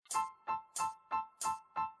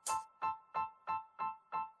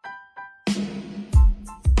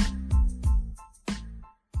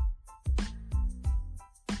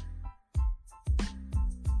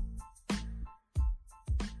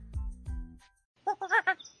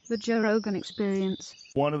The Joe Rogan Experience.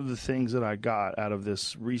 One of the things that I got out of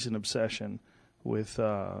this recent obsession with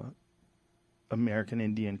American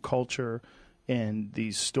Indian culture and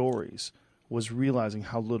these stories was realizing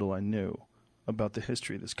how little I knew about the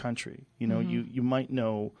history of this country. You know, you might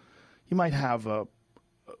have a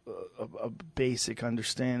basic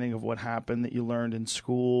understanding of what happened that you learned in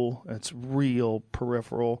school. It's real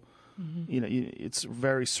peripheral. You know, it's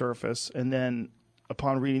very surface. And then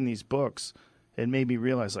upon reading these books, it made me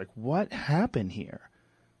realize, like, what happened here?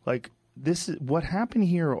 Like, this is what happened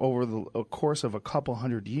here over the course of a couple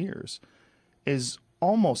hundred years is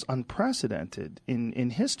almost unprecedented in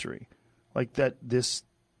history. Like, that this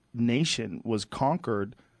nation was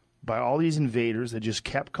conquered by all these invaders that just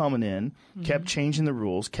kept coming in, kept changing the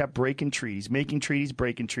rules, kept breaking treaties, making treaties,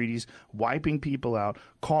 breaking treaties, wiping people out,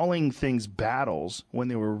 calling things battles when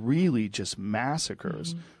they were really just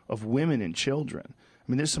massacres of women and children.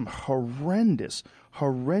 I mean, there's some horrendous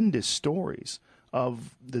stories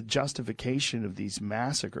of the justification of these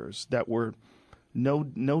massacres that were no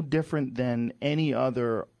different than any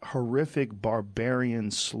other horrific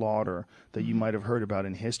barbarian slaughter that you might have heard about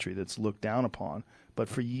in history that's looked down upon. But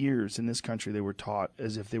for years in this country, they were taught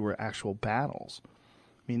as if they were actual battles.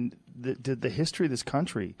 I mean, the history of this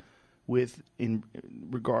country in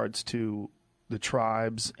regards to the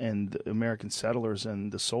tribes and the American settlers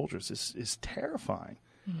and the soldiers is terrifying.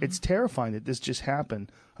 It's terrifying that this just happened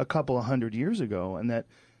a couple of hundred years ago and that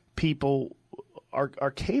people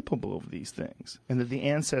are capable of these things and that the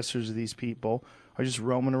ancestors of these people are just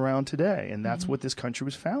roaming around today. And that's what this country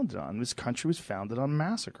was founded on. This country was founded on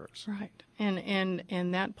massacres. Right.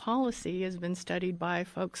 And that policy has been studied by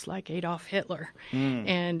folks like Adolf Hitler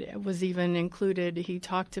and it was even included. He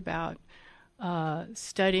talked about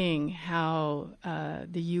studying how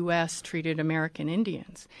the U.S. treated American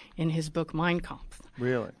Indians in his book Mein Kampf.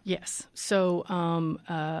 Really? Yes. So,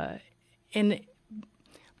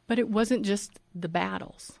 but it wasn't just the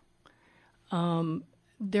battles.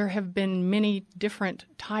 There have been many different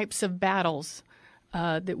types of battles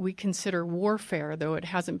that we consider warfare, though it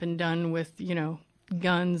hasn't been done with,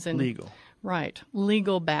 guns and legal. Right,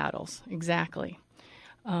 legal battles, exactly.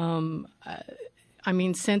 I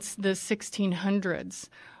mean, since the 1600s,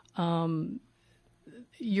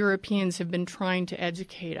 Europeans have been trying to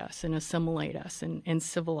educate us and assimilate us and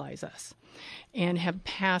civilize us, and have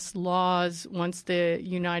passed laws once the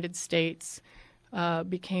United States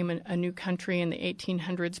became a new country in the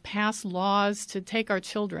 1800s, passed laws to take our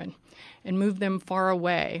children and move them far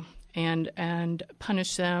away and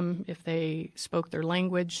punish them if they spoke their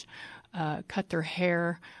language, cut their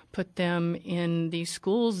hair, put them in these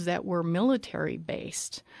schools that were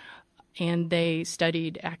military-based. And they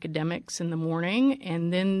studied academics in the morning,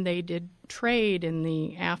 and then they did trade in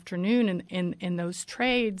the afternoon. And those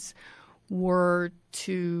trades were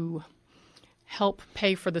to help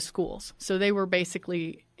pay for the schools. So they were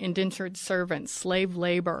basically indentured servants, slave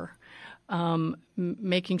labor,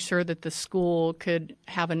 making sure that the school could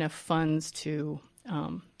have enough funds to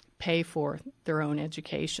pay for their own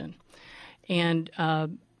education. And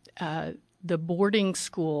the boarding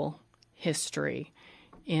school history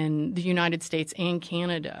in the United States and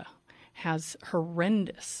Canada has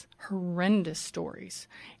horrendous stories.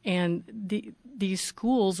 And these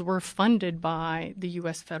schools were funded by the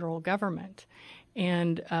U.S. federal government.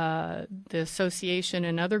 And the association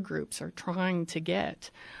and other groups are trying to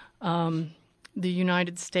get the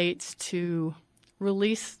United States to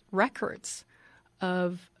release records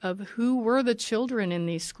of who were the children in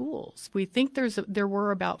these schools. We think there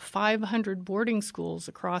were about 500 boarding schools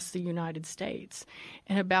across the United States,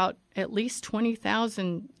 and about at least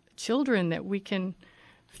 20,000 children that we can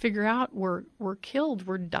figure out were killed,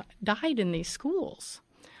 died in these schools.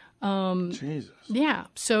 Jesus. Yeah.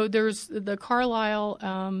 So there's the Carlisle.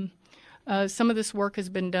 Some of this work has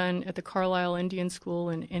been done at the Carlisle Indian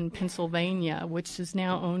School in Pennsylvania, which is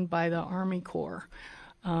now owned by the Army Corps.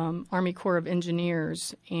 Army Corps of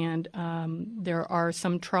Engineers, and there are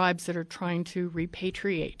some tribes that are trying to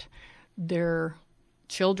repatriate their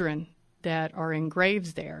children that are in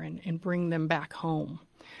graves there and bring them back home.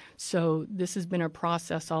 So this has been a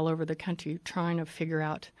process all over the country trying to figure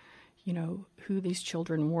out, who these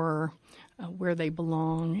children were, where they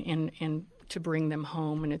belong, and to bring them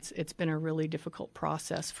home. And it's been a really difficult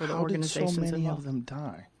process for the organizations involved. How did so many of them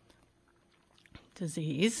die?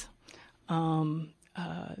 Disease.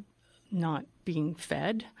 Not being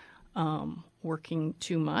fed, working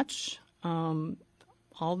too much,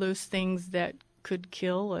 all those things that could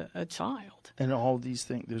kill a child. And all these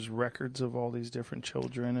things, there's records of all these different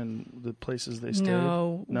children and the places they stayed?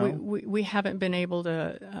 No, we haven't been able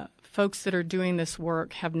to, folks that are doing this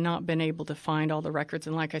work have not been able to find all the records.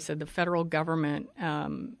 And like I said, the federal government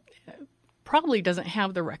probably doesn't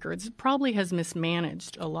have the records, probably has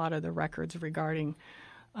mismanaged a lot of the records regarding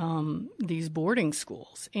these boarding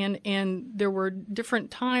schools. And there were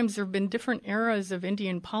different times, there have been different eras of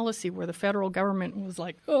Indian policy where the federal government was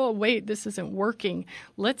like, oh, wait, this isn't working.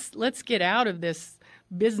 Let's get out of this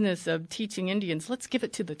business of teaching Indians. Let's give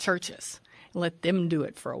it to the churches and let them do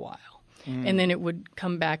it for a while. And then it would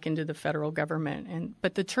come back into the federal government.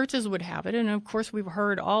 But the churches would have it. And, of course, we've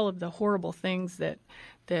heard all of the horrible things that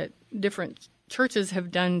different churches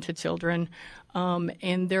have done to children,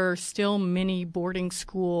 and there are still many boarding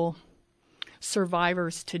school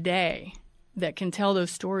survivors today that can tell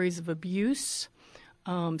those stories of abuse,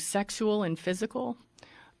 sexual and physical,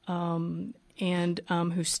 and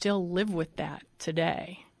who still live with that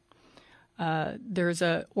today. There's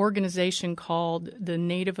an organization called the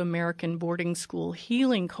Native American Boarding School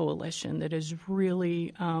Healing Coalition that is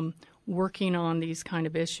really working on these kind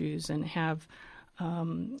of issues and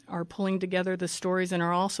are pulling together the stories and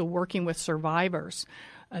are also working with survivors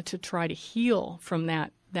to try to heal from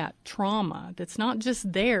that trauma that's not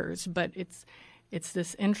just theirs, but it's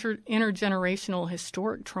this intergenerational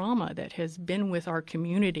historic trauma that has been with our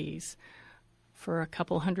communities for a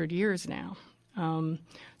couple hundred years now.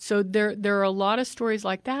 So there are a lot of stories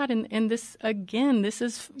like that, and this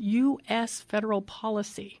is U.S. federal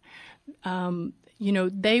policy.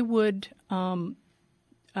 They would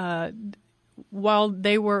while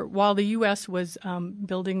the U.S. was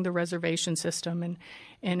building the reservation system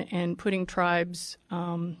and putting tribes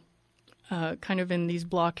kind of in these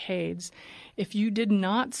blockades, if you did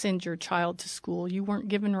not send your child to school, you weren't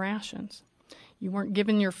given rations. You weren't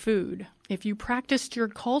given your food. If you practiced your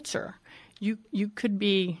culture, you could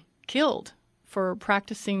be killed for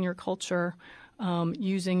practicing your culture,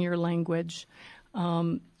 using your language,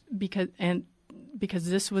 because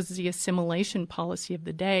this was the assimilation policy of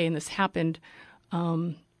the day, and this happened,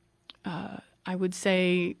 I would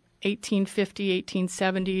say, 1850,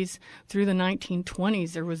 1870s through the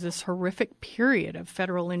 1920s. There was this horrific period of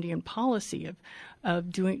federal Indian policy of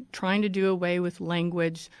trying to do away with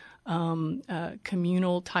language,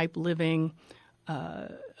 communal type living,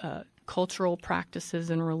 cultural practices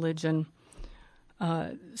and religion.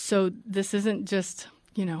 So this isn't just,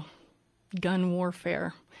 gun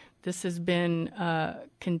warfare. This has been a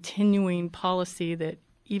continuing policy that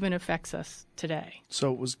even affects us today.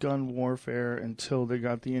 So it was gun warfare until they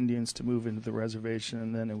got the Indians to move into the reservation,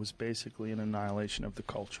 and then it was basically an annihilation of the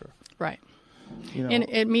culture. Right. And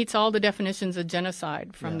it meets all the definitions of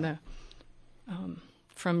genocide from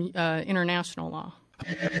international law.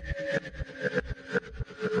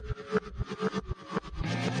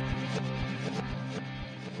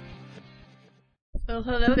 Well,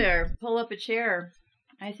 hello there. Pull up a chair.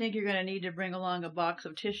 I think you're going to need to bring along a box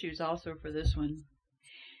of tissues also for this one.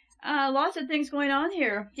 Lots of things going on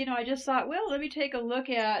here. I just thought, well, let me take a look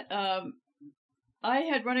at, I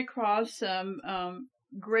had run across some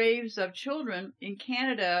graves of children in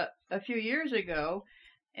Canada a few years ago,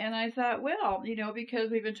 and I thought, well,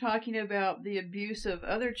 because we've been talking about the abuse of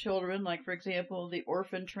other children, like, for example, the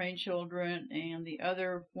orphan train children and the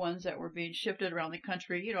other ones that were being shifted around the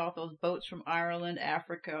country, off those boats from Ireland,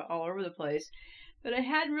 Africa, all over the place. But I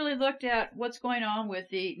hadn't really looked at what's going on with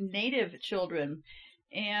the native children.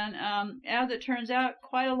 And as it turns out,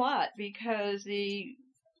 quite a lot, because the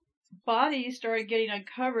bodies started getting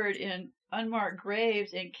uncovered in unmarked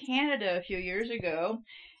graves in Canada a few years ago.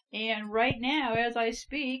 And right now, as I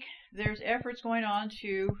speak, there's efforts going on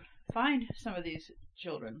to find some of these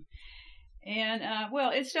children. And,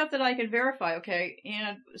 it's stuff that I can verify, okay?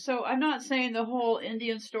 And so I'm not saying the whole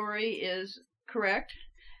Indian story is correct.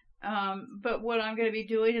 But what I'm going to be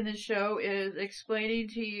doing in this show is explaining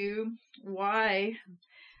to you why,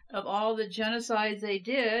 of all the genocides they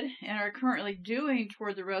did and are currently doing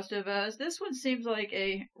toward the rest of us, this one seems like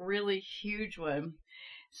a really huge one.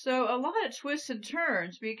 So a lot of twists and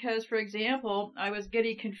turns because, for example, I was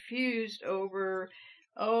getting confused over,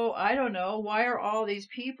 I don't know, why are all these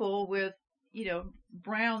people with,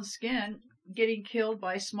 brown skin getting killed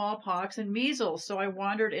by smallpox and measles? So I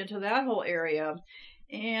wandered into that whole area.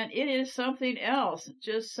 And it is something else,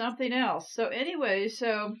 just something else. So anyway,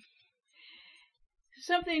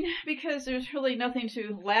 because there's really nothing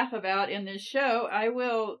to laugh about in this show, I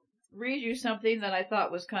will read you something that I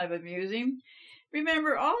thought was kind of amusing.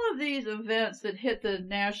 Remember, all of these events that hit the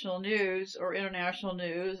national news or international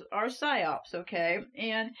news are psyops, okay?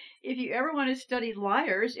 And if you ever want to study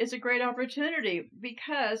liars, it's a great opportunity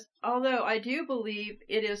because although I do believe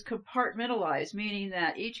it is compartmentalized, meaning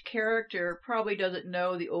that each character probably doesn't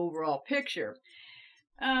know the overall picture.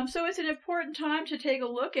 So it's an important time to take a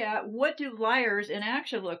look at what do liars in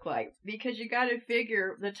action look like, because you got to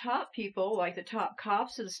figure the top people, like the top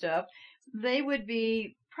cops and stuff, they would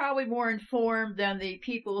be probably more informed than the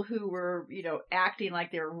people who were, acting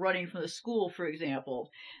like they were running from the school, for example.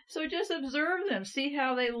 So just observe them, see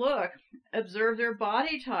how they look, observe their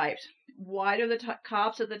body types. Why do the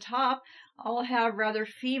cops at the top all have rather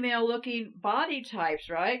female-looking body types,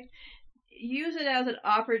 right? Use it as an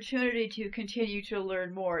opportunity to continue to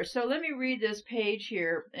learn more. So let me read this page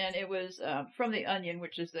here, and it was from The Onion,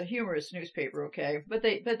 which is the humorous newspaper, okay? But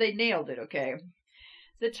they nailed it, okay?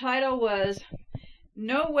 The title was,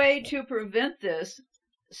 "No way to prevent this,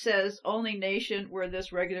 says only nation where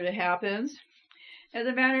this regularly happens." As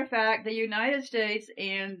a matter of fact, the United States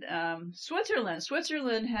and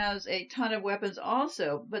Switzerland has a ton of weapons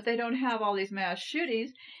also, but they don't have all these mass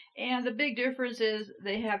shootings. And the big difference is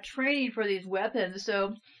they have training for these weapons.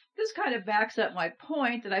 So this kind of backs up my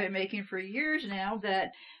point that I've been making for years now,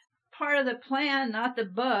 that part of the plan, not the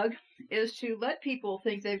bug, is to let people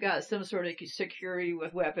think they've got some sort of security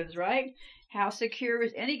with weapons, right? How secure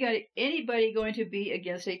is anybody going to be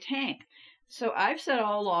against a tank? So I've said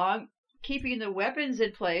all along, keeping the weapons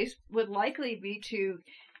in place would likely be to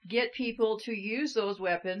get people to use those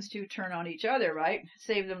weapons to turn on each other, right?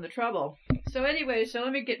 Save them the trouble. So anyway, so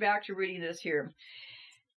let me get back to reading this here.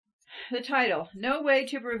 The title, "No way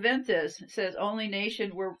to prevent this, says only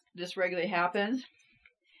nation where this regularly happens."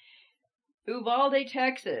 Uvalde,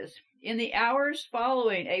 Texas. In the hours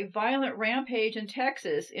following a violent rampage in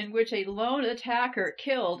Texas in which a lone attacker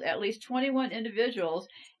killed at least 21 individuals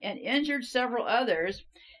and injured several others,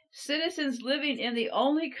 citizens living in the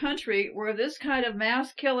only country where this kind of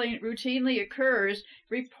mass killing routinely occurs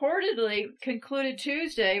reportedly concluded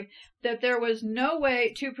Tuesday that there was no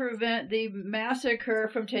way to prevent the massacre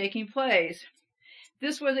from taking place.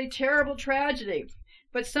 This was a terrible tragedy,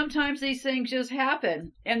 but sometimes these things just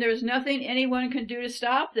happen, and there's nothing anyone can do to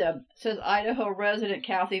stop them, says Idaho resident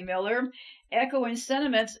Kathy Miller, echoing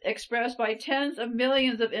sentiments expressed by tens of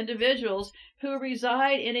millions of individuals who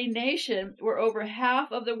reside in a nation where over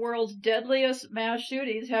half of the world's deadliest mass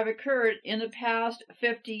shootings have occurred in the past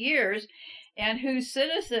 50 years, and whose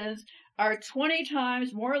citizens are 20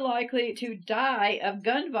 times more likely to die of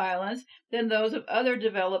gun violence than those of other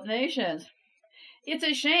developed nations. It's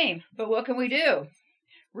a shame, but what can we do?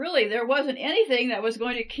 Really, there wasn't anything that was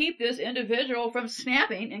going to keep this individual from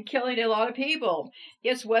snapping and killing a lot of people.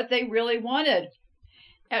 It's what they really wanted.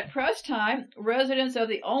 At press time, residents of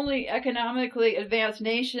the only economically advanced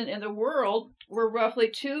nation in the world, where roughly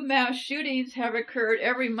 2 mass shootings have occurred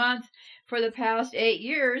every month for the past 8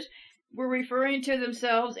 years, were referring to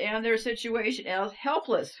themselves and their situation as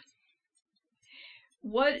helpless.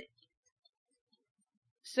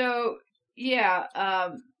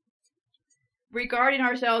 Regarding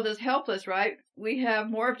ourselves as helpless, right? We have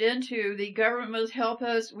morphed into the government must help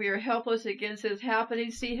us. We are helpless against this happening.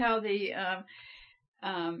 See how the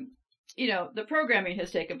programming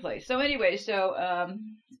has taken place. So anyway,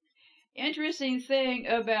 interesting thing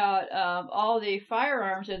about all the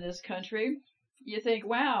firearms in this country. You think,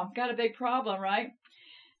 wow, got a big problem, right?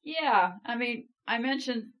 Yeah, I mean, I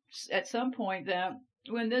mentioned at some point that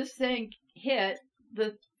when this thing hit,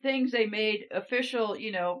 the things they made official,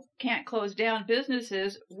 can't close down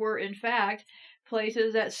businesses were in fact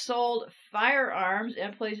places that sold firearms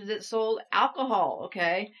and places that sold alcohol,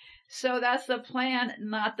 okay? So that's the plan,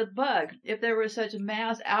 not the bug. If there was such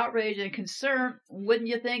mass outrage and concern, wouldn't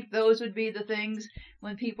you think those would be the things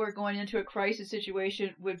when people are going into a crisis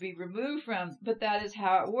situation would be removed from? But that is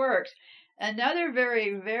how it works. Another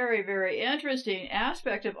very, very, very interesting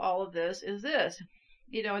aspect of all of this is this.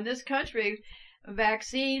 In this country,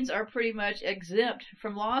 vaccines are pretty much exempt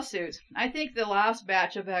from lawsuits. I think the last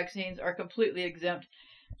batch of vaccines are completely exempt.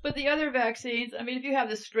 But the other vaccines, I mean, if you have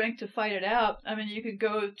the strength to fight it out, I mean, you can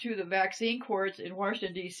go to the vaccine courts in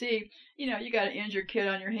Washington, D.C. You got an injured kid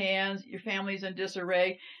on your hands, your family's in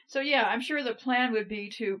disarray. So, yeah, I'm sure the plan would be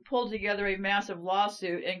to pull together a massive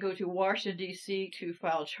lawsuit and go to Washington, D.C. to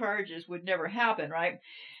file charges. Would never happen, right?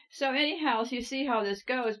 So anyhow, so you see how this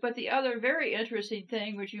goes. But the other very interesting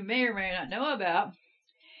thing, which you may or may not know about,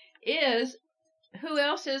 is who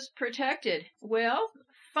else is protected? Well,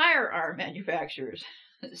 firearm manufacturers.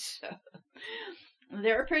 So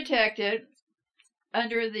they're protected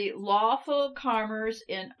under the Lawful Commerce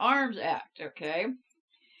in Arms Act, okay?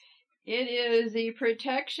 It is the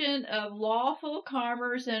Protection of Lawful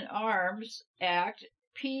Commerce in Arms Act,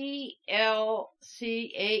 PLCAA,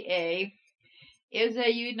 is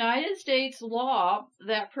a United States law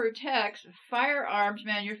that protects firearms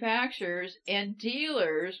manufacturers and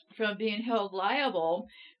dealers from being held liable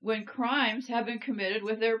when crimes have been committed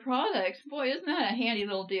with their products. Boy, isn't that a handy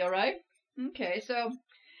little deal, right? Okay, so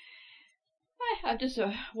I have just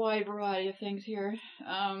a wide variety of things here.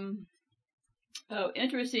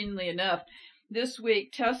 Interestingly enough, this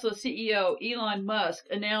week, Tesla CEO Elon Musk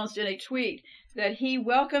announced in a tweet that he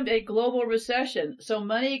welcomed a global recession so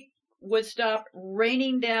money would stop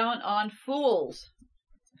raining down on fools.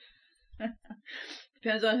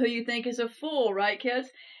 Depends on who you think is a fool, right, kids?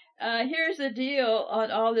 Here's the deal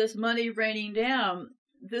on all this money raining down.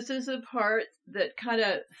 This is the part that kind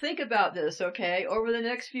of think about this, okay? Over the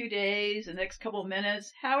next few days, the next couple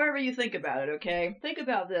minutes, however you think about it, okay? Think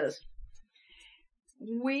about this.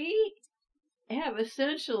 We have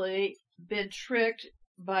essentially been tricked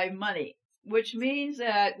by money, which means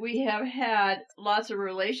that we have had lots of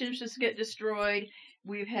relationships get destroyed.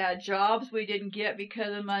 We've had jobs we didn't get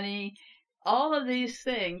because of money. All of these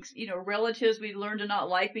things, relatives we learned to not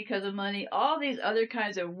like because of money, all these other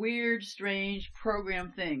kinds of weird, strange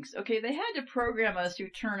program things. Okay, they had to program us to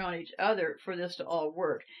turn on each other for this to all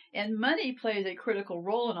work. And money plays a critical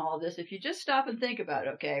role in all of this if you just stop and think about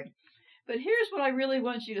it, okay? But here's what I really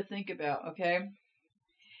want you to think about, okay?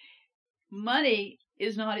 Money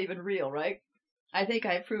is not even real, right? I think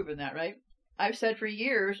I've proven that, right? I've said for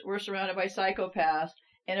years we're surrounded by psychopaths,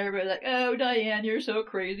 and everybody's like, oh, Diane, you're so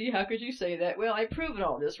crazy. How could you say that? Well, I've proven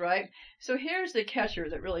all this, right? So here's the catcher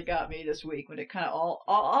that really got me this week when it kind of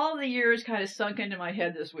all the years kind of sunk into my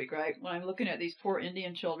head this week, right? When I'm looking at these poor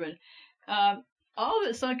Indian children. All of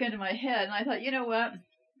it sunk into my head, and I thought, you know what?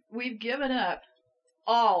 We've given up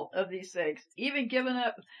all of these things, even given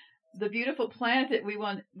up the beautiful planet that we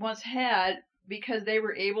once had because they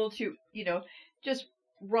were able to, just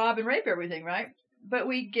rob and rape everything, right? But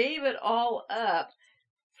we gave it all up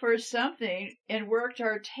for something and worked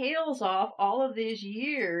our tails off all of these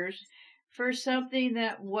years for something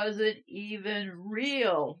that wasn't even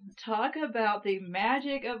real. Talk about the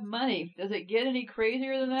magic of money. Does it get any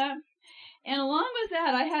crazier than that? And along with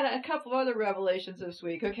that, I had a couple other revelations this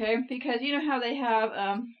week, okay? Because you know how they have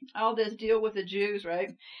all this deal with the Jews,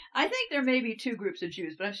 right? I think there may be two groups of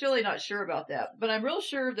Jews, but I'm still not sure about that. But I'm real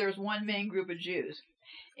sure there's one main group of Jews.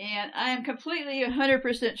 And I am completely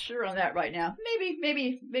 100% sure on that right now.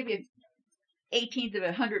 Maybe 18th of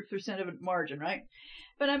 100% of a margin, right?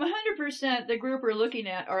 But I'm 100% the group we're looking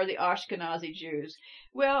at are the Ashkenazi Jews.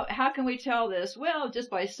 Well, how can we tell this? Well,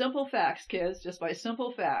 just by simple facts, kids, just by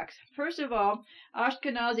simple facts. First of all,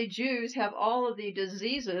 Ashkenazi Jews have all of the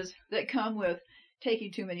diseases that come with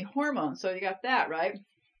taking too many hormones. So you got that, right?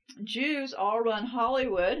 Jews all run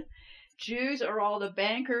Hollywood. Jews are all the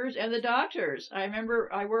bankers and the doctors. I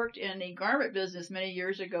remember I worked in the garment business many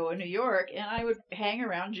years ago in New York, and I would hang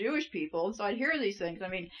around Jewish people, so I'd hear these things. I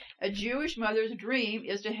mean, a Jewish mother's dream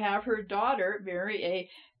is to have her daughter marry a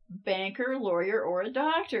banker, lawyer, or a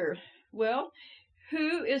doctor. Well,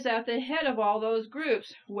 who is at the head of all those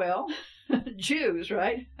groups? Well, Jews,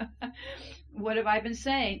 right? What have I been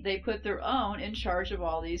saying? They put their own in charge of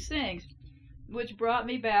all these things, which brought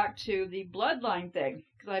me back to the bloodline thing.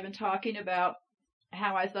 Because I've been talking about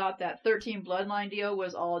how I thought that 13 bloodline deal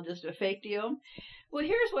was all just a fake deal. Well,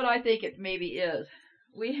 here's what I think it maybe is.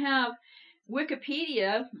 We have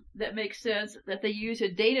Wikipedia that makes sense that they use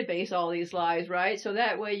to database all these lives, right? So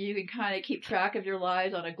that way you can kind of keep track of your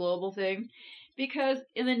lives on a global thing. Because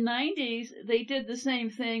in the 90s, they did the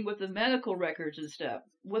same thing with the medical records and stuff.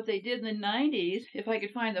 What they did in the 90s, if I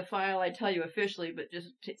could find the file, I'd tell you officially, but just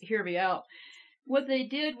hear me out. What they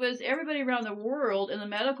did was everybody around the world in the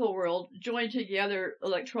medical world joined together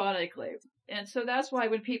electronically. And so that's why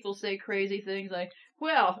when people say crazy things like,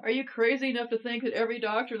 well, are you crazy enough to think that every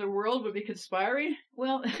doctor in the world would be conspiring?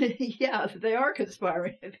 Well, yeah, they are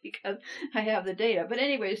conspiring because I have the data. But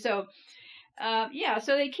anyway, so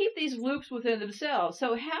so they keep these loops within themselves.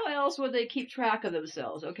 So how else would they keep track of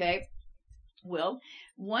themselves, okay? Well,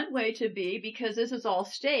 one way to be, because this is all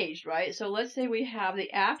staged, right? So let's say we have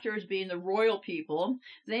the actors being the royal people.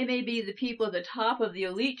 They may be the people at the top of the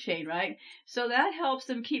elite chain, right? So that helps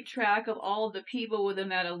them keep track of all of the people within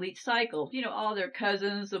that elite cycle. All their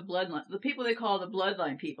cousins, the bloodline, the people they call the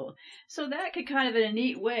bloodline people. So that could kind of, in a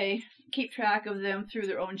neat way, keep track of them through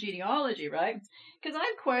their own genealogy, right? Because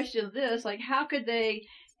I've questioned this, like how could they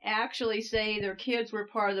actually say their kids were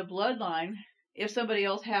part of the bloodline if somebody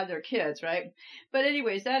else had their kids, right? But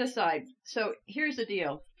anyways, that aside, so here's the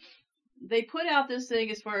deal. they put out this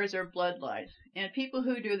thing as far as their bloodline. And people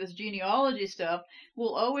who do this genealogy stuff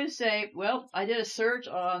will always say, well, I did a search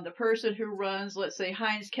on the person who runs, let's say,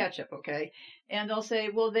 Heinz Ketchup, okay? And they'll say,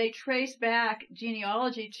 well, they trace back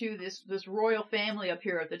genealogy to this royal family up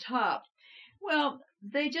here at the top. Well,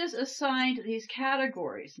 they just assigned these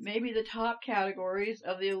categories. Maybe the top categories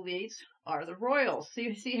of the elites are the royals.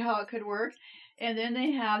 See how it could work? And then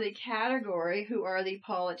they have the category who are the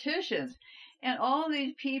politicians. And all of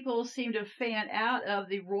these people seem to fan out of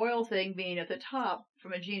the royal thing being at the top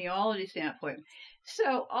from a genealogy standpoint.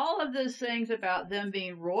 So all of those things about them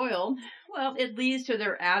being royal, well, it leads to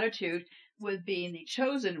their attitude with being the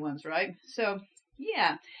chosen ones, right? So,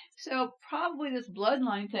 yeah. So probably this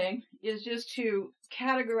bloodline thing is just to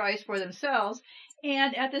categorize for themselves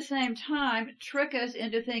and at the same time trick us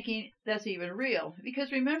into thinking that's even real.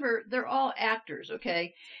 Because remember, they're all actors,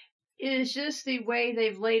 okay? It is just the way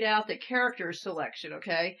they've laid out the character selection,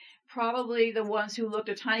 okay? Probably the ones who looked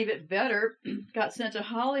a tiny bit better got sent to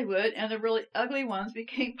Hollywood, and the really ugly ones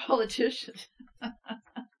became politicians.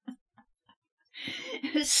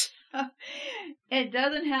 So, it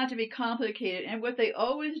doesn't have to be complicated. And what they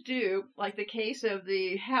always do, like the case of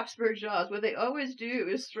the Habsburg Jaws, what they always do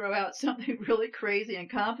is throw out something really crazy and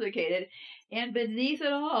complicated. And beneath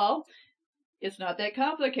it all, it's not that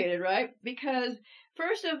complicated, right? Because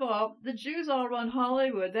first of all, the Jews all run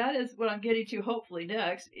Hollywood. That is what I'm getting to hopefully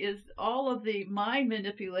next, is all of the mind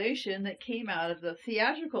manipulation that came out of the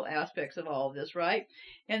theatrical aspects of all of this, right?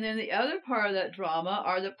 And then the other part of that drama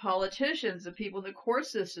are the politicians, the people in the court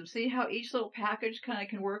system. See how each little package kind of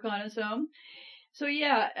can work on its own? So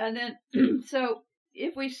yeah, and then, so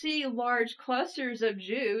if we see large clusters of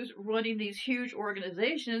Jews running these huge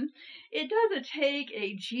organizations, it doesn't take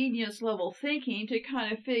a genius level thinking to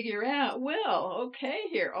kind of figure out, well, okay,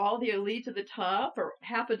 here, all the elites at the top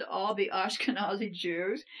happen to all be Ashkenazi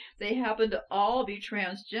Jews. They happen to all be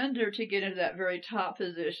transgender to get into that very top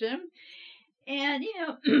position. And,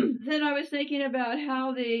 then I was thinking about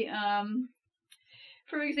how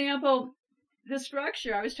for example, the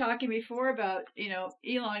structure I was talking before about,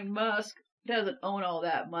 Elon Musk doesn't own all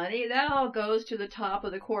that money. That all goes to the top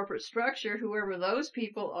of the corporate structure, whoever those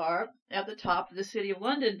people are at the top of the City of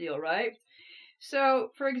London deal, right?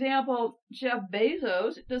 So, for example, Jeff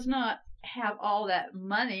Bezos does not have all that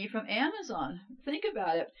money from Amazon. Think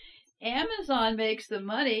about it. Amazon makes the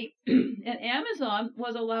money, and Amazon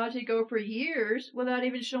was allowed to go for years without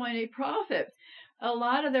even showing a profit. A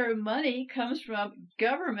lot of their money comes from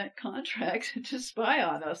government contracts to spy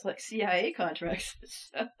on us, like CIA contracts.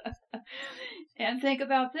 And think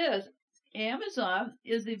about this. Amazon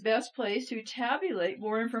is the best place to tabulate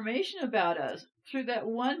more information about us. Through that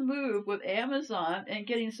one move with Amazon and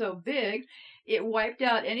getting so big, it wiped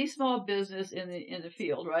out any small business in the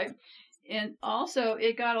field, right? And also,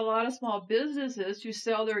 it got a lot of small businesses to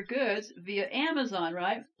sell their goods via Amazon,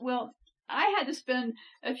 right? Well, I had to spend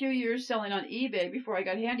a few years selling on eBay before I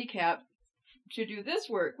got handicapped to do this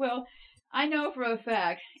work. Well, I know for a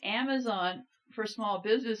fact Amazon for small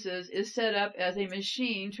businesses is set up as a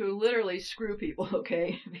machine to literally screw people,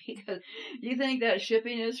 okay? Because you think that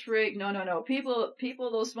shipping is free. No. People,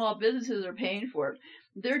 those small businesses are paying for it.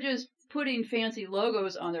 They're just putting fancy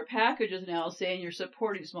logos on their packages now saying you're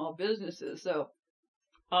supporting small businesses. So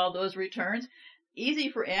all those returns, easy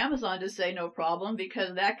for Amazon to say no problem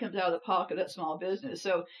because that comes out of the pocket of that small business.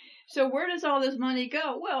 So where does all this money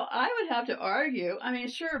go? Well, I would have to argue. I mean,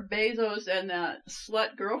 sure, Bezos and that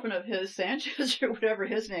slut girlfriend of his, Sanchez or whatever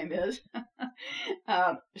his name is,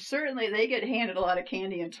 certainly they get handed a lot of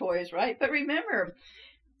candy and toys, right? But remember,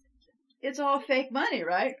 it's all fake money,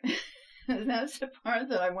 right? And that's the part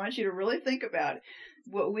that I want you to really think about.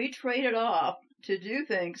 What we traded off to do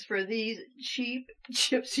things for these cheap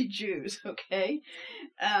gypsy Jews, okay?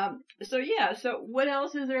 So what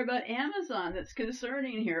else is there about Amazon that's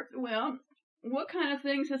concerning here? Well, what kind of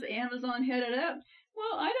things has Amazon headed up?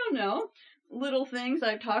 Well, I don't know. Little things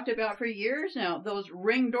I've talked about for years now. Those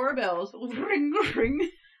Ring doorbells. Ring, ring.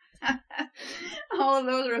 All of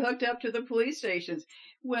those are hooked up to the police stations.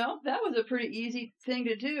 Well, that was a pretty easy thing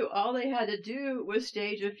to do. All they had to do was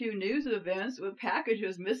stage a few news events with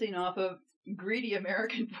packages missing off of greedy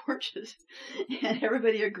American porches, and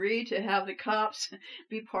everybody agreed to have the cops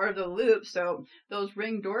be part of the loop. So those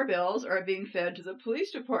Ring doorbells are being fed to the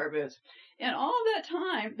police departments. And all of that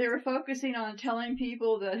time, they were focusing on telling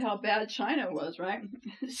people that how bad China was, right?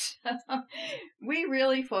 So we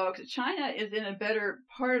really, folks, China is in a better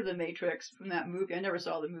part of the Matrix from that movie. I never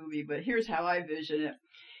saw the movie, but here's how I vision it.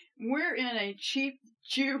 We're in a cheap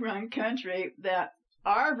Jew-run country that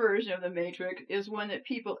our version of the Matrix is one that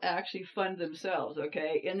people actually fund themselves,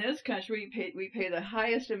 okay? In this country, we pay the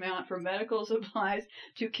highest amount for medical supplies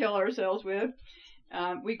to kill ourselves with.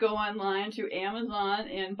 We go online to Amazon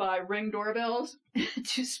and buy Ring doorbells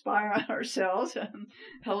to spy on ourselves.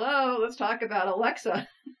 Hello, let's talk about Alexa.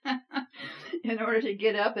 In order to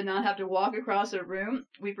get up and not have to walk across a room,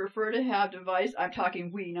 we prefer to have I'm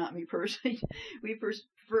talking we, not me personally. We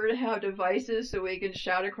prefer to have devices so we can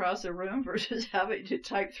shout across a room versus having to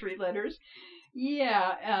type 3 letters.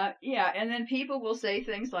 Yeah. And then people will say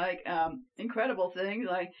things like, incredible things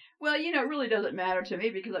like, well, it really doesn't matter to me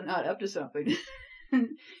because I'm not up to something.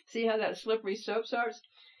 See how that slippery slope starts?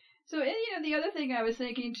 So, and, the other thing I was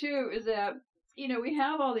thinking too is that, we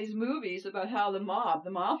have all these movies about how the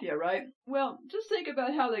mafia, right? Well, just think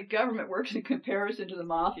about how the government works in comparison to the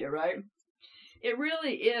mafia, right? It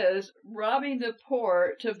really is robbing the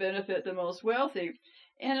poor to benefit the most wealthy.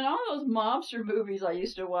 And in all those mobster movies I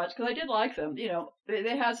used to watch, because I did like them,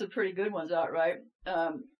 they had some pretty good ones out, right?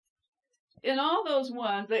 In all those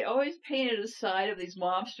ones, they always painted a side of these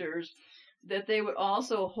mobsters that they would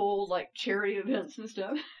also hold like charity events and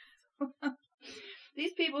stuff.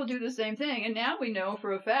 These people do the same thing, and now we know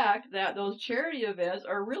for a fact that those charity events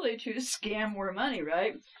are really to scam more money,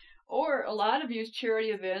 right? Or a lot of use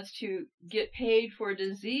charity events to get paid for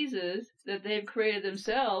diseases that they've created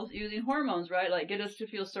themselves using hormones, right? Like get us to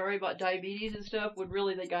feel sorry about diabetes and stuff when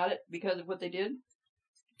really they got it because of what they did.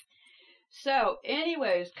 So,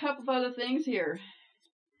 anyways, a couple of other things here.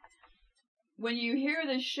 When you hear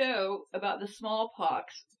this show about the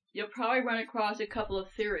smallpox, you'll probably run across a couple of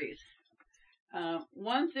theories.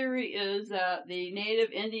 One theory is that the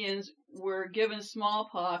native Indians were given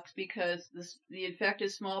smallpox because the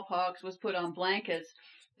infected smallpox was put on blankets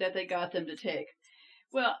that they got them to take.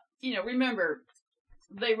 Well, remember,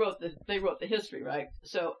 they wrote the history, right?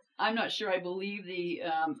 So I'm not sure I believe the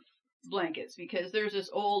blankets, because there's this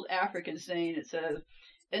old African saying that says,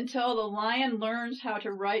 until the lion learns how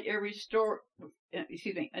to write every story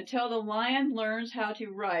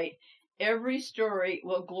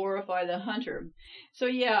will glorify the hunter. So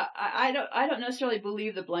yeah, I don't necessarily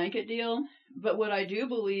believe the blanket deal, but what I do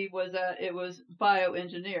believe was that it was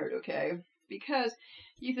bioengineered, okay? Because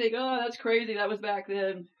you think, oh, that's crazy, that was back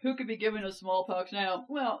then. Who could be given a smallpox now?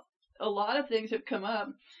 Well, a lot of things have come up.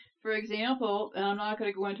 For example, and I'm not going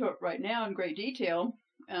to go into it right now in great detail,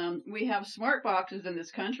 we have smart boxes in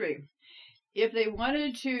this country. If they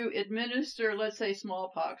wanted to administer, let's say,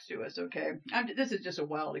 smallpox to us, okay? This is just a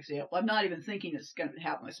wild example. I'm not even thinking it's going to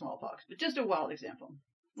happen with smallpox, but just a wild example.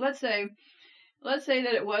 Let's say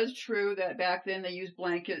that it was true that back then they used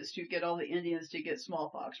blankets to get all the Indians to get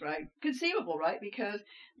smallpox, right? Conceivable, right? Because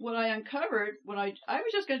what I uncovered when I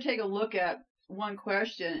was just going to take a look at one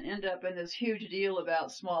question and end up in this huge deal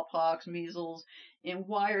about smallpox, measles, and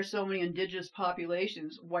why are so many indigenous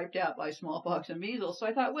populations wiped out by smallpox and measles. So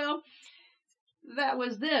I thought, well, that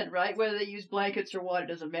was then, right? Whether they use blankets or what, it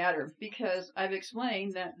doesn't matter, because I've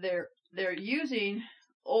explained that they're using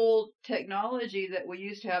old technology that we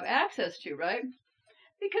used to have access to, right?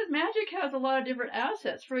 Because magic has a lot of different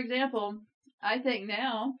assets. For example, I think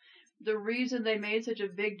now the reason they made such a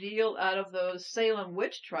big deal out of those Salem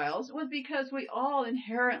witch trials was because we all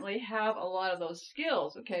inherently have a lot of those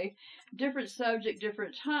skills, okay? Different subject,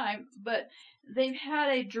 different time, but they've had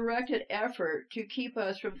a directed effort to keep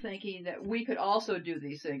us from thinking that we could also do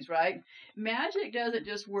these things, right? Magic doesn't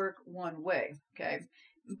just work one way, okay?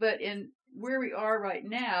 But in where we are right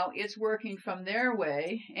now, it's working from their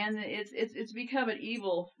way, and it's become an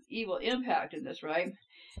evil impact in this, right?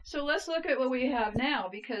 So let's look at what we have now,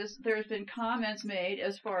 because there's been comments made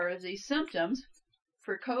as far as the symptoms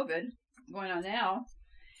for COVID going on now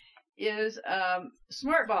is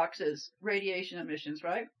smart boxes, radiation emissions,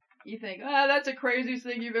 right? You think, that's the craziest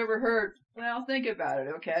thing you've ever heard. Well, think about it,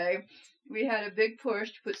 okay? We had a big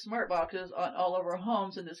push to put smart boxes on all of our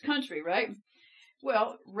homes in this country, right?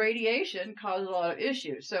 Well, radiation causes a lot of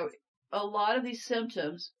issues. So a lot of these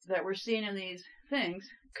symptoms that we're seeing in these things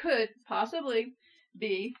could possibly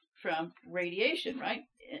be from radiation, right?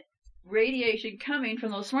 Radiation coming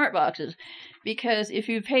from those smart boxes. Because if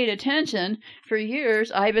you've paid attention, for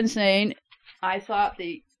years I've been saying I thought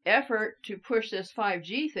the effort to push this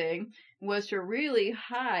 5G thing was to really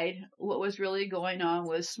hide what was really going on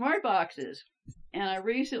with smart boxes. And I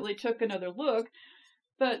recently took another look,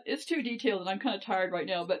 but it's too detailed and I'm kind of tired right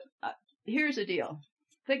now. But here's the deal.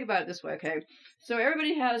 Think about it this way, okay? So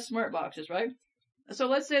everybody has smart boxes, right? So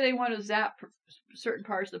let's say they want to zap certain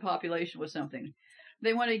parts of the population with something.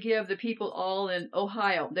 They want to give the people all in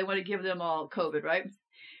Ohio, they want to give them all COVID, right?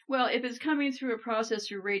 Well, if it's coming through a process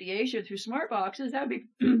through radiation, through smart boxes, that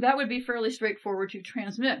would be fairly straightforward to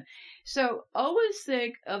transmit. So always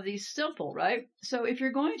think of these simple, right? So if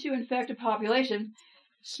you're going to infect a population,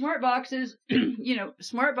 smart boxes,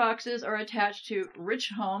 smart boxes are attached to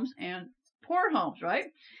rich homes and poor homes, right?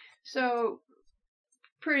 So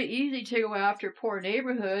pretty easy to go after poor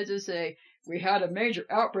neighborhoods and say, we had a major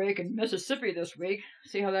outbreak in Mississippi this week.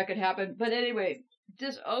 See how that could happen? But anyway,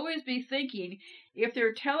 just always be thinking, if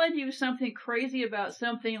they're telling you something crazy about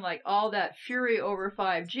something like all that fury over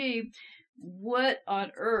 5G, what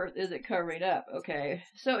on earth is it covering up? Okay.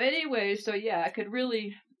 So anyway, I could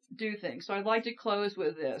really do things. So I'd like to close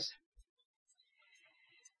with this.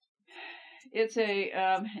 It's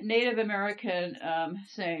a Native American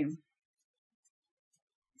saying.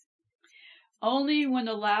 Only when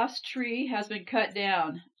the last tree has been cut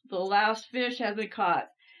down, the last fish has been caught,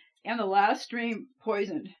 and the last stream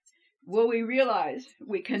poisoned, will we realize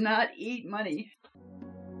we cannot eat money.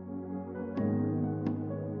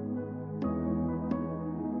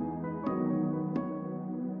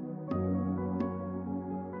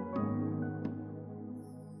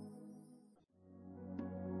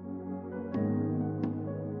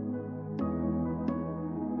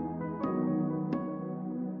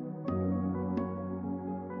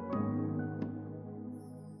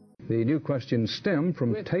 The new questions stem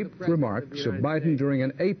from taped remarks of Biden during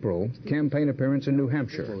an April campaign appearance in New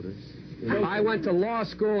Hampshire. I went to law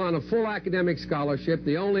school on a full academic scholarship,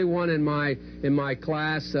 the only one in my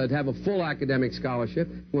class to have a full academic scholarship.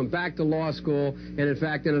 Went back to law school and, in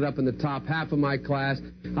fact, ended up in the top half of my class.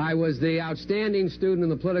 I was the outstanding student in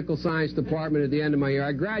the political science department at the end of my year.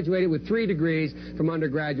 I graduated with 3 degrees from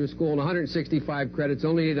undergraduate school and 165 credits,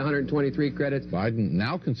 only needed 123 credits. Biden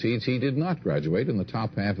now concedes he did not graduate in the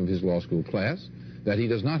top half of his law school class, that he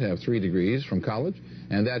does not have 3 degrees from college,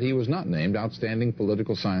 and that he was not named outstanding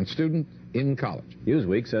political science student in college.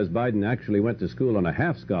 Newsweek says Biden actually went to school on a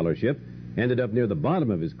half scholarship, ended up near the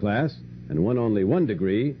bottom of his class, and won only 1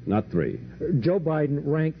 degree, not 3. Joe Biden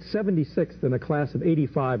ranked 76th in a class of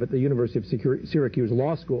 85 at the University of Syracuse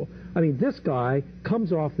Law School. I mean, this guy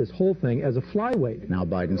comes off this whole thing as a flyweight. Now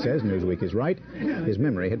Biden says Newsweek is right. His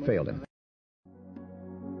memory had failed him.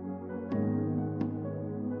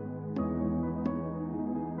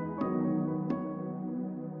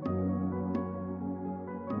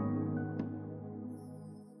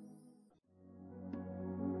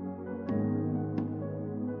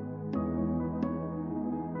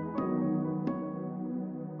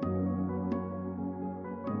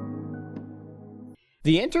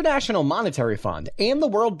 The International Monetary Fund and the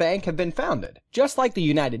World Bank have been founded, just like the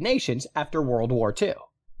United Nations after World War II.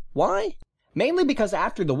 Why? Mainly because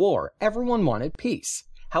after the war, everyone wanted peace.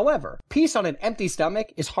 However, peace on an empty stomach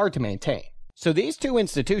is hard to maintain. So these two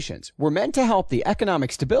institutions were meant to help the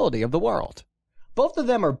economic stability of the world. Both of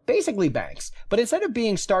them are basically banks, but instead of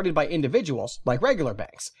being started by individuals, like regular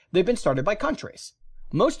banks, they've been started by countries.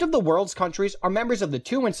 Most of the world's countries are members of the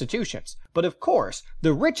two institutions, but of course,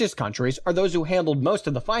 the richest countries are those who handled most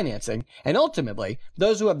of the financing, and ultimately,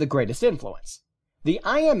 those who have the greatest influence. The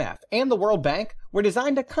IMF and the World Bank were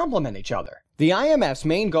designed to complement each other. The IMF's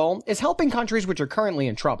main goal is helping countries which are currently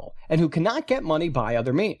in trouble, and who cannot get money by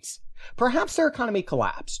other means. Perhaps their economy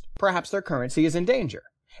collapsed, perhaps their currency is in danger.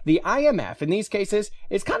 The IMF in these cases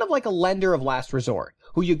is kind of like a lender of last resort,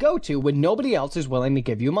 who you go to when nobody else is willing to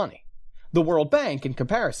give you money. The World Bank, in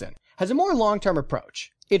comparison, has a more long-term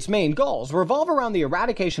approach. Its main goals revolve around the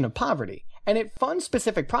eradication of poverty, and it funds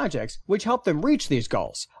specific projects which help them reach these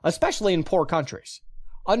goals, especially in poor countries.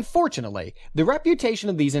 Unfortunately, the reputation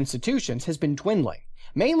of these institutions has been dwindling,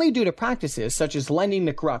 mainly due to practices such as lending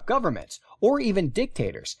to corrupt governments, or even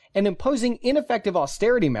dictators, and imposing ineffective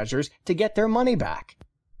austerity measures to get their money back.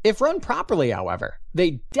 If run properly, however,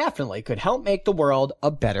 they definitely could help make the world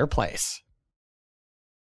a better place.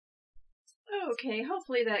 Okay,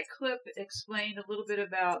 hopefully that clip explained a little bit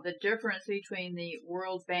about the difference between the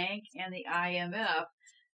World Bank and the IMF.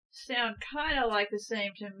 Sound kind of like the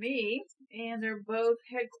same to me, and they're both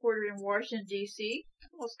headquartered in Washington, D.C.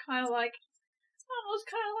 Almost kind of like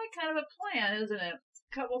a plan, isn't it?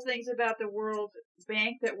 A couple things about the World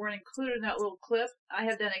Bank that weren't included in that little clip. I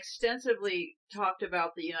have done extensively talked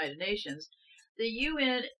about the United Nations. The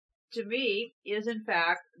UN, to me, is in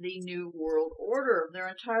fact the New World Order. Their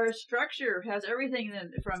entire structure has everything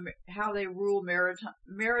from how they rule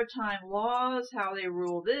maritime laws, how they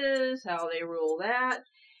rule this, how they rule that.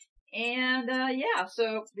 And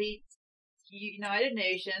so the United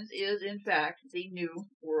Nations is in fact the New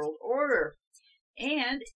World Order.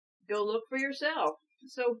 And go look for yourself.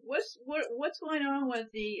 So what's going on with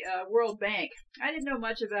the World Bank? I didn't know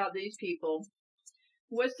much about these people.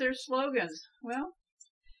 what's their slogans? Well,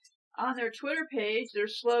 on their Twitter page, their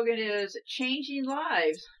slogan is changing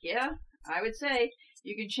lives. Yeah, I would say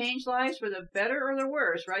you can change lives for the better or the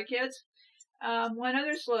worse, right, kids? One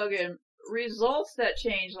other slogan, results that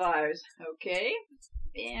change lives. Okay.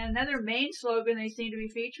 And another main slogan they seem to be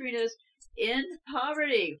featuring is end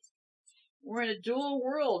poverty. We're in a dual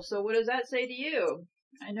world, so what does that say to you?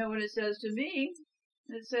 I know what it says to me.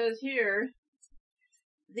 It says here,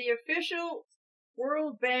 the official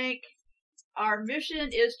World Bank, our mission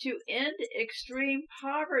is to end extreme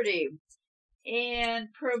poverty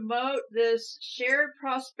and promote this shared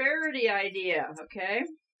prosperity idea, okay?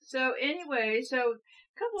 So anyway, a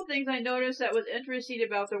couple of things I noticed that was interesting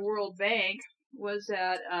about the World Bank was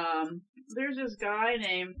that there's this guy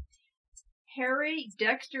named Harry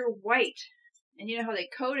Dexter White. And you know how they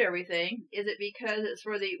code everything. Is it because it's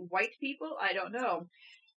for the white people? I don't know.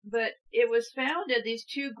 But it was founded, these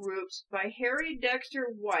two groups, by Harry Dexter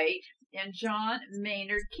White and John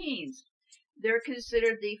Maynard Keynes. They're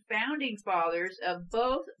considered the founding fathers of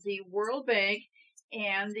both the World Bank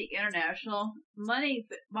and the International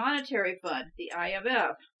Monetary Fund, the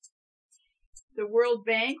IMF. The World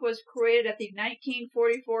Bank was created at the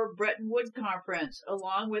 1944 Bretton Woods Conference,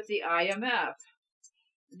 along with the IMF.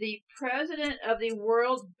 The president of the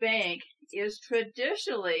World Bank is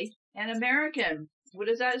traditionally an American. What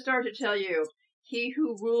does that start to tell you? He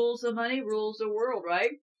who rules the money rules the world,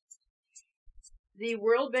 right? The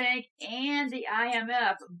World Bank and the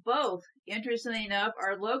IMF, both, interestingly enough,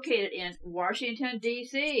 are located in Washington,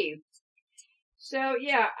 D.C. So,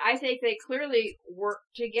 yeah, I think they clearly work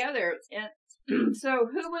together. And so,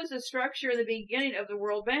 who was the structure in the beginning of the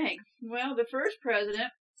World Bank? Well, the first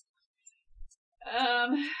president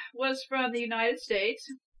was from the United States,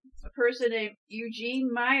 a person named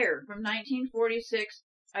Eugene Meyer from 1946,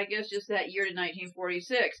 I guess just that year to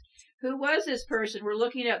 1946. Who was this person? We're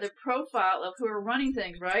looking at the profile of who are running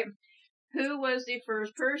things, right? Who was the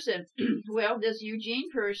first person? Well, this Eugene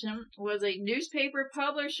person was a newspaper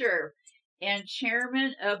publisher and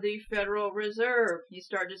chairman of the Federal Reserve. You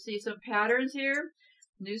start to see some patterns here.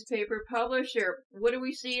 Newspaper publisher. What do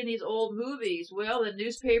we see in these old movies? Well, the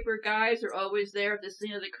newspaper guys are always there at the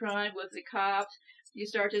scene of the crime with the cops. You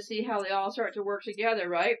start to see how they all start to work together,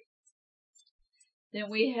 right? Then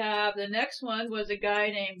we have the next one was a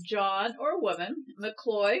guy named John or woman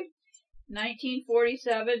McCloy,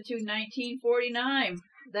 1947 to 1949.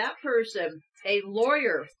 That person, a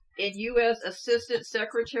lawyer in U.S. Assistant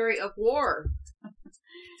Secretary of War.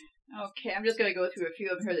 Okay, I'm just going to go through a few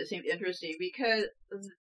of them here that seemed interesting because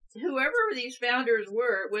whoever these founders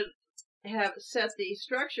were would have set the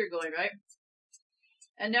structure going, right?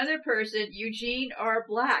 Another person, Eugene R.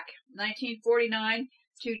 Black, 1949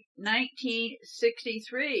 to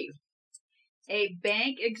 1963. A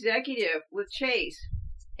bank executive with Chase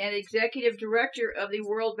and executive director of the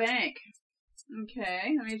World Bank.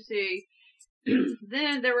 Okay, let me see.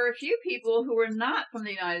 Then there were a few people who were not from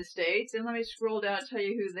the United States, and let me scroll down and tell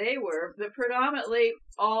you who they were, but predominantly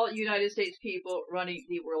all United States people running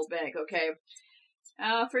the World Bank, okay?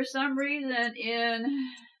 For some reason,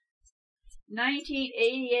 in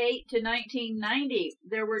 1988 to 1990,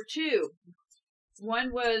 there were two.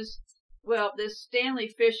 One was, well, this Stanley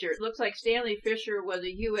Fisher. It looks like Stanley Fisher was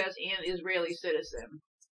a U.S. and Israeli citizen.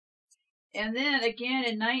 And then again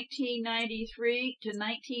in 1993 to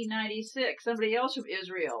 1996, somebody else from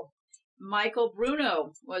Israel, Michael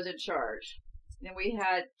Bruno, was in charge. Then we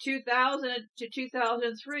had 2000 to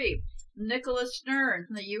 2003, Nicholas Stern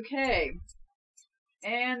from the UK.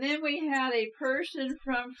 And then we had a person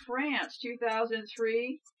from France,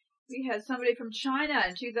 2003. We had somebody from China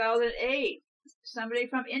in 2008. Somebody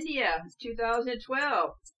from India,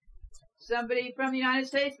 2012. Somebody from the United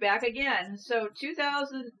States, back again. So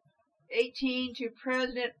 2018 to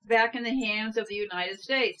president, back in the hands of the United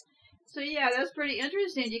States. So yeah, that's pretty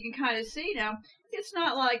interesting. You can kind of see now, it's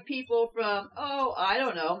not like people from, I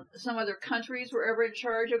don't know, some other countries were ever in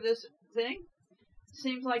charge of this thing.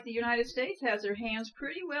 Seems like the United States has their hands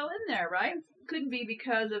pretty well in there, right? Couldn't be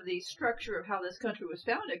because of the structure of how this country was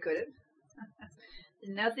founded, could it?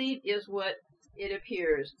 Nothing is what it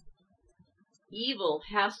appears. Evil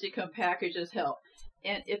has to come packaged as help.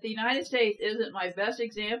 And if the United States isn't my best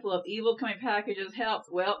example of evil coming packaged as help,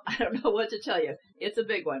 well, I don't know what to tell you. It's a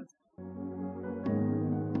big one.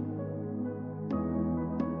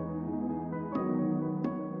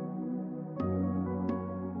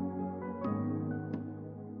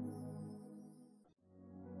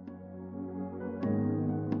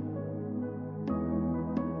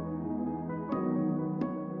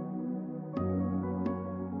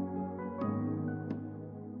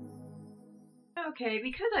 Okay,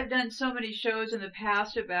 because I've done so many shows in the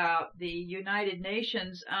past about the United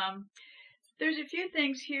Nations, there's a few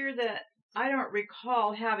things here that I don't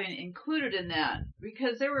recall having included in that,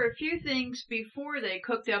 because there were a few things before they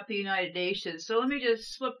cooked up the United Nations. So let me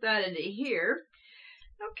just slip that into here.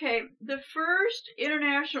 Okay, the first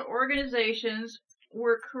international organizations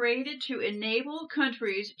were created to enable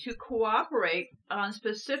countries to cooperate on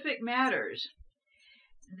specific matters.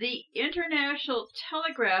 The International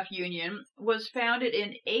Telegraph Union was founded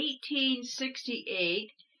in 1868,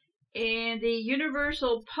 and the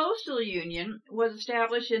Universal Postal Union was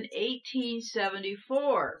established in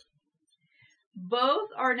 1874. Both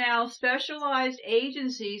are now specialized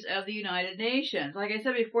agencies of the United Nations. Like I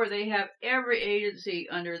said before, they have every agency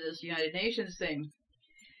under this United Nations thing.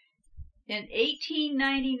 In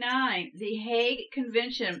 1899, the Hague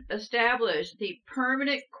Convention established the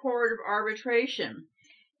Permanent Court of Arbitration,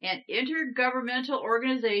 an intergovernmental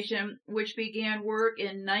organization which began work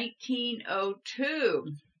in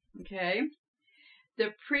 1902. Okay.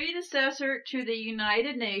 The predecessor to the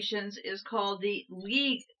United Nations is called the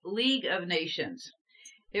League of Nations.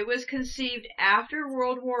 It was conceived after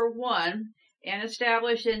World War I and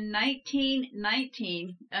established in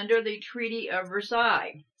 1919 under the Treaty of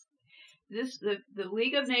Versailles. The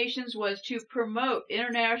League of Nations was to promote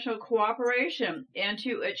international cooperation and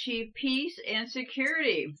to achieve peace and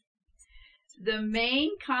security. The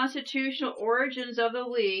main constitutional origins of the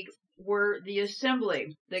League were the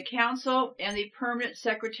Assembly, the Council, and the Permanent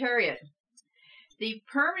Secretariat. The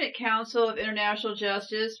Permanent Council of International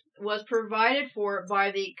Justice was provided for by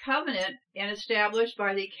the Covenant and established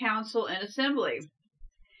by the Council and Assembly.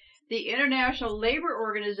 The International Labor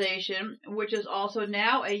Organization, which is also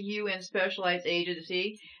now a UN specialized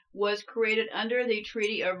agency, was created under the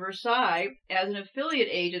Treaty of Versailles as an affiliate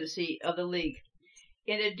agency of the League.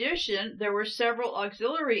 In addition, there were several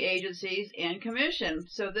auxiliary agencies and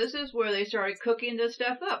commissions. So this is where they started cooking this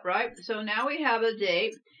stuff up, right? So now we have a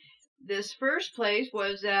date. This first place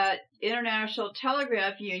was that International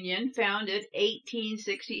Telegraph Union, founded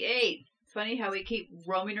 1868. Funny how we keep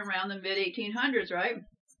roaming around the mid-1800s, right?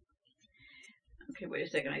 Okay, wait a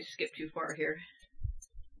second. I skipped too far here.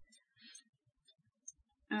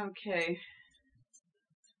 Okay.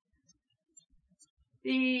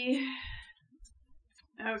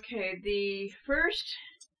 The first.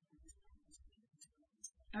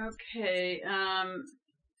 Okay,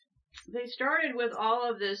 they started with all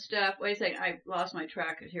of this stuff. Wait a second. I lost my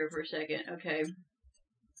track here for a second. Okay.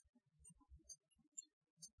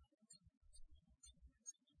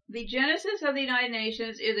 The genesis of the United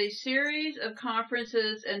Nations is a series of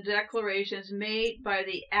conferences and declarations made by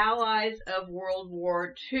the allies of World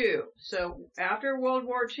War II. So after World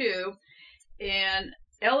War II, and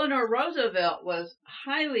Eleanor Roosevelt was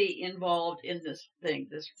highly involved in this thing.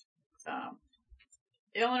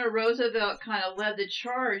 Eleanor Roosevelt kind of led the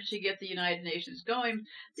charge to get the United Nations going.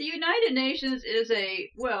 The United Nations is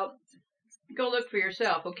go look for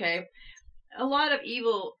yourself, okay? A lot of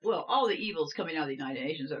evil, all the evils coming out of the United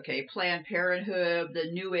Nations, okay? Planned Parenthood,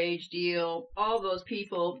 the New Age deal, all those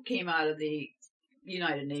people came out of the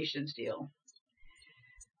United Nations deal.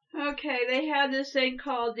 Okay, they had this thing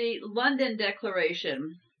called the London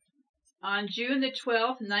Declaration. On June the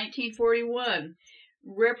 12th, 1941,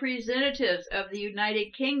 representatives of the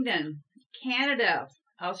United Kingdom, Canada,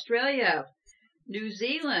 Australia, New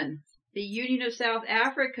Zealand, the Union of South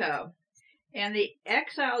Africa, and the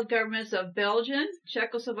exiled governments of Belgium,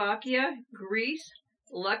 Czechoslovakia, Greece,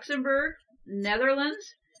 Luxembourg,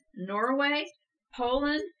 Netherlands, Norway,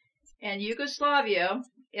 Poland, and Yugoslavia,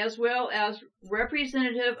 as well as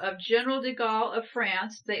representative of General de Gaulle of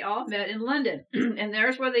France, they all met in London. And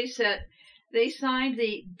there's where they signed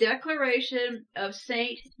the Declaration of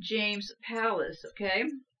St. James Palace, okay?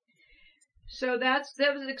 So that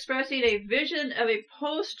was expressing a vision of a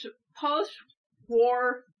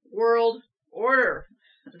post-war world order.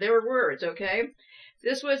 There were words, okay?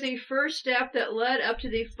 This was the first step that led up to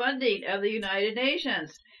the funding of the United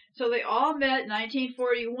Nations. So they all met in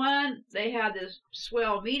 1941. They had this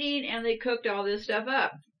swell meeting and they cooked all this stuff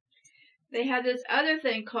up. They had this other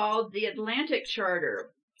thing called the Atlantic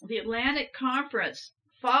Charter. The Atlantic Conference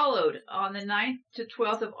followed on the 9th to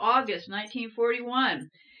 12th of August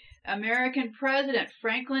 1941. American President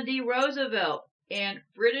Franklin D. Roosevelt and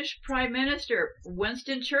British Prime Minister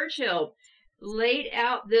Winston Churchill laid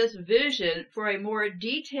out this vision for a more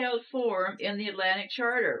detailed form in the Atlantic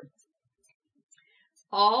Charter.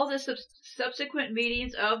 All the subsequent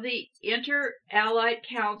meetings of the Inter-Allied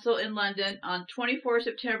Council in London on 24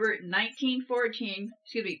 September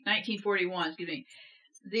 1941,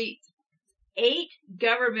 the 8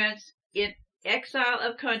 governments in exile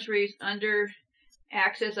of countries under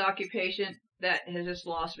Axis occupation, that has just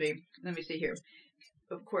lost me. Let me see here.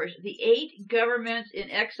 Of course, the 8 governments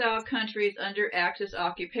in exile countries under Axis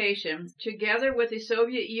occupation, together with the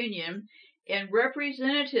Soviet Union and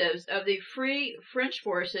representatives of the Free French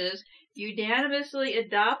forces, unanimously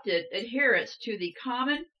adopted adherence to the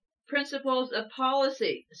common principles of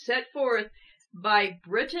policy set forth by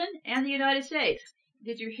Britain and the United States.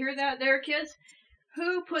 Did you hear that there, kids?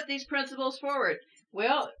 Who put these principles forward?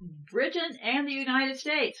 Well, Britain and the United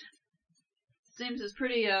States. Seems it's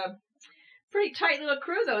pretty tight little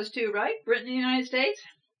crew, those two, right? Britain and the United States.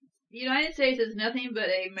 The United States is nothing but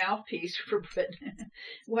a mouthpiece for Britain.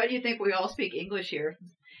 Why do you think we all speak English here?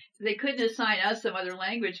 They couldn't assign us some other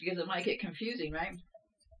language because it might get confusing, right?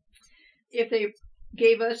 If they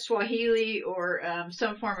gave us Swahili or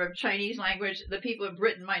some form of Chinese language, the people of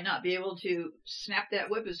Britain might not be able to snap that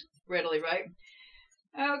whip as readily, right?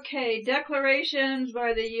 Okay, declarations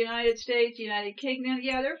by the United States, United Kingdom.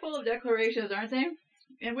 Yeah, they're full of declarations, aren't they?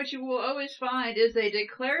 And what you will always find is they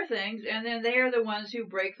declare things, and then they are the ones who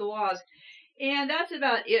break the laws. And that's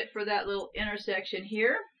about it for that little intersection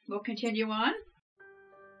here. We'll continue on.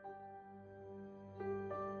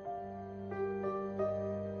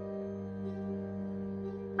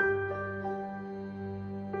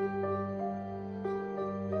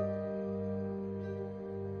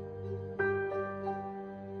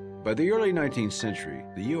 By the early 19th century,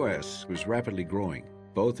 the U.S. was rapidly growing,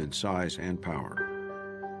 both in size and power.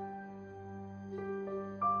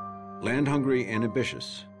 Land-hungry and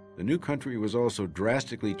ambitious, the new country was also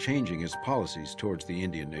drastically changing its policies towards the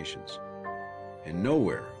Indian nations. And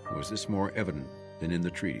nowhere was this more evident than in the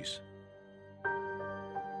treaties.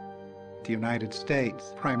 The United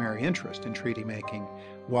States' primary interest in treaty making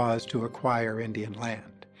was to acquire Indian land.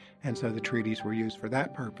 And so the treaties were used for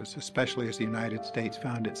that purpose, especially as the United States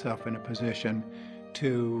found itself in a position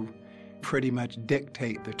to pretty much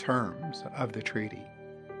dictate the terms of the treaty.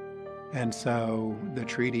 And so the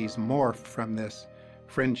treaties morphed from this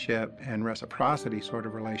friendship and reciprocity sort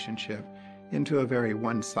of relationship into a very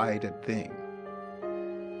one-sided thing.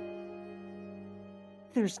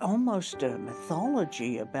 There's almost a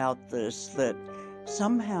mythology about this, that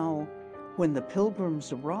somehow when the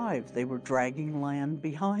Pilgrims arrived, they were dragging land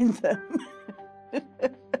behind them.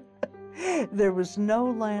 There was no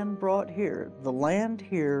land brought here. The land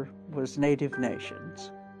here was Native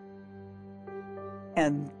nations.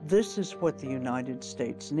 And this is what the United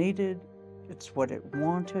States needed. It's what it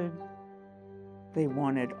wanted. They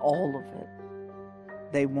wanted all of it.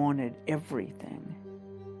 They wanted everything.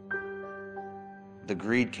 The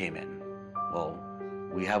greed came in. Well,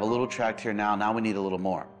 we have a little tract here now we need a little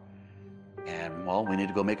more. And, well, we need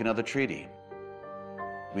to go make another treaty.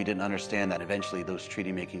 We didn't understand that eventually those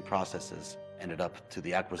treaty-making processes ended up to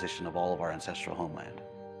the acquisition of all of our ancestral homeland.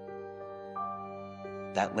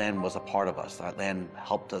 That land was a part of us. That land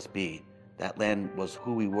helped us be. That land was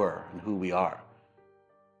who we were and who we are.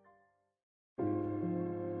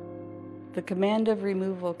 The command of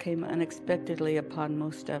removal came unexpectedly upon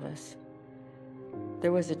most of us.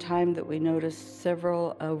 There was a time that we noticed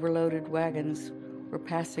several overloaded wagons were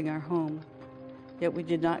passing our home, yet we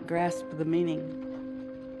did not grasp the meaning.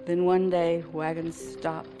 Then one day, wagons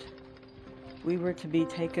stopped. We were to be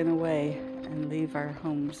taken away and leave our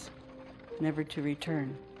homes, never to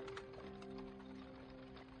return.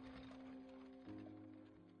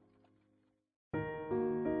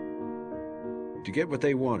 To get what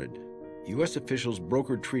they wanted, U.S. officials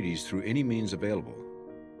brokered treaties through any means available.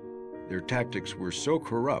 Their tactics were so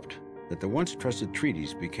corrupt that the once trusted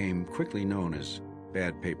treaties became quickly known as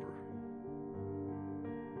bad paper.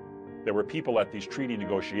 There were people at these treaty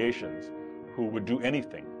negotiations who would do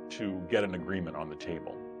anything to get an agreement on the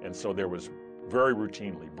table. And so there was very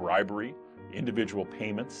routinely bribery, individual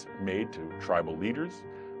payments made to tribal leaders.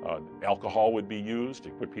 Alcohol would be used to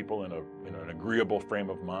put people in an agreeable frame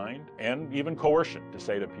of mind, and even coercion to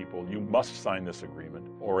say to people, you must sign this agreement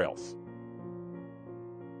or else.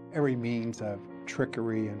 Every means of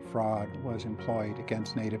trickery and fraud was employed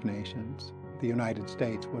against Native nations. The United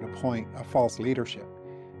States would appoint a false leadership,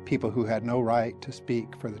 people who had no right to speak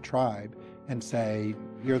for the tribe, and say,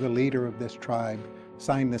 you're the leader of this tribe,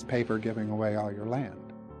 sign this paper giving away all your land.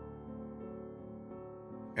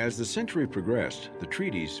 As the century progressed, the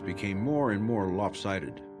treaties became more and more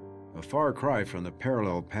lopsided, a far cry from the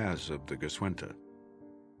parallel paths of the Goswenta.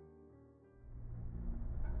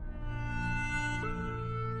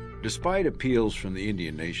 Despite appeals from the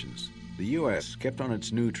Indian nations, the U.S. kept on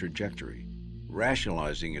its new trajectory,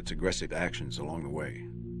 rationalizing its aggressive actions along the way.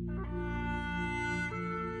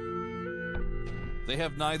 They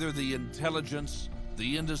have neither the intelligence,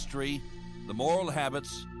 the industry, the moral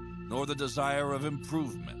habits, nor the desire of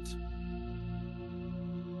improvement.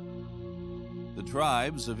 The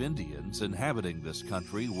tribes of Indians inhabiting this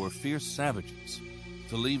country were fierce savages.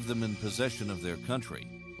 To leave them in possession of their country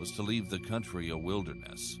was to leave the country a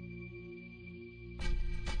wilderness.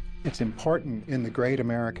 It's important in the great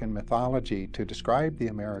American mythology to describe the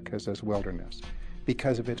Americas as wilderness.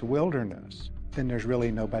 Because of its wilderness, then there's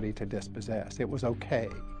really nobody to dispossess. It was okay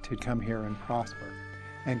to come here and prosper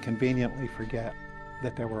and conveniently forget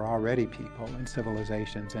that there were already people and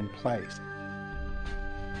civilizations in place.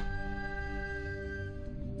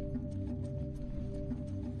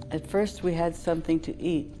 At first we had something to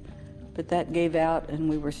eat, but that gave out and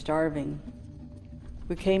we were starving.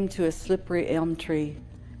 We came to a slippery elm tree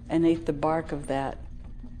and ate the bark of that.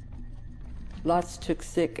 Lots took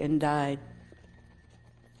sick and died.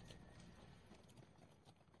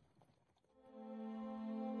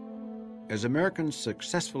 As Americans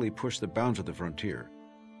successfully pushed the bounds of the frontier,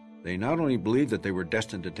 they not only believed that they were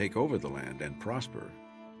destined to take over the land and prosper,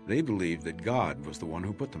 they believed that God was the one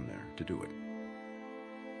who put them there to do it.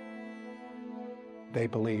 They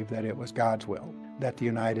believed that it was God's will, that the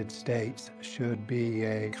United States should be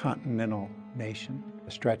a continental nation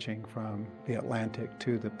stretching from the Atlantic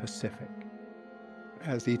to the Pacific.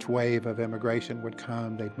 As each wave of immigration would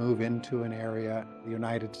come, they'd move into an area. The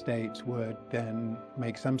United States would then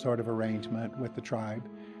make some sort of arrangement with the tribe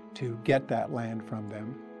to get that land from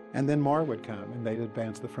them, and then more would come, and they'd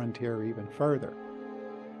advance the frontier even further.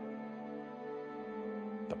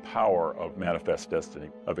 The power of manifest destiny,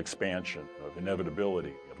 of expansion, of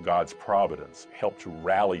inevitability, of God's providence helped to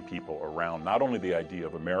rally people around not only the idea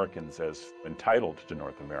of Americans as entitled to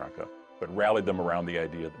North America, but rallied them around the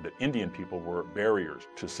idea that Indian people were barriers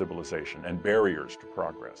to civilization and barriers to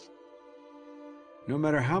progress. No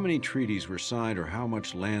matter how many treaties were signed or how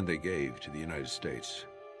much land they gave to the United States,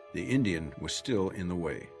 the Indian was still in the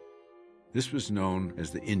way. This was known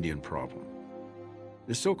as the Indian problem.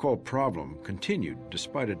 This so-called problem continued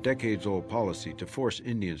despite a decades-old policy to force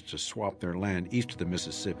Indians to swap their land east of the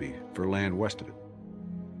Mississippi for land west of it.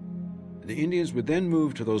 The Indians would then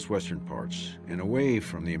move to those western parts and away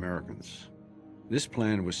from the Americans. This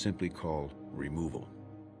plan was simply called removal.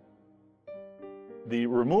 The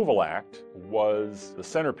Removal Act was the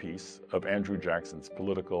centerpiece of Andrew Jackson's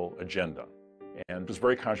political agenda, and it was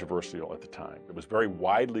very controversial at the time. It was very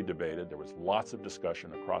widely debated. There was lots of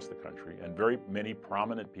discussion across the country, and very many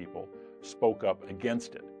prominent people spoke up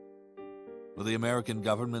against it. Will the American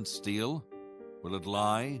government steal? Will it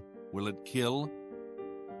lie? Will it kill?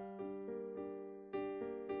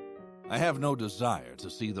 I have no desire to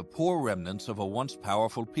see the poor remnants of a once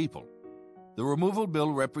powerful people. The removal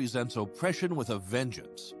bill represents oppression with a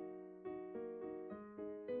vengeance.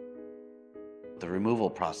 The removal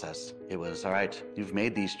process, it was, all right, you've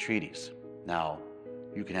made these treaties. Now,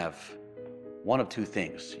 you can have one of two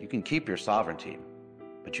things. You can keep your sovereignty,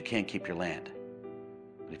 but you can't keep your land.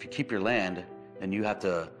 But if you keep your land, then you have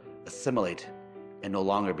to assimilate and no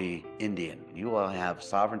longer be Indian. You will have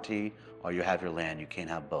sovereignty or you have your land. You can't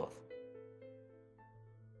have both.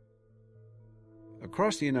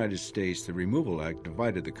 Across the United States, the Removal Act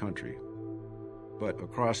divided the country. But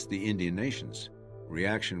across the Indian nations,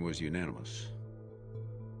 reaction was unanimous.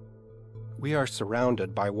 We are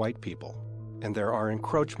surrounded by white people, and there are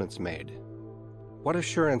encroachments made. What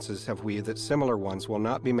assurances have we that similar ones will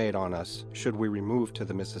not be made on us should we remove to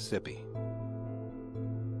the Mississippi?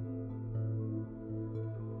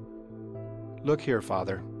 Look here,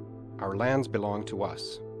 Father. Our lands belong to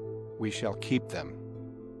us. We shall keep them.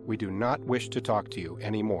 We do not wish to talk to you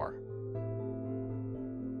anymore.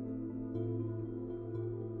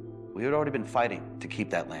 We had already been fighting to keep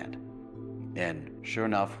that land. And sure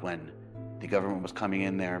enough, when the government was coming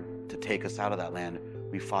in there to take us out of that land,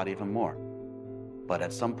 we fought even more. But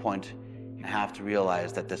at some point, you have to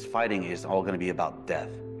realize that this fighting is all going to be about death.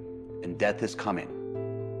 And death is coming.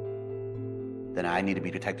 Then I need to be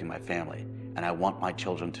protecting my family. And I want my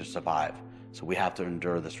children to survive. So we have to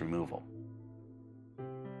endure this removal.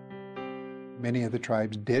 Many of the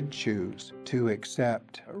tribes did choose to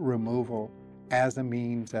accept removal as a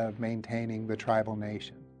means of maintaining the tribal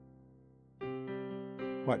nation.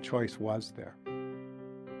 What choice was there?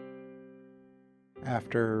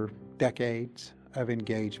 After decades of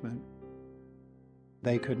engagement,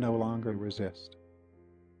 they could no longer resist.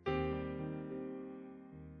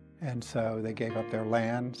 And so they gave up their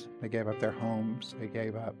lands, they gave up their homes, they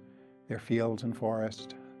gave up their fields and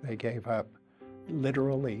forests, they gave up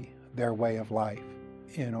literally their way of life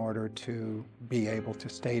in order to be able to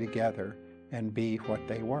stay together and be what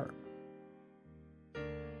they were.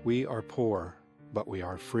 We are poor, but we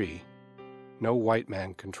are free. No white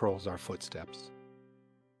man controls our footsteps.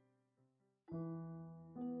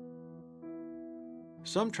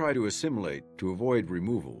 Some try to assimilate to avoid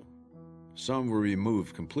removal. Some were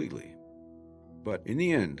removed completely. But in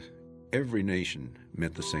the end, every nation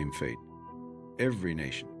met the same fate. Every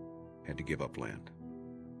nation had to give up land.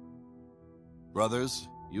 Brothers,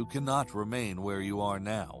 you cannot remain where you are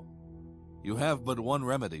now. You have but one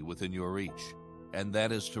remedy within your reach, and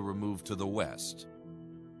that is to remove to the west.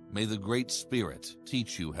 May the Great Spirit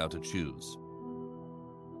teach you how to choose.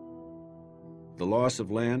 The loss of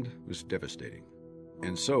land was devastating,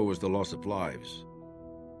 and so was the loss of lives.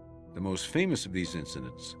 The most famous of these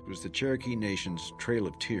incidents was the Cherokee Nation's Trail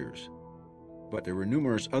of Tears, but there were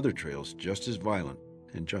numerous other trails just as violent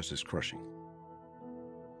and just as crushing.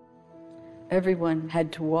 Everyone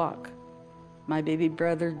had to walk. My baby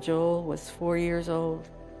brother Joel was 4 years old.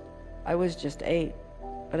 I was just 8,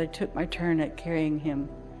 but I took my turn at carrying him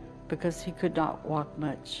because he could not walk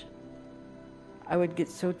much. I would get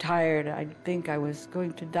so tired I'd think I was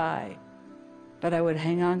going to die, but I would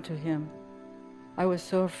hang on to him. I was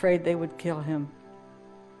so afraid they would kill him.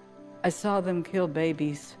 I saw them kill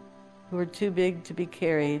babies who were too big to be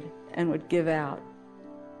carried and would give out.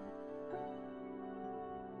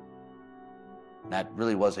 That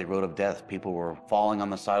really was a road of death. People were falling on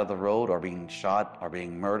the side of the road or being shot or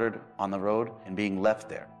being murdered on the road and being left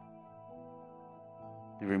there.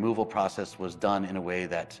 The removal process was done in a way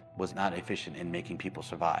that was not efficient in making people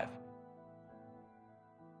survive.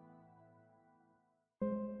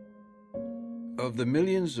 Of the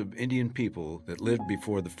millions of Indian people that lived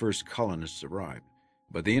before the first colonists arrived,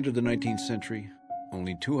 by the end of the 19th century,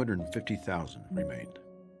 only 250,000 remained.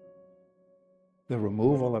 The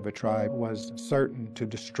removal of a tribe was certain to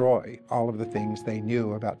destroy all of the things they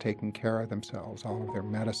knew about taking care of themselves, all of their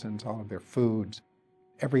medicines, all of their foods.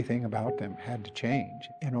 Everything about them had to change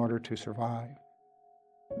in order to survive.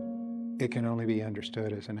 It can only be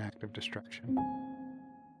understood as an act of destruction.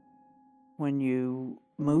 When you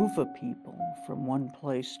move a people from one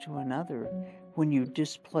place to another, when you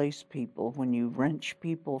displace people, when you wrench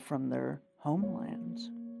people from their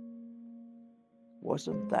homelands,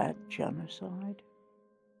 wasn't that genocide?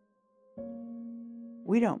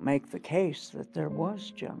 We don't make the case that there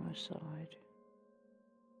was genocide.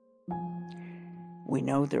 We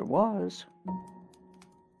know there was,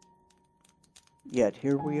 yet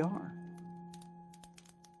here we are.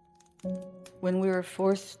 When we were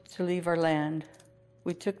forced to leave our land,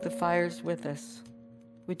 we took the fires with us.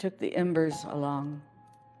 We took the embers along.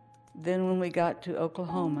 Then when we got to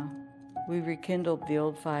Oklahoma, we rekindled the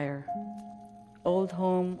old fire. Old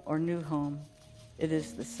home or new home, it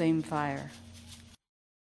is the same fire.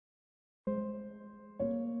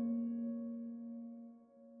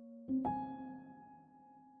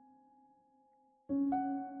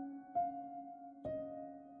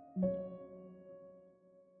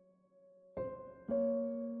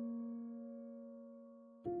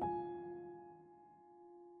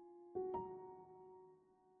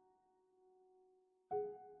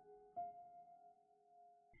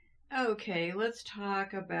 Okay, let's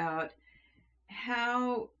talk about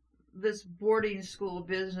how this boarding school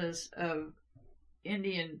business of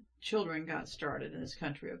Indian children got started in this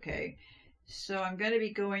country, okay? So I'm going to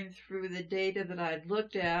be going through the data that I'd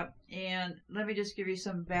looked at, and let me just give you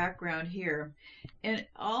some background here. And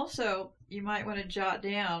also, you might want to jot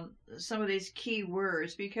down some of these key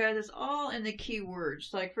words because it's all in the key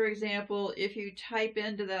words. Like, for example, if you type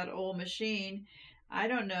into that old machine, I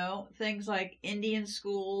don't know, things like Indian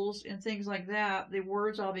schools and things like that, the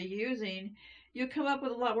words I'll be using, you'll come up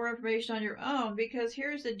with a lot more information on your own because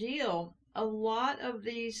here's the deal. A lot of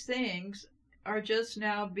these things are just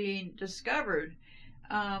now being discovered.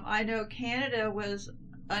 I know Canada was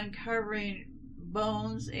uncovering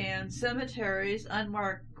bones and cemeteries,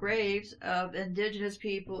 unmarked graves of Indigenous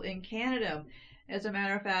people in Canada. As a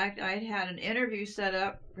matter of fact, I had an interview set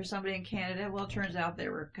up for somebody in Canada. Well, it turns out they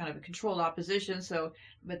were kind of a controlled opposition,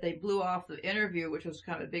 but they blew off the interview, which was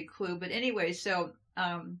kind of a big clue. But anyway, so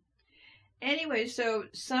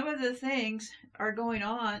some of the things are going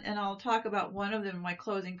on, and I'll talk about one of them in my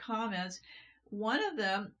closing comments. One of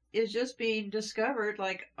them is just being discovered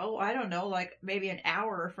like maybe an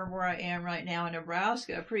hour from where I am right now in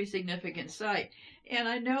Nebraska, a pretty significant site. And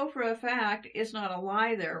I know for a fact it's not a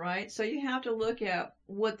lie there, right? So you have to look at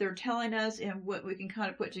what they're telling us and what we can kind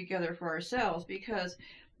of put together for ourselves because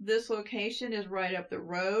this location is right up the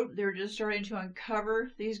road. They're just starting to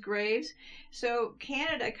uncover these graves. So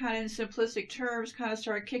Canada, kind of in simplistic terms, kind of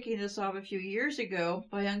started kicking this off a few years ago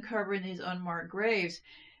by uncovering these unmarked graves.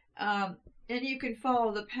 And you can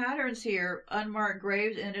follow the patterns here. Unmarked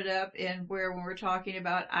graves ended up in when we're talking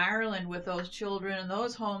about Ireland with those children and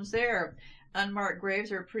those homes there. Unmarked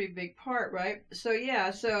graves are a pretty big part, right? So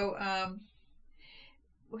yeah,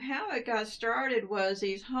 how it got started was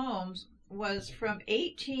these homes was from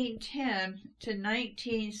 1810 to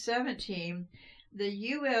 1917, the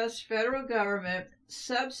U.S. federal government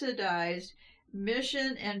subsidized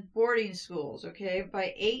mission and boarding schools, okay?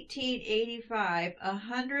 By 1885,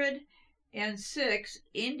 106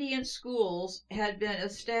 Indian schools had been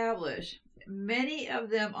established, many of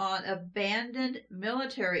them on abandoned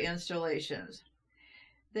military installations.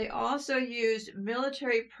 They also used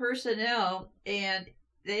military personnel, and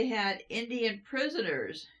they had Indian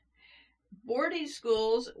prisoners. Boarding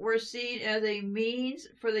schools were seen as a means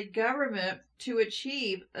for the government to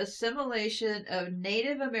achieve assimilation of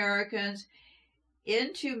Native Americans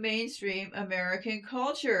into mainstream American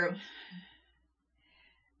culture.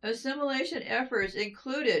 Assimilation efforts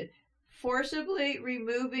included forcibly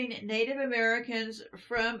removing Native Americans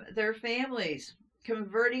from their families,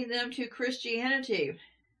 converting them to Christianity,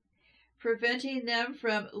 preventing them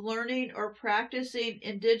from learning or practicing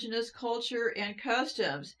indigenous culture and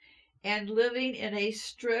customs, and living in a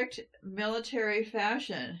strict military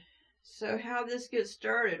fashion. So how this gets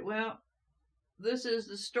started? Well, this is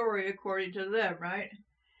the story according to them, right?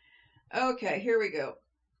 Okay, here we go.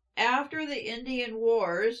 After the Indian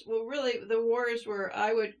Wars, well, really, the wars were,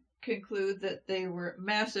 I would conclude that they were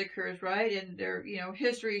massacres, right? And their,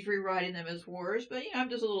 history's rewriting them as wars, but, I'm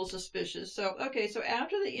just a little suspicious. So, okay, so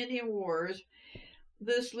after the Indian Wars,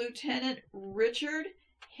 this Lieutenant Richard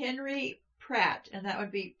Henry Pratt, and that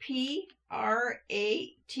would be P-R-A-T-T,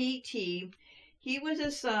 he was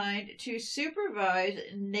assigned to supervise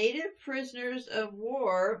Native prisoners of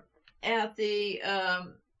war at the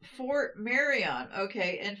Fort Marion.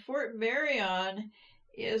 Okay, and Fort Marion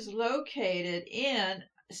is located in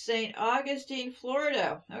St. Augustine,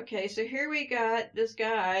 Florida. Okay, so here we got this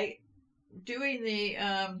guy doing the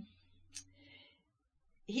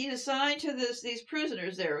he's assigned to these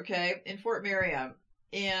prisoners there, okay, in Fort Marion.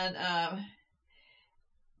 And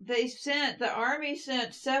the Army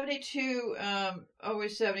sent 72,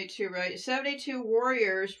 always 72, right? 72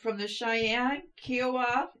 warriors from the Cheyenne,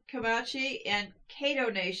 Kiowa, Comanche, and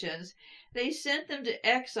Caddo nations. They sent them to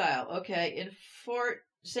exile, okay, in Fort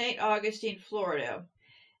St. Augustine, Florida.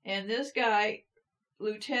 And this guy,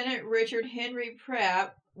 Lieutenant Richard Henry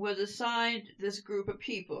Pratt, was assigned this group of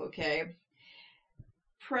people, okay?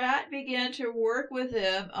 Pratt began to work with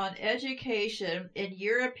them on education in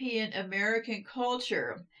European American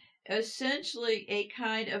culture, essentially a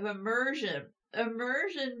kind of immersion.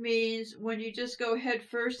 Immersion means when you just go head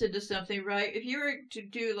first into something, right? If you were to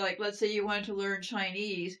do, like, let's say you wanted to learn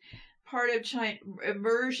Chinese, part of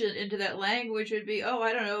immersion into that language would be,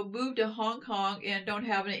 move to Hong Kong and don't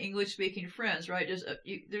have any English-speaking friends, right? Just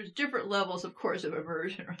there's different levels, of course, of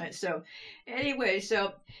immersion, right? So, anyway,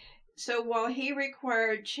 so while he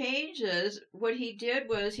required changes, what he did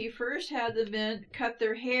was he first had the men cut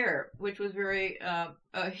their hair, which was very a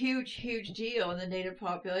huge deal in the Native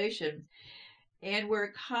population, and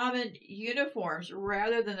wear common uniforms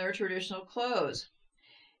rather than their traditional clothes.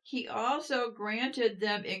 He also granted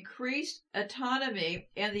them increased autonomy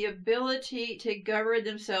and the ability to govern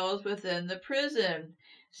themselves within the prison.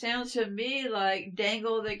 Sounds to me like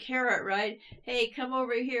dangle the carrot, right? Hey, come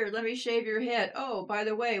over here. Let me shave your head. Oh, by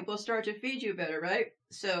the way, we'll start to feed you better, right?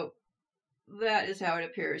 So that is how it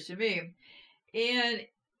appears to me. And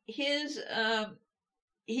he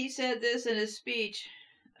said this in his speech.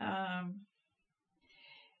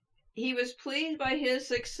 He was pleased by his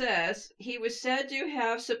success. He was said to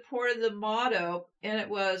have supported the motto, and it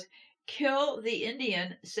was, "Kill the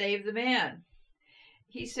Indian, save the man."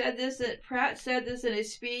 Pratt said this in a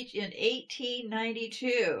speech in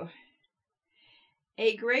 1892.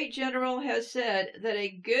 A great general has said that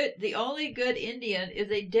the only good Indian is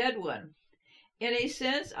a dead one. In a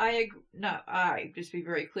sense, just be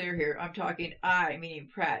very clear here. I'm talking I, meaning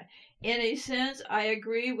Pratt. In a sense, I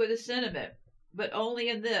agree with the sentiment, but only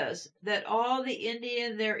in this, that all the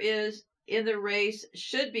Indian there is in the race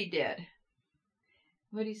should be dead.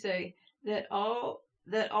 What did he say? That all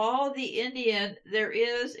the Indian there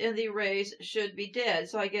is in the race should be dead.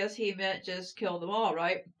 So I guess he meant just kill them all,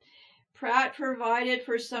 right? Pratt provided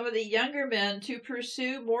for some of the younger men to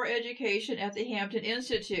pursue more education at the Hampton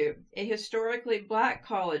Institute, a historically black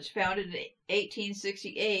college founded in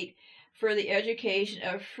 1868 for the education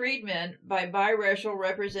of freedmen by biracial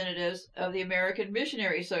representatives of the American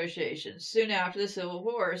Missionary Association soon after the Civil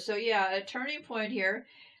War. So yeah, a turning point here.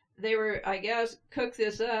 They were, I guess, cooked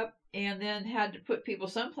this up and then had to put people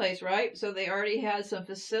someplace, right? So they already had some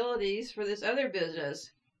facilities for this other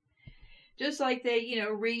business. Just like they,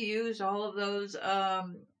 reused all of those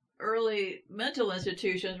early mental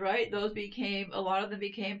institutions, right? A lot of them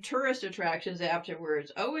became tourist attractions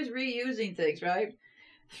afterwards. Always reusing things, right?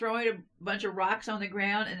 throwing a bunch of rocks on the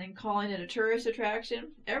ground and then calling it a tourist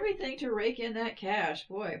attraction. Everything to rake in that cash,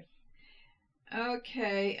 boy.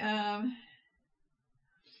 Okay,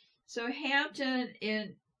 so Hampton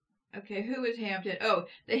who was Hampton? Oh,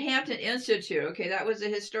 the Hampton Institute. Okay, that was a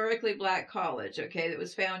historically black college, okay, that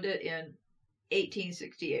was founded in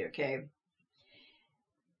 1868, okay.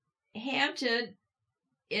 Hampton,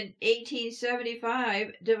 in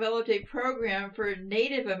 1875, developed a program for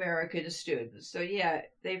Native American students. So, yeah,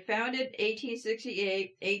 they founded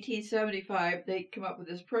 1868, 1875, they come up with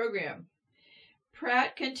this program.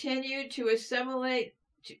 Pratt continued the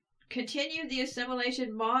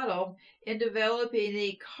assimilation model in developing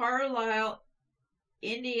the Carlisle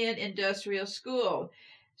Indian Industrial School.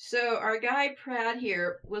 So our guy Pratt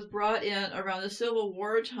here was brought in around the Civil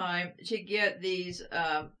War time to get these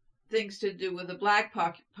things to do with the black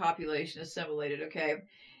population assimilated, okay?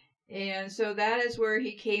 And so that is where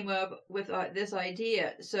he came up with this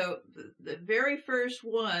idea. So the very first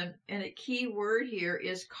one, and a key word here,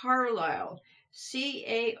 is Carlisle.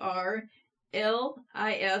 C-A-R-L-I-S-L-E.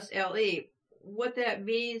 What that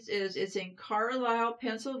means is it's in Carlisle,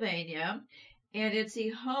 Pennsylvania, and it's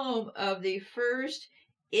the home of the first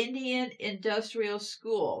Indian Industrial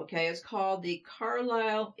School. Okay, it's called the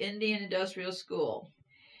Carlisle Indian Industrial School.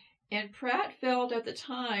 And Pratt felt at the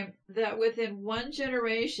time that within one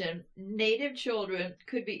generation, Native children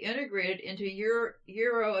could be integrated into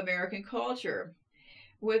Euro-American culture.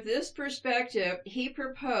 With this perspective, he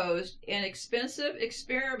proposed an expensive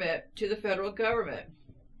experiment to the federal government.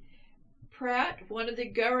 Pratt wanted the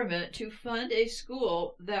government to fund a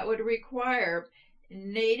school that would require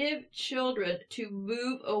Native children to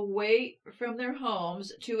move away from their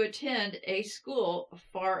homes to attend a school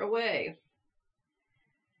far away.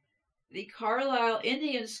 The Carlisle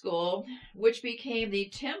Indian School, which became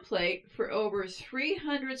the template for over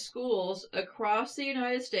 300 schools across the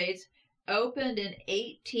United States, opened in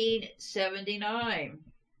 1879.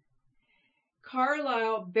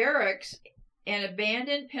 Carlisle Barracks, an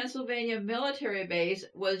abandoned Pennsylvania military base,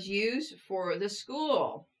 was used for the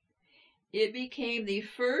school. It became the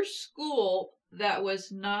first school that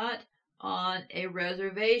was not on a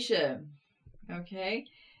reservation. Okay?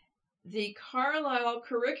 The Carlisle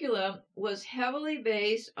curriculum was heavily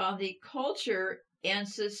based on the culture and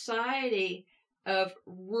society of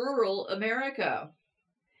rural America.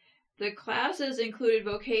 The classes included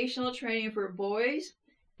vocational training for boys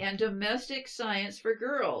and domestic science for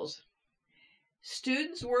girls.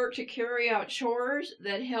 Students worked to carry out chores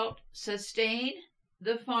that helped sustain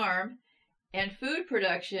the farm and food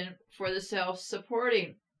production for the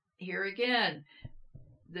self-supporting. Here again,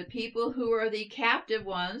 the people who are the captive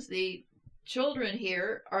ones, the children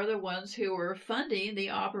here, are the ones who are funding the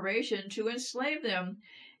operation to enslave them.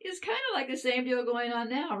 It's kind of like the same deal going on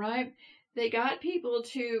now, right? They got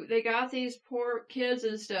these poor kids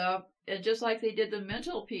and stuff, and just like they did the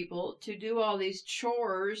mental people, to do all these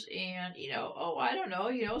chores and,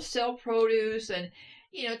 sell produce and,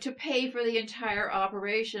 to pay for the entire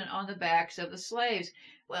operation on the backs of the slaves.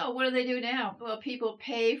 Well, what do they do now? Well, people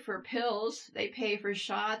pay for pills. They pay for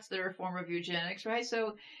shots that are a form of eugenics, right?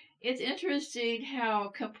 So it's interesting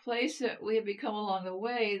how complacent we have become along the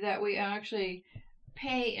way that we actually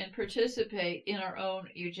pay and participate in our own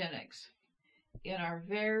eugenics, in our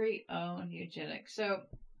very own eugenics. So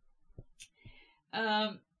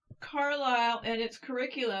Carlisle and its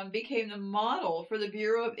curriculum became the model for the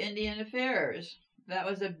Bureau of Indian Affairs. That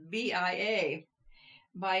was a BIA.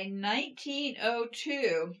 By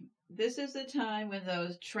 1902, this is the time when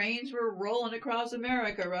those trains were rolling across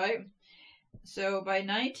America, right? So by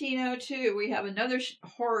 1902, we have another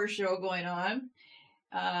horror show going on.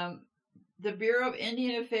 The Bureau of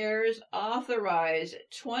Indian Affairs authorized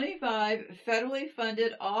 25 federally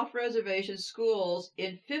funded off-reservation schools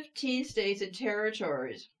in 15 states and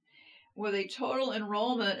territories, with a total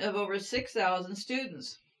enrollment of over 6,000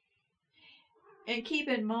 students. And keep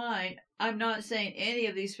in mind, I'm not saying any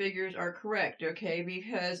of these figures are correct, okay,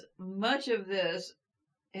 because much of this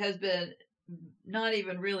has been not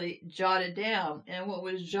even really jotted down, and what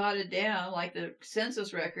was jotted down, like the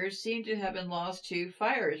census records, seemed to have been lost to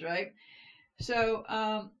fires, right? So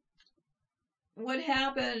what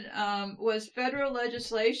happened was federal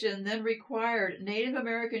legislation then required Native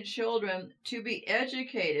American children to be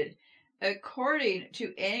educated according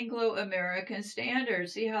to Anglo-American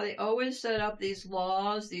standards. See how they always set up these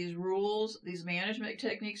laws, these rules, these management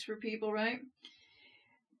techniques for people, right?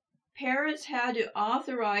 Parents had to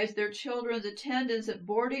authorize their children's attendance at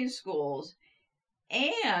boarding schools,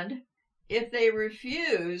 and if they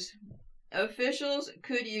refused, officials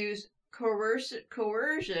could use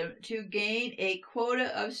coercion to gain a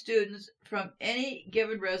quota of students from any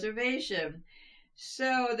given reservation.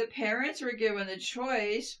 So the parents were given the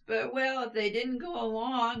choice, but well, if they didn't go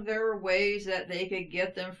along, there were ways that they could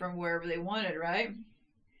get them from wherever they wanted, right?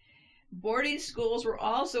 Boarding schools were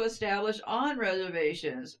also established on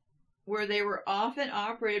reservations, where they were often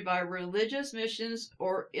operated by religious missions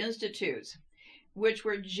or institutes, which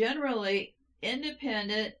were generally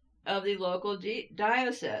independent of the local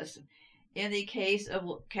diocese in the case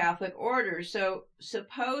of Catholic orders. So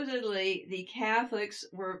supposedly the Catholics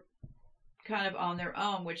were kind of on their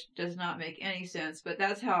own, which does not make any sense, but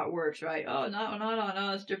that's how it works, right? Oh, not on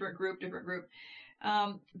us, different group.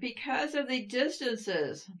 Because of the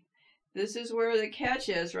distances, this is where the catch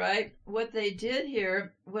is, right? What they did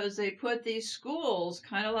here was they put these schools,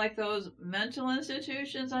 kind of like those mental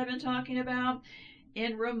institutions I've been talking about,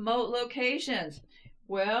 in remote locations.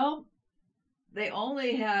 Well, they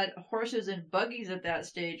only had horses and buggies at that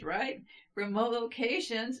stage, right? Remote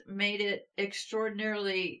locations made it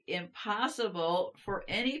extraordinarily impossible for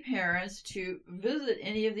any parents to visit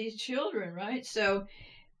any of these children, right? So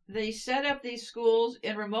they set up these schools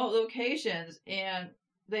in remote locations, and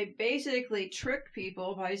they basically tricked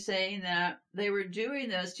people by saying that they were doing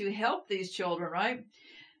this to help these children, right?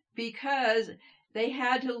 Because they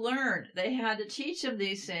had to learn. They had to teach them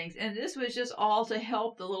these things. And this was just all to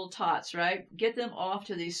help the little tots, right? Get them off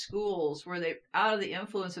to these schools where they're out of the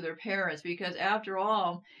influence of their parents. Because after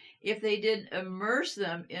all, if they didn't immerse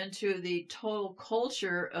them into the total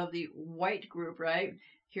culture of the white group, right?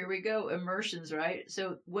 Here we go, immersions, right?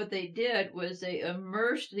 So what they did was they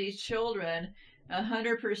immersed these children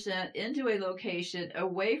 100% into a location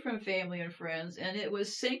away from family and friends, and it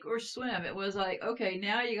was sink or swim. It was like, okay,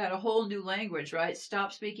 now you got a whole new language, right?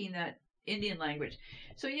 Stop speaking that Indian language.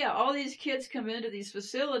 So yeah, all these kids come into these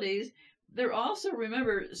facilities. They're also,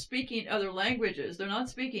 remember, speaking other languages. They're not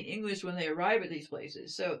speaking English when they arrive at these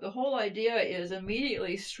places. So the whole idea is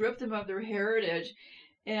immediately strip them of their heritage,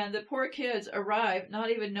 and the poor kids arrive not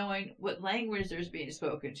even knowing what language there's being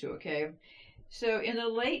spoken to, okay? So in the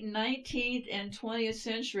late 19th and 20th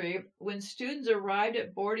century, when students arrived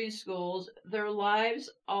at boarding schools, their lives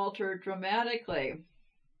altered dramatically.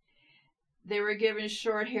 They were given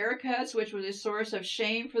short haircuts, which was a source of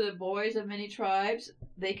shame for the boys of many tribes.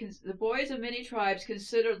 The boys of many tribes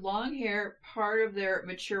considered long hair part of their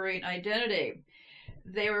maturing identity.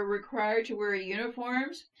 They were required to wear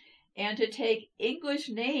uniforms and to take English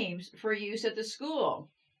names for use at the school.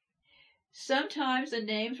 Sometimes the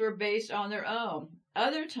names were based on their own.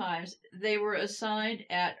 Other times they were assigned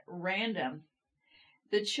at random.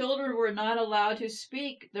 The children were not allowed to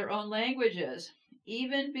speak their own languages,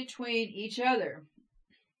 even between each other.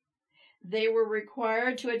 They were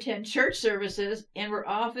required to attend church services and were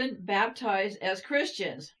often baptized as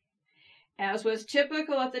Christians. As was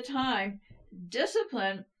typical at the time,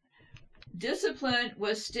 discipline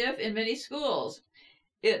was stiff in many schools.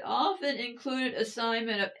 It often included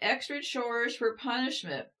assignment of extra chores for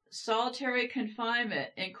punishment, solitary confinement,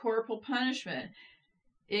 and corporal punishment,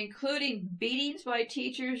 including beatings by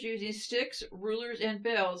teachers using sticks, rulers, and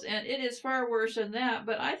bells. And it is far worse than that,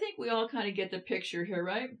 but I think we all kind of get the picture here,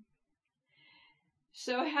 right?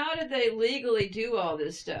 So how did they legally do all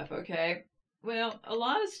this stuff, okay? Well, a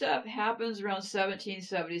lot of stuff happens around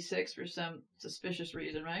 1776 for some suspicious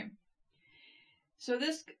reason, right? So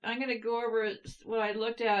this, I'm going to go over what I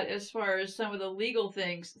looked at as far as some of the legal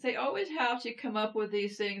things. They always have to come up with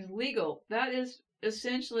these things legal. That is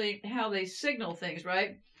essentially how they signal things,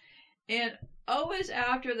 right? And always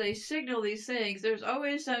after they signal these things, there's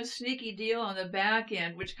always some sneaky deal on the back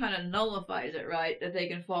end which kind of nullifies it, right? That they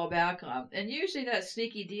can fall back on. And usually that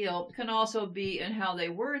sneaky deal can also be in how they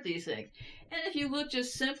word these things. And if you look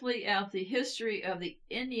just simply at the history of the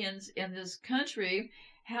Indians in this country,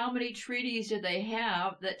 how many treaties did they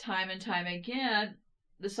have that time and time again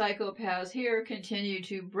the psychopaths here continue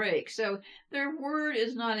to break? So their word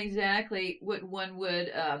is not exactly what one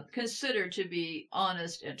would consider to be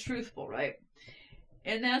honest and truthful, right?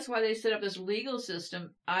 And that's why they set up this legal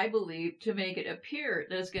system, I believe, to make it appear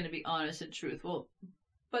that it's going to be honest and truthful.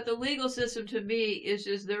 But the legal system to me is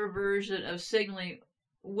just their version of signaling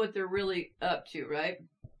what they're really up to, right?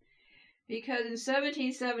 Because in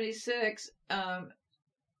 1776,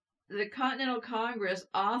 the Continental Congress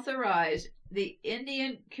authorized the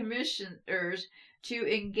Indian commissioners to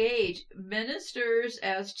engage ministers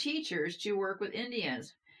as teachers to work with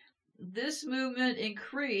Indians. This movement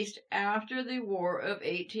increased after the War of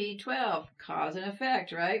 1812, cause and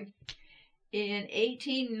effect, right? In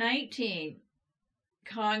 1819,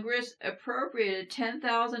 Congress appropriated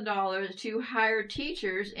 $10,000 to hire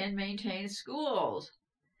teachers and maintain schools.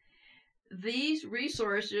 these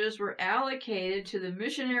resources were allocated to the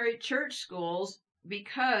missionary church schools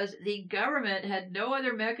because the government had no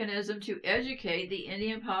other mechanism to educate the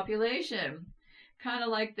Indian population. Kind of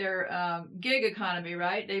like their gig economy,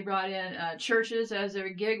 right? They brought in churches as their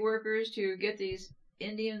gig workers to get these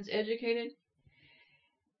Indians educated.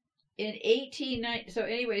 In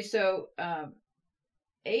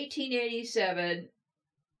 1887,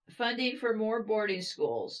 funding for more boarding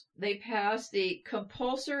schools. They passed the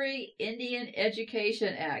Compulsory Indian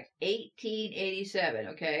Education Act, 1887,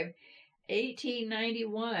 okay?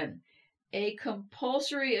 1891, a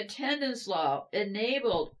compulsory attendance law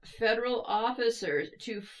enabled federal officers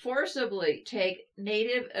to forcibly take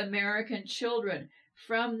Native American children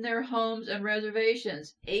from their homes and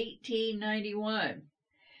reservations, 1891.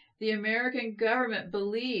 The American government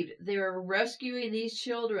believed they were rescuing these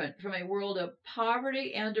children from a world of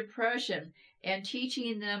poverty and depression and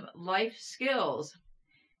teaching them life skills.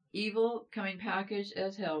 Evil coming packaged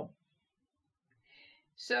as hell.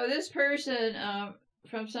 So this person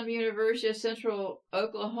from some University of Central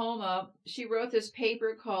Oklahoma, she wrote this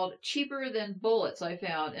paper called Cheaper Than Bullets, I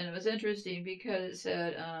found, and it was interesting because it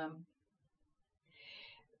said,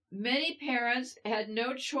 many parents had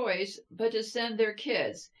no choice but to send their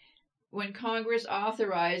kids. When Congress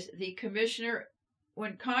authorized the Commissioner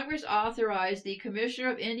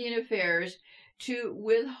of Indian Affairs to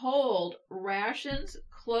withhold rations,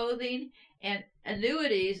 clothing, and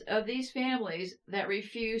annuities of these families that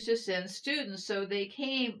refused to send students. So they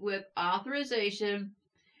came with authorization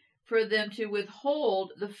for them to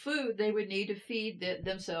withhold the food they would need to feed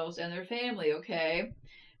themselves and their family, okay?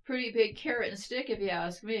 Pretty big carrot and stick if you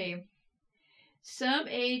ask me. Some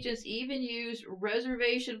agents even used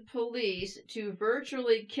reservation police to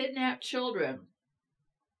virtually kidnap children,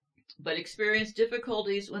 but experienced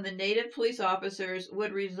difficulties when the native police officers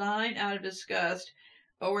would resign out of disgust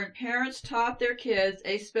or when parents taught their kids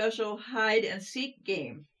a special hide-and-seek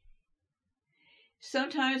game.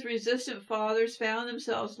 Sometimes resistant fathers found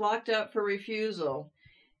themselves locked up for refusal.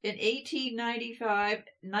 In 1895,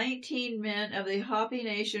 19 men of the Hopi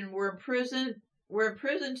Nation were imprisoned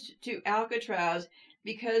to Alcatraz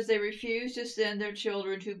because they refused to send their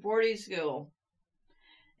children to boarding school.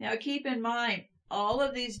 Now keep in mind, all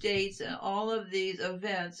of these dates and all of these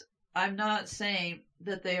events, I'm not saying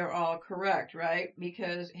that they are all correct, right?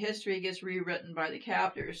 Because history gets rewritten by the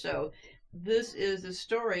captors. So this is the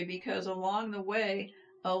story because along the way,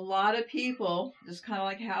 a lot of people, just kind of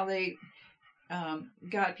like how they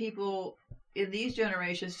got people in these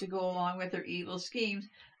generations to go along with their evil schemes,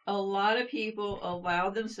 a lot of people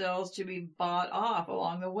allowed themselves to be bought off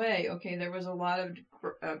along the way. Okay, there was a lot of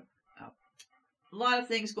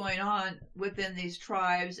things going on within these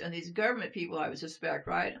tribes and these government people, I would suspect,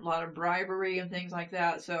 right? A lot of bribery and things like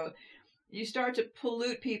that. So you start to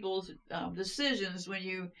pollute people's decisions when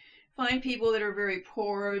you find people that are very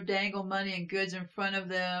poor, dangle money and goods in front of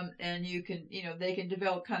them, and they can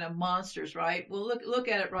develop kind of monsters, right? Well, look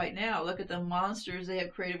at it right now. Look at the monsters they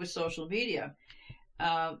have created with social media.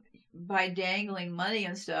 By dangling money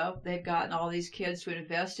and stuff, they've gotten all these kids to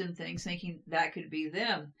invest in things thinking that could be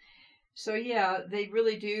them. So yeah, they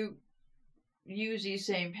really do use these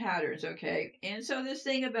same patterns, okay? And so this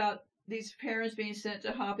thing about these parents being sent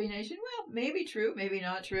to Hopi Nation, well, maybe true, maybe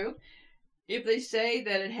not true. If they say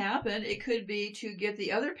that it happened, it could be to get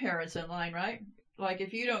the other parents in line, right? Like,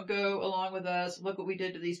 if you don't go along with us, look what we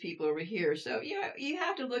did to these people over here. So yeah, you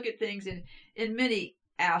have to look at things in many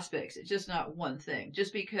aspects. It's just not one thing.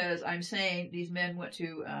 Just because I'm saying these men went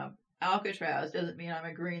to Alcatraz doesn't mean I'm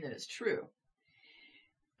agreeing that it's true.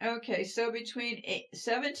 Okay, so between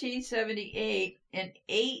 1778 and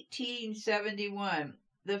 1871,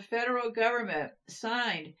 the federal government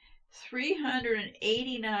signed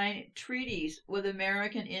 389 treaties with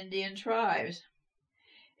American Indian tribes.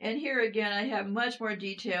 And here again, I have much more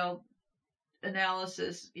detailed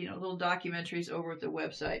analysis, little documentaries over at the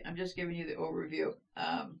website. I'm just giving you the overview.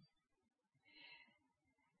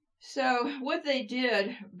 So what they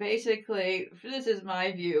did, basically, this is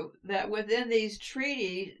my view, that within these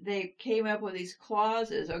treaties, they came up with these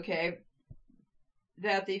clauses, okay,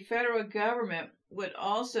 that the federal government would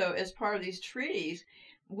also, as part of these treaties,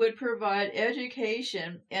 would provide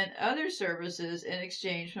education and other services in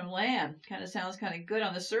exchange from land. Kind of sounds kind of good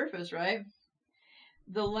on the surface, right?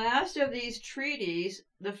 The last of these treaties,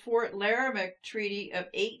 the Fort Laramie Treaty of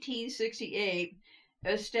 1868,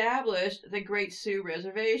 established the Great Sioux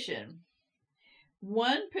Reservation.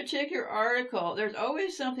 One particular article, there's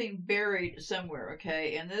always something buried somewhere,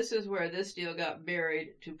 okay? And this is where this deal got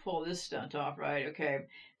buried to pull this stunt off, right? Okay.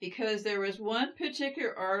 Because there was one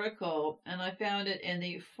particular article, and I found it in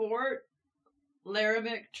the Fort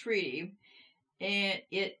Laramie Treaty, and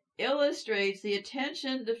it illustrates the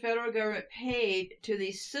attention the federal government paid to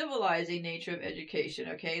the civilizing nature of education.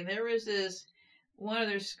 Okay, and there was this, one of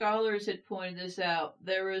their scholars had pointed this out.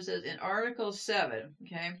 There was this, in Article 7,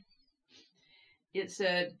 okay, it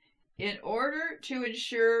said, in order to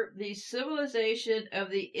ensure the civilization of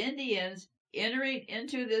the Indians entering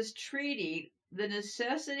into this treaty, the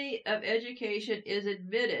necessity of education is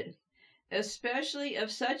admitted, especially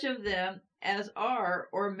of such of them as are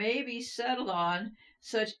or may be settled on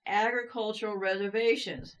such agricultural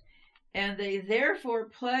reservations, and they therefore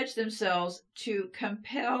pledge themselves to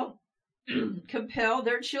compel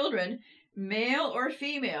their children, male or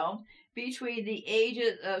female, between the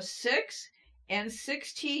ages of 6 and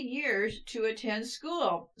 16 years to attend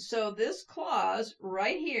school. So this clause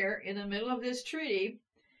right here in the middle of this treaty,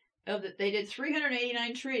 they did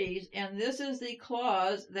 389 treaties, and this is the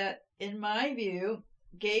clause that, in my view,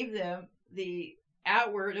 gave them the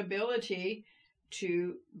outward ability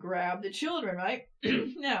to grab the children, right?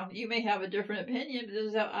 Now, you may have a different opinion, but this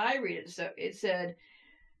is how I read it. So it said,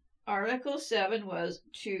 Article 7 was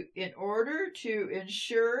in order to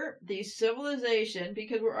ensure the civilization,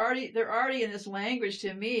 because they're already in this language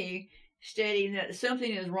to me stating that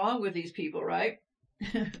something is wrong with these people, right?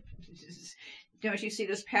 Don't you see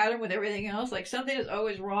this pattern with everything else? Like something is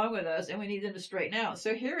always wrong with us and we need them to straighten out.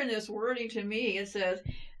 So here in this wording to me, it says,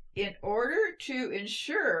 in order to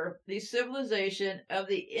ensure the civilization of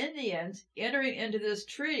the Indians entering into this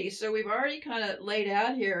treaty. So we've already kind of laid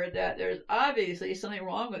out here that there's obviously something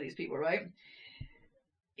wrong with these people, right?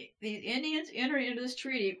 These Indians entering into this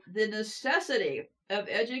treaty, the necessity of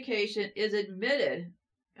education is admitted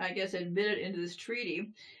into this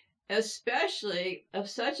treaty, especially of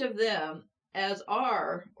such of them as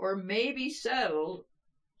are or may be settled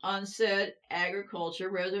on said agriculture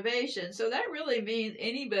reservation. So that really means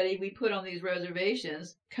anybody we put on these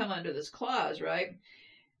reservations come under this clause, right?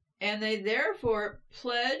 And they therefore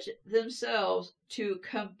pledge themselves to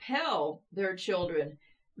compel their children,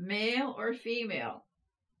 male or female,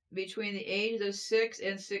 between the ages of 6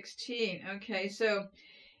 and 16. Okay, so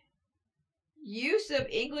use of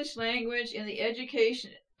English language in the education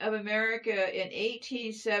of America in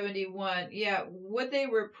 1871. Yeah, what they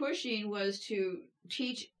were pushing was to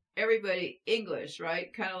teach everybody English,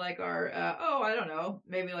 right? Kind of like our, I don't know,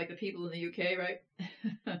 maybe like the people in the UK, right?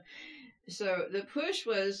 So the push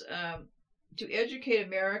was to educate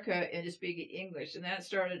America into speaking English, and that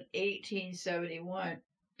started in 1871.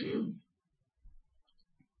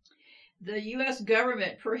 The U.S.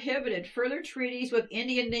 government prohibited further treaties with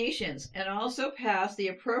Indian nations and also passed the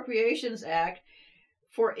Appropriations Act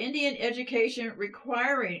for Indian education,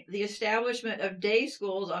 requiring the establishment of day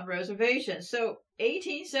schools on reservations. So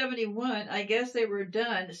 1871, I guess they were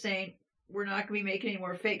done saying, we're not going to be making any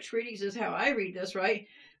more fake treaties, is how I read this, right?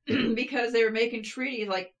 Because they were making treaties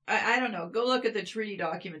like, I don't know, go look at the treaty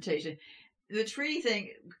documentation. The treaty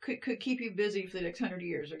thing could keep you busy for the next 100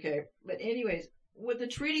 years, okay? But anyways, what the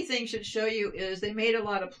treaty thing should show you is they made a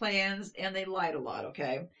lot of plans and they lied a lot,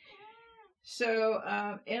 okay? So,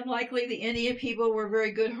 and likely the Indian people were very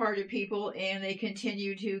good-hearted people, and they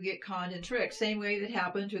continued to get conned and tricked, same way that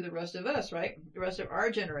happened to the rest of us, right? The rest of our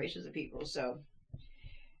generations of people. So,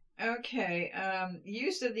 okay,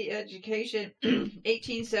 use of the education,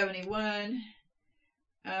 1871,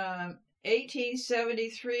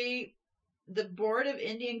 1873, the Board of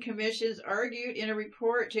Indian Commissions argued in a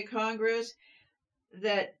report to Congress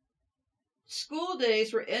that school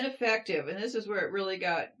days were ineffective, and this is where it really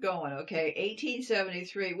got going, okay?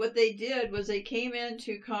 1873. What they did was they came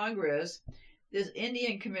into Congress, this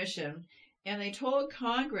Indian Commission, and they told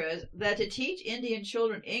Congress that to teach Indian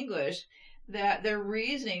children English, that their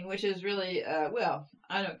reasoning, which is really, I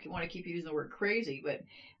don't want to keep using the word crazy, but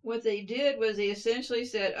what they did was they essentially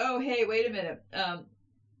said, oh, hey, wait a minute,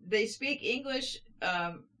 they speak English,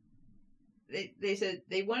 They said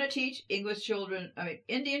they want to teach Indian children,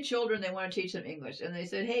 they want to teach them English. And they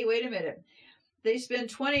said, hey, wait a minute. They spend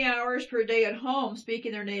 20 hours per day at home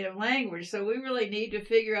speaking their native language, so we really need to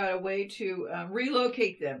figure out a way to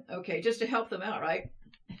relocate them, okay, just to help them out, right?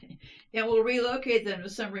 And we'll relocate them to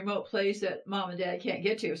some remote place that mom and dad can't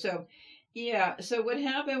get to. So, yeah, so what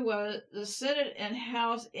happened was the Senate and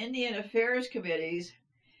House Indian Affairs Committees,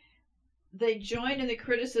 they joined in the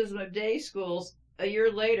criticism of day schools a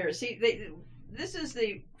year later. See, this is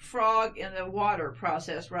the frog in the water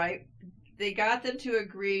process, right? They got them to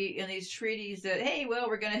agree in these treaties that, hey, well,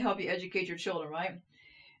 we're going to help you educate your children, right?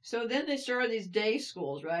 So then they started these day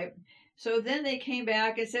schools, right? So then they came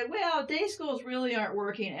back and said, well, day schools really aren't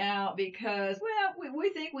working out because, well,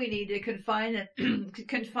 we think we need to confine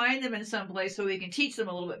them in some place so we can teach them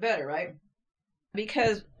a little bit better, right?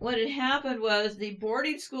 Because what had happened was the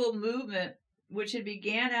boarding school movement, which had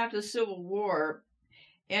began after the Civil War,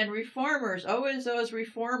 and reformers, always those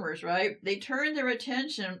reformers, right? They turned their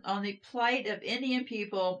attention on the plight of Indian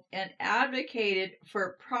people and advocated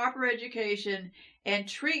for proper education and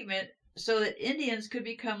treatment so that Indians could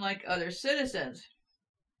become like other citizens.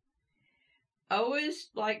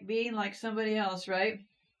 Always like being like somebody else, right?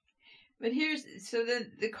 But so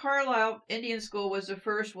the Carlisle Indian School was the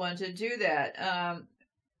first one to do that.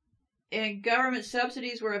 And government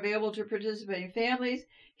subsidies were available to participating families.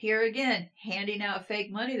 Here again, handing out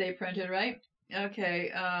fake money they printed, right?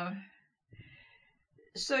 Okay.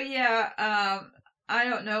 So yeah, I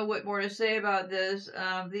don't know what more to say about this.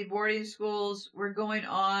 The boarding schools were going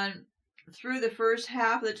on through the first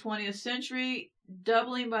half of the 20th century,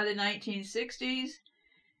 doubling by the 1960s.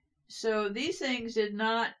 So these things did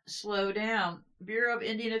not slow down. Bureau of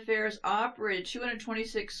Indian Affairs operated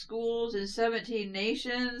 226 schools in 17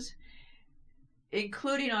 nations,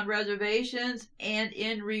 including on reservations and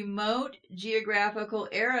in remote geographical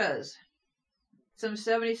areas. Some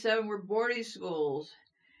 77 were boarding schools.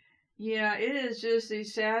 Yeah, it is just the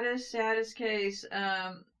saddest case.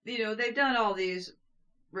 They've done all these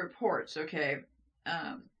reports, okay?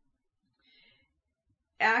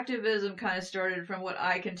 Activism kind of started, from what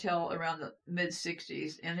I can tell, around the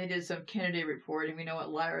mid-60s, and they did some Kennedy reporting. We know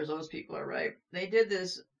what liars those people are, right? They did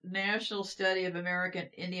this national study of American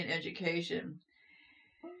Indian education.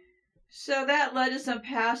 So that led to some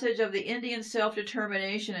passage of the Indian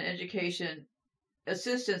Self-Determination and Education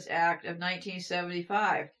Assistance Act of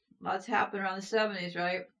 1975. Lots happened around the 70s,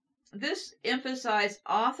 right? This emphasized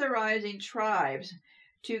authorizing tribes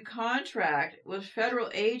to contract with federal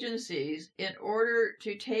agencies in order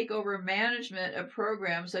to take over management of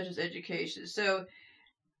programs such as education. So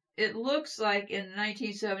it looks like in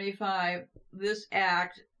 1975, this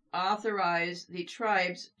act authorized the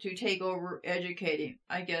tribes to take over educating.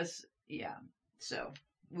 I guess, yeah. So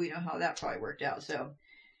we know how that probably worked out. So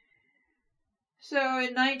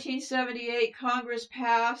in 1978, Congress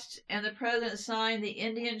passed and the President signed the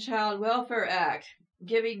Indian Child Welfare Act,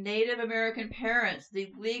 giving Native American parents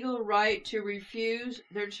the legal right to refuse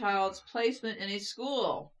their child's placement in a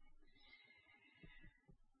school.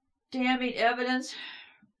 Damning evidence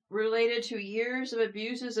related to years of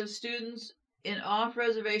abuses of students in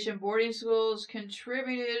off-reservation boarding schools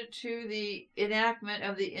contributed to the enactment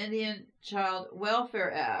of the Indian Child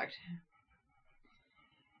Welfare Act.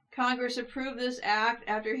 Congress approved this act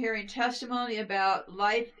after hearing testimony about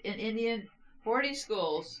life in Indian boarding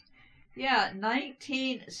schools. Yeah,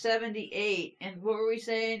 1978, and what were we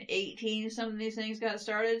saying? 18, some of these things got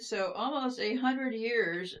started. So almost 100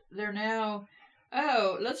 years, they're now,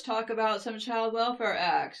 let's talk about some child welfare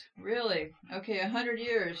acts. Really? Okay, 100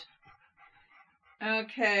 years.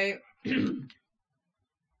 Okay.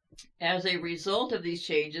 As a result of these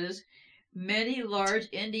changes, many large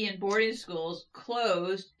Indian boarding schools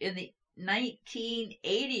closed in the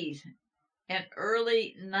 1980s and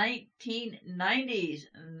early 1990s,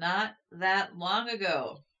 not that long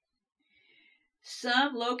ago.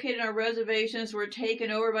 Some located on reservations were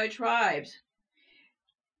taken over by tribes.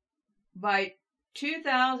 By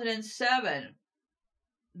 2007,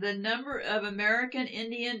 the number of American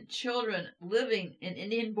Indian children living in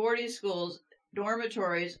Indian boarding schools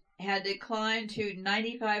dormitories had declined to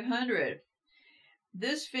 9,500.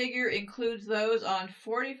 This figure includes those on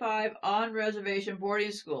 45 on-reservation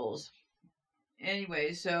boarding schools.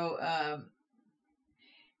 Anyway, so,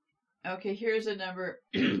 okay, here's a number.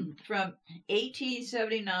 From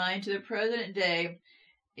 1879 to the present day,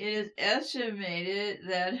 it is estimated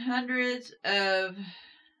that hundreds of,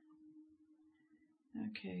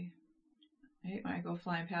 okay, I hate when I go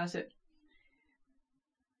flying past it.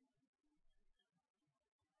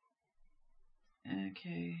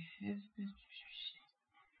 Okay.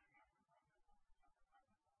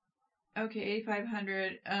 Okay,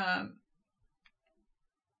 8,500.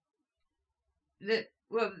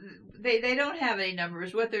 They don't have any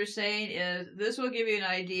numbers. What they're saying is, this will give you an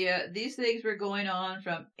idea. These things were going on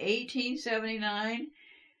from 1879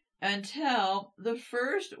 until the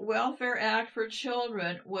first Welfare Act for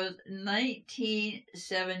Children was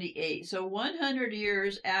 1978. So 100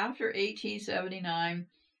 years after 1879,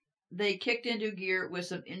 they kicked into gear with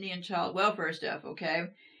some Indian child welfare stuff, okay?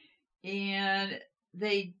 And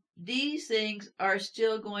these things are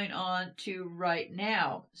still going on to right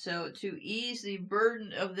now. So to ease the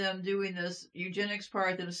burden of them doing this eugenics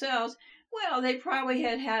part themselves, well, they probably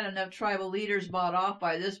had enough tribal leaders bought off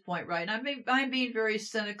by this point, right? And I'm being very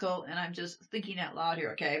cynical, and I'm just thinking out loud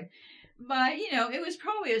here, okay? But, it was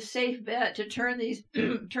probably a safe bet to turn these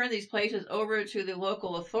places over to the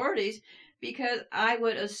local authorities, because I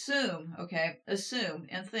would assume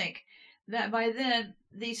and think that by then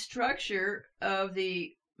the structure of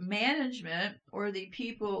the management or the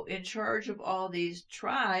people in charge of all these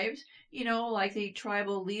tribes, like the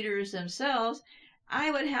tribal leaders themselves,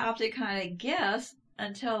 I would have to kind of guess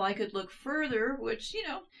until I could look further, which,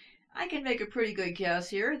 I can make a pretty good guess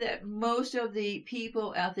here that most of the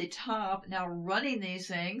people at the top now running these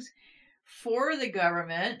things for the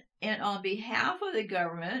government and on behalf of the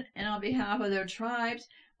government and on behalf of their tribes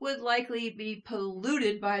would likely be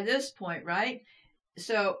polluted by this point, right?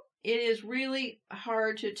 So it is really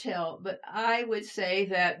hard to tell, but I would say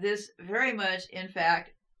that this very much, in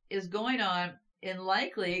fact, is going on in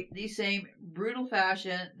likely the same brutal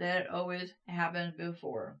fashion that it always happened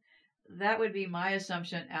before. That would be my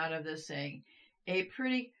assumption out of this thing. A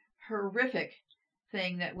pretty horrific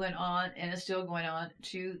thing that went on and is still going on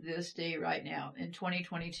to this day right now in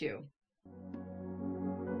 2022.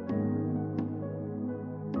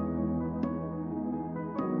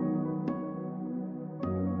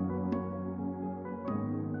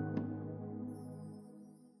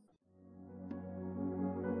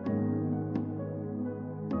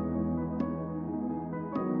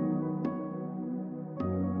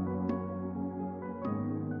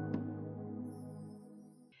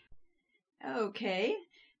 Okay,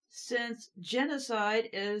 since genocide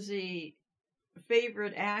is the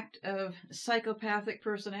favorite act of psychopathic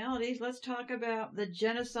personalities, let's talk about the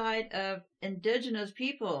genocide of indigenous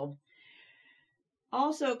people,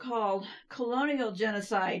 also called colonial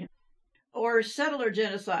genocide or settler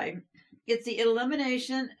genocide. It's the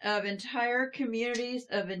elimination of entire communities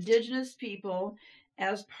of indigenous people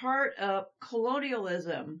as part of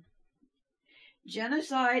colonialism.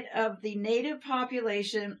 Genocide of the native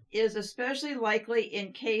population is especially likely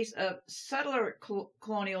in case of settler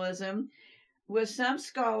colonialism, with some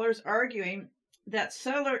scholars arguing that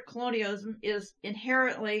settler colonialism is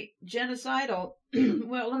inherently genocidal.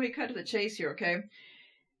 Well, let me cut to the chase here, okay?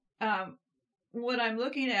 What I'm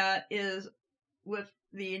looking at is with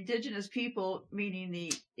the indigenous people, meaning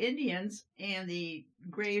the Indians and the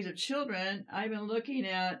graves of children, I've been looking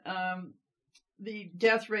at the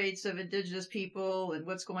death rates of indigenous people and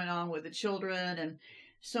what's going on with the children, and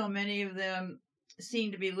so many of them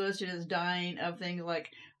seem to be listed as dying of things like,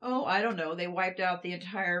 they wiped out the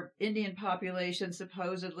entire Indian population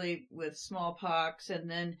supposedly with smallpox, and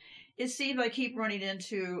then it seems I keep running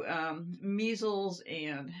into measles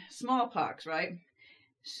and smallpox, right?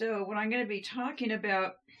 So what I'm going to be talking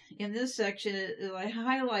about in this section is I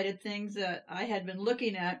highlighted things that I had been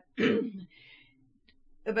looking at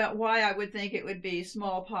about why I would think it would be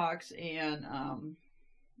smallpox and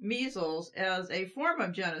measles as a form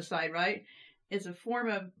of genocide, right? It's a form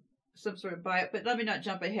of some sort of bias, but let me not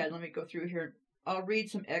jump ahead. Let me go through here. I'll read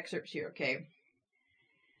some excerpts here, okay?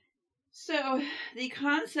 So, the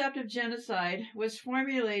concept of genocide was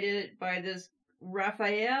formulated by this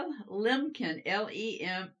Raphael Lemkin,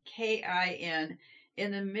 Lemkin,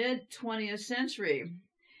 in the mid-20th century.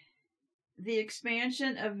 The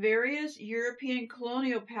expansion of various European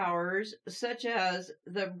colonial powers, such as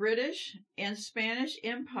the British and Spanish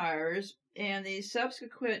empires, and the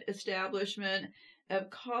subsequent establishment of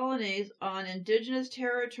colonies on indigenous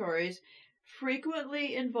territories,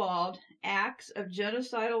 frequently involved acts of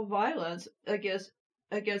genocidal violence against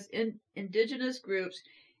indigenous groups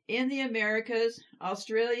in the Americas,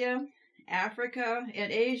 Australia, Africa,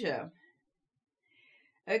 and Asia.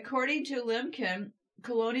 According to Lemkin,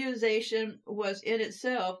 colonization was in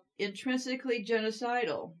itself intrinsically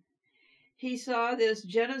genocidal. He saw this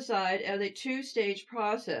genocide as a two-stage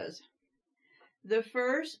process. The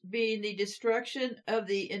first being the destruction of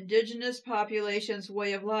the indigenous population's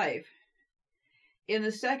way of life. In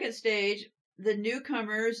the second stage, the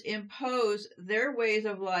newcomers impose their ways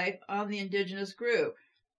of life on the indigenous group.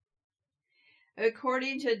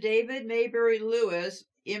 According to David Maybury Lewis,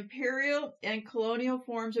 imperial and colonial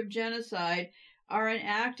forms of genocide are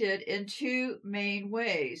enacted in two main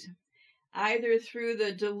ways, either through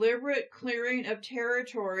the deliberate clearing of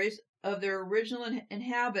territories of their original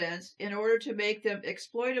inhabitants in order to make them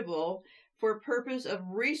exploitable for purpose of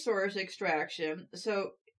resource extraction.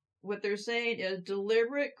 So what they're saying is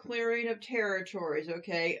deliberate clearing of territories,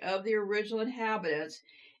 okay, of the original inhabitants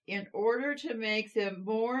in order to make them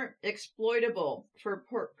more exploitable for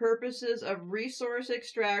purposes of resource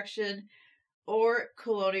extraction or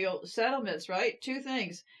colonial settlements, right? Two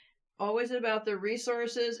things. Always about the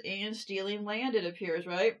resources and stealing land, it appears,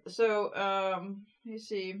 right? So, let me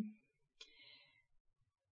see.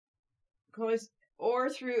 Or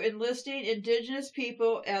through enlisting indigenous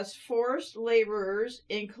people as forced laborers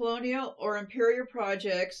in colonial or imperial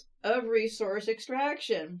projects of resource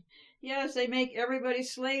extraction. Yes, they make everybody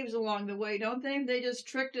slaves along the way, don't they? They just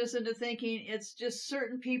tricked us into thinking it's just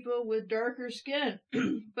certain people with darker skin,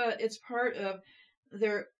 but it's part of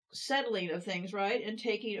their settling of things, right, and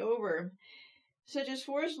taking over. Such as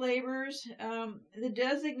forced labors, the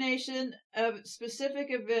designation of specific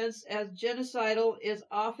events as genocidal is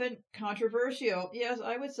often controversial. Yes,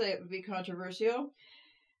 I would say it would be controversial.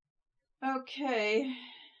 Okay,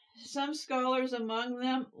 some scholars, among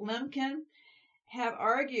them Lemkin, have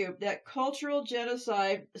argued that cultural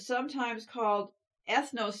genocide, sometimes called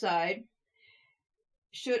ethnocide,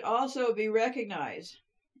 should also be recognized.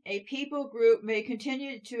 A people group may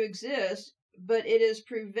continue to exist, but it is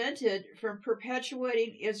prevented from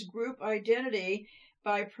perpetuating its group identity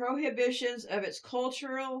by prohibitions of its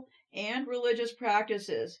cultural and religious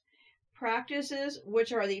practices, practices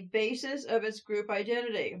which are the basis of its group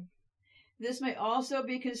identity. This may also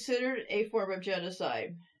be considered a form of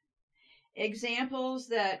genocide. Examples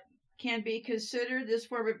that can be considered this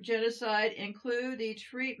form of genocide include the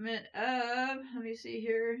treatment of, let me see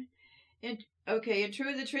here, include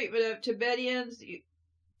the treatment of Tibetans,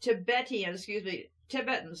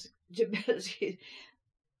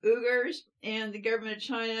 Uyghurs, and the government of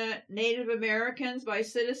China, Native Americans by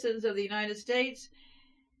citizens of the United States,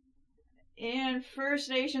 and First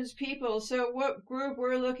Nations people. So what group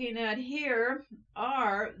we're looking at here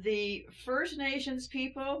are the First Nations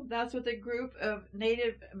people. That's what the group of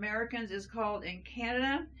Native Americans is called in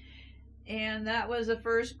Canada. And that was the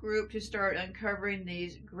first group to start uncovering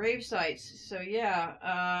these grave sites. So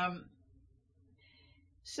yeah,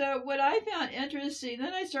 so what I found interesting,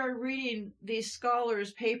 then I started reading these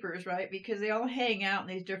scholars' papers, right? Because they all hang out in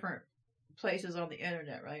these different places on the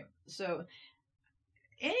internet, right? So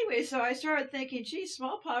anyway, so I started thinking, gee,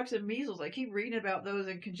 smallpox and measles, I keep reading about those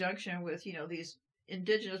in conjunction with, these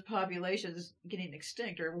indigenous populations getting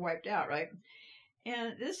extinct or wiped out, right?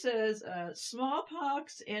 And this says,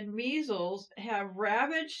 smallpox and measles have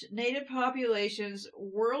ravaged native populations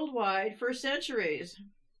worldwide for centuries.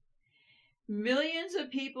 Millions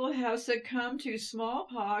of people have succumbed to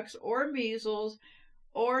smallpox or measles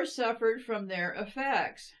or suffered from their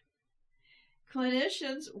effects.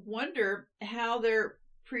 Clinicians wonder how their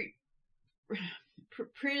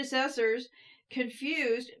predecessors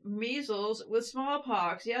confused measles with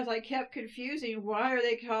smallpox. Yes, I kept confusing. Why are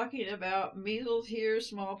they talking about measles here,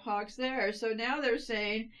 smallpox there? So now they're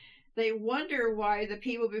saying they wonder why the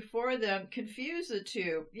people before them confused the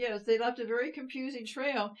two. Yes, they left a very confusing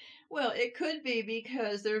trail. Well, it could be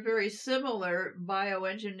because they're very similar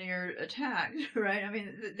bioengineered attacks, right? I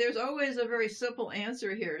mean, there's always a very simple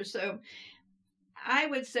answer here. So I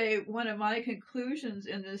would say one of my conclusions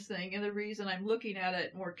in this thing, and the reason I'm looking at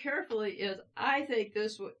it more carefully, is I think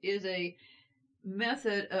this is a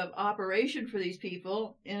method of operation for these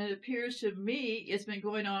people, and it appears to me it's been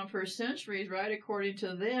going on for centuries, right? According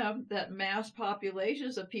to them, that mass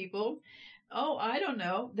populations of people, I don't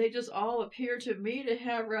know, they just all appear to me to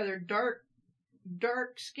have rather dark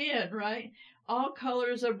skin, right? All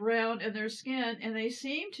colors of brown in their skin, and they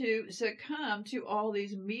seem to succumb to all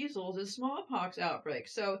these measles and smallpox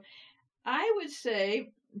outbreaks. So I would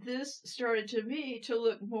say this started to me to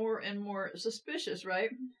look more and more suspicious, right?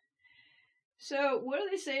 So what do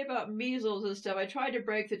they say about measles and stuff? I tried to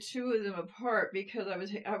break the two of them apart because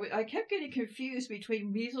I kept getting confused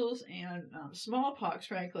between measles and smallpox,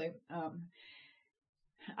 frankly.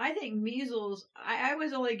 I think measles, I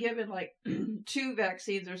was only given like 2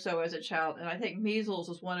 vaccines or so as a child, and I think measles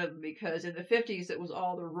was one of them because in the 50s it was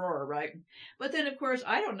all the roar, right? But then, of course,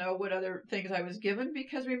 I don't know what other things I was given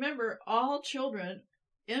because remember, all children,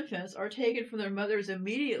 infants, are taken from their mothers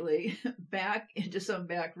immediately back into some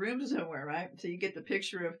back room somewhere, right? So you get the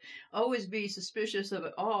picture of always be suspicious of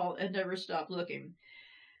it all and never stop looking.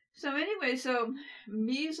 So anyway, so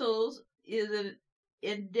measles is an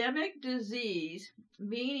endemic disease,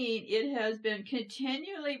 meaning it has been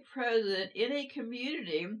continually present in a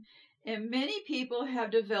community and many people have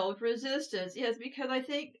developed resistance. Yes, because I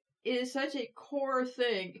think it is such a core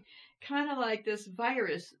thing, kind of like this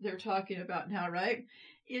virus they're talking about now, right?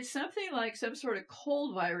 It's something like some sort of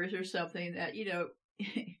cold virus or something that,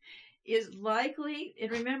 is likely,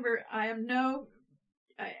 and remember, I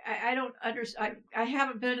don't understand. I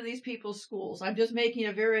haven't been to these people's schools. I'm just making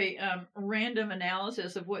a very random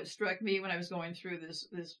analysis of what struck me when I was going through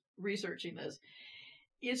this researching this.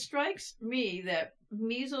 It strikes me that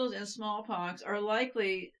measles and smallpox are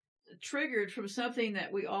likely triggered from something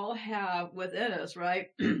that we all have within us,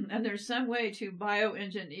 right? And there's some way to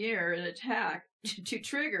bioengineer an attack to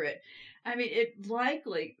trigger it. I mean, it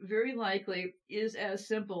likely, very likely, is as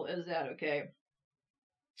simple as that, okay?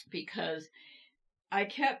 Because I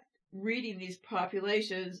kept reading these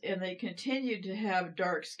populations, and they continued to have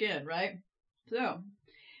dark skin, right? So,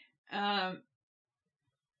 and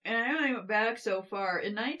I only went back so far.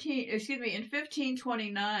 In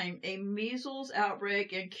 1529, a measles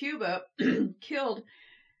outbreak in Cuba killed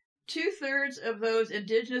 2/3 of those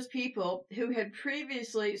indigenous people who had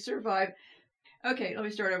previously survived. Okay, let me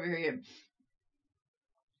start over here again.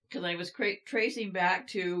 Because I was tracing back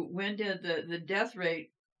to when did the death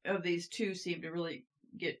rate of these two seem to really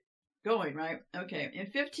get going, right? Okay, in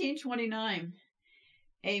 1529,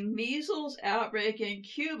 a measles outbreak in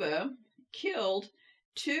Cuba killed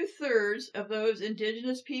 2/3 of those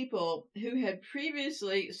indigenous people who had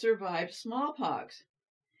previously survived smallpox.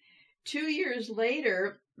 2 years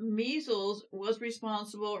later, measles was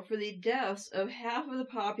responsible for the deaths of half of the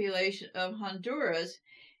population of Honduras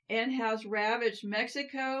and has ravaged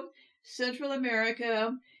Mexico, Central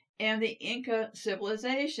America, and the Inca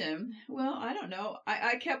civilization. Well, I don't know.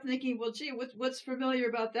 I kept thinking, well, gee, what's familiar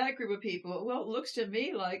about that group of people? Well, it looks to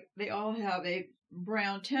me like they all have a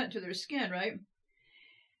brown tint to their skin, right?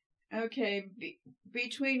 Okay,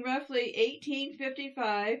 between roughly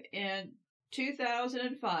 1855 and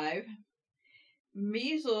 2005,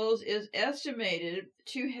 measles is estimated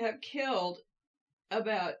to have killed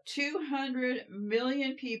about 200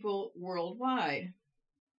 million people worldwide.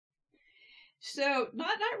 So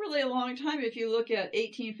not really a long time if you look at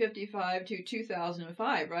 1855 to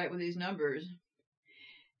 2005, right, with these numbers.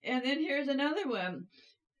 And then here's another one.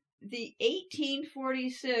 The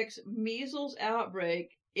 1846 measles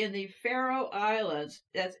outbreak in the Faroe Islands,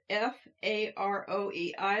 that's Faroe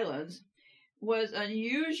Islands, was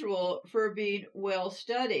unusual for being well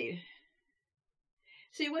studied.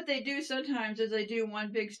 See, what they do sometimes is they do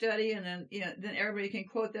one big study, and then then everybody can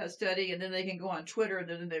quote that study, and then they can go on Twitter, and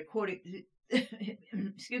then they're quoting.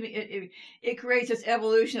 Excuse me. It creates this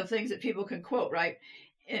evolution of things that people can quote, right?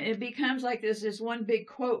 And it becomes like this one big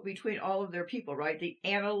quote between all of their people, right? The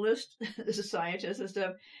analyst, the scientist, and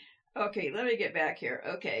stuff. Okay, let me get back here.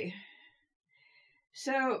 Okay,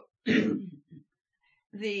 so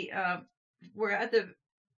we're at the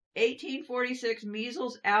 1846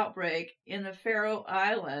 measles outbreak in the Faroe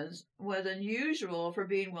Islands was unusual for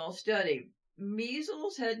being well studied.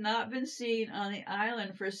 Measles had not been seen on the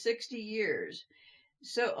island for 60 years,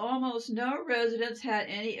 so almost no residents had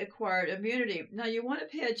any acquired immunity. Now, you want to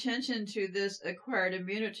pay attention to this acquired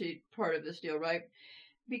immunity part of this deal, right?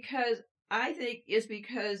 Because I think it's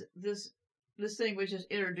because this thing was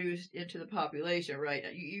just introduced into the population,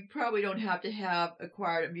 right? You probably don't have to have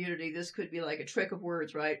acquired immunity. This could be like a trick of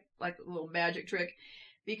words, right? Like a little magic trick.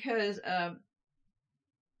 Because,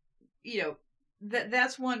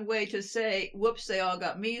 that's one way to say, whoops, they all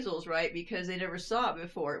got measles, right? Because they never saw it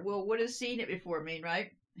before. Well, what does seen it before mean,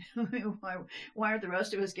 right? Why aren't the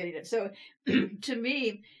rest of us getting it? So, to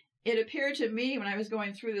me, it appeared to me when I was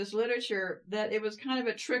going through this literature that it was kind of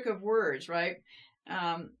a trick of words, right?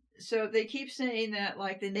 So they keep saying that,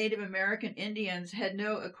 like, the Native American Indians had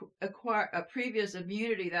no a previous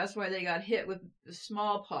immunity. That's why they got hit with the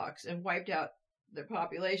smallpox and wiped out their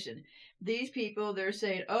population. These people, they're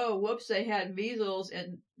saying, oh, whoops, they had measles,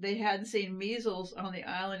 and they hadn't seen measles on the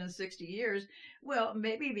island in 60 years. Well,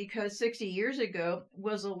 maybe because 60 years ago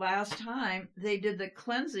was the last time they did the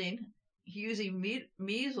cleansing using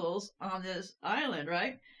measles on this island,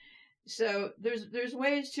 right? So there's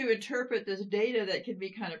ways to interpret this data that can be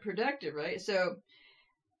kind of productive, right? So,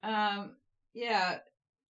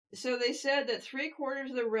 So they said that 3/4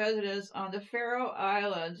 of the residents on the Faroe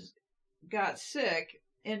Islands got sick,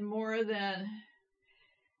 and more than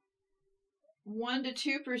 1 to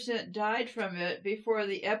 2% died from it before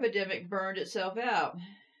the epidemic burned itself out.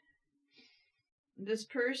 This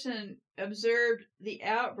person observed the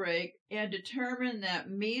outbreak and determined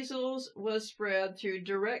that measles was spread through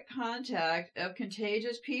direct contact of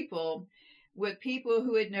contagious people with people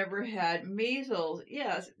who had never had measles.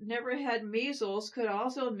 Yes, never had measles could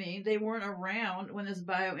also mean they weren't around when this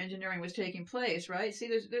bioengineering was taking place, right? See,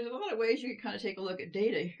 there's a lot of ways you can kind of take a look at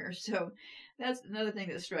data here. So that's another thing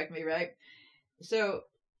that struck me, right? So,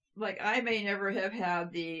 like, I may never have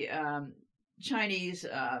had the Chinese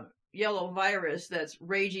yellow virus that's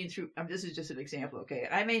raging through. This is just an example, okay?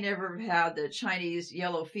 I may never have had the Chinese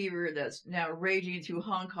yellow fever that's now raging through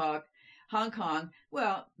Hong Kong.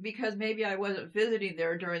 Well, because maybe I wasn't visiting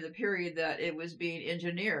there during the period that it was being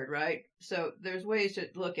engineered, right? So there's ways to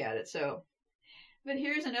look at it. So, but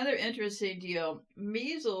here's another interesting deal.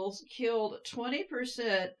 Measles killed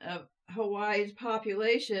 20% of Hawaii's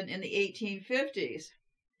population in the 1850s.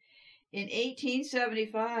 In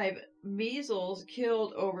 1875, measles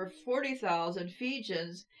killed over 40,000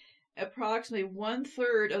 Fijians, approximately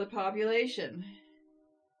 1/3 of the population.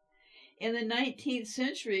 In the 19th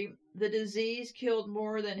century, the disease killed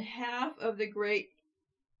more than half of the great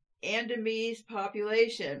Andean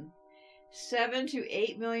population. 7 to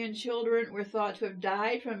 8 million children were thought to have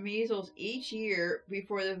died from measles each year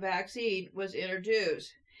before the vaccine was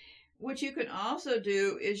introduced. What you can also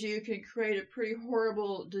do is you can create a pretty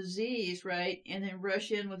horrible disease, right, and then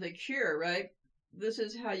rush in with a cure, right? This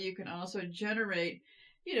is how you can also generate,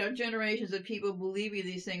 generations of people believing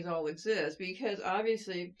these things all exist, because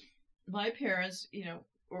obviously my parents,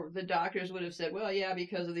 or the doctors would have said, well, yeah,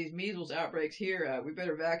 because of these measles outbreaks here, we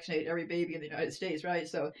better vaccinate every baby in the United States, right?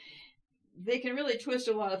 So they can really twist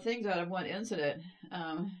a lot of things out of one incident.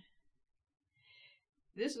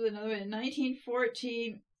 This was another one. In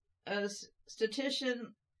 1914, a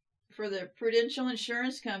statistician for the Prudential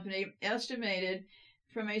Insurance Company estimated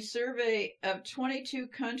from a survey of 22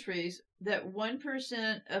 countries that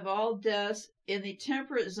 1% of all deaths in the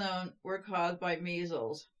temperate zone were caused by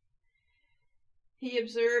measles. He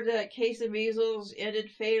observed that case of measles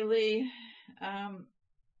ended fatally. I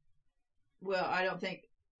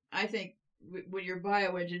think when you're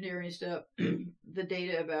bioengineering stuff, the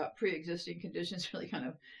data about pre-existing conditions really kind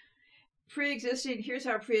of here's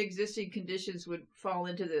how pre-existing conditions would fall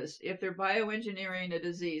into this. If they're bioengineering a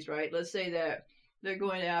disease, right? Let's say that they're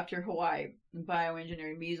going after Hawaii and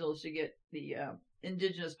bioengineering measles to get the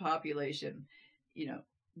indigenous population,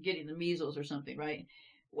 getting the measles or something, right?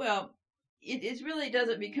 Well, it really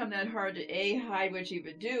doesn't become that hard to hide what you've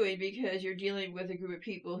been doing, because you're dealing with a group of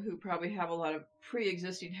people who probably have a lot of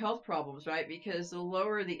pre-existing health problems, right? Because the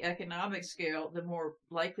lower the economic scale, the more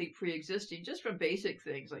likely pre-existing, just from basic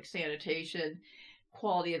things like sanitation,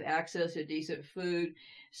 quality of access to decent food.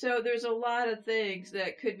 So there's a lot of things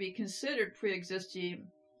that could be considered pre-existing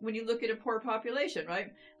when you look at a poor population,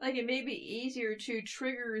 right? Like it may be easier to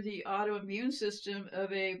trigger the autoimmune system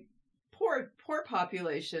of a poor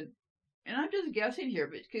population. And I'm just guessing here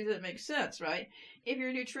because it makes sense, right? If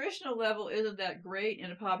your nutritional level isn't that great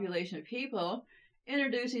in a population of people,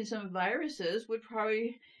 introducing some viruses would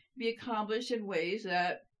probably be accomplished in ways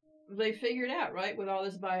that they figured out, right, with all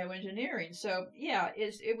this bioengineering. So, yeah,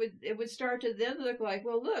 it would start to then look like,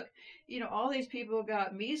 well, look, all these people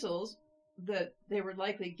got measles that they were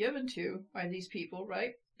likely given to by these people,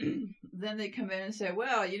 right? Then they come in and say,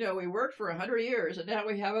 well, we worked for 100 years and now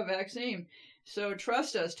we have a vaccine. So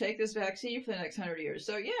trust us, take this vaccine for the next 100 years.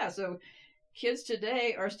 So yeah, so kids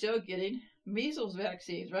today are still getting measles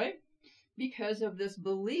vaccines, right? Because of this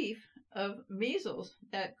belief of measles,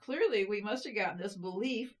 that clearly we must have gotten this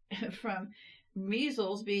belief from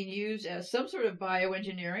measles being used as some sort of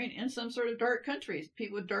bioengineering in some sort of dark countries,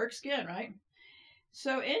 people with dark skin, right?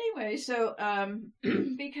 So anyway,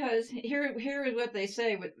 because here is what they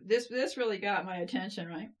say. This really got my attention,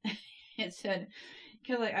 right? It said,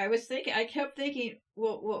 because I kept thinking,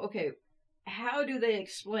 well, okay, how do they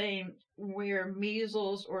explain where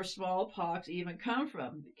measles or smallpox even come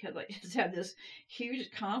from? Because I just had this huge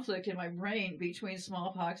conflict in my brain between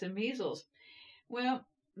smallpox and measles. Well,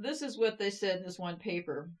 this is what they said in this one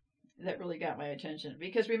paper that really got my attention.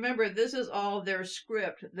 Because remember, this is all their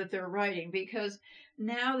script that they're writing, because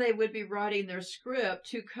now they would be writing their script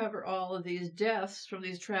to cover all of these deaths from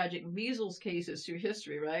these tragic measles cases through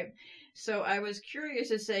history, right? So I was curious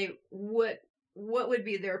to say what would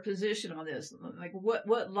be their position on this? Like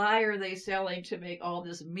what lie are they selling to make all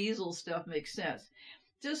this measles stuff make sense?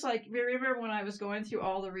 Just like, remember when I was going through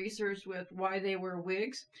all the research with why they wear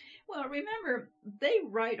wigs? Well, remember, they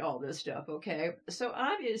write all this stuff, okay? So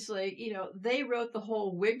obviously, they wrote the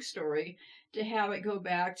whole wig story to have it go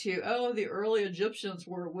back to, the early Egyptians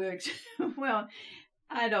wore wigs. Well,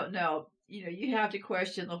 I don't know. You have to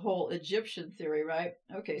question the whole Egyptian theory, right?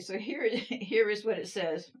 Okay, so here is what it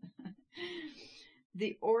says.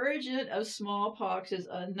 The origin of smallpox is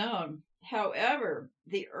unknown. However,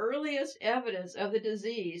 the earliest evidence of the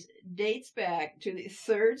disease dates back to the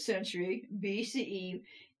 3rd century BCE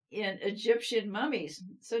in Egyptian mummies.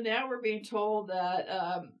 So now we're being told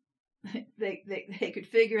that they could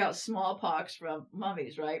figure out smallpox from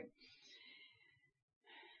mummies, right?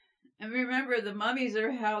 And remember, the mummies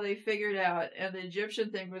are how they figured out, and the Egyptian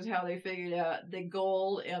thing was how they figured out the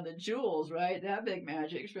gold and the jewels, right? That big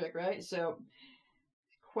magic trick, right? So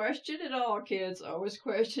question it all, kids. Always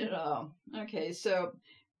question it all. Okay, so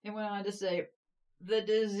it went on to say, the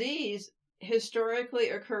disease historically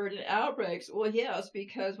occurred in outbreaks. Well, yes,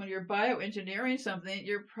 because when you're bioengineering something,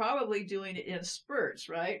 you're probably doing it in spurts,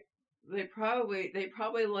 right? They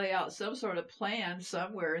probably lay out some sort of plan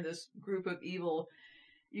somewhere in this group of evil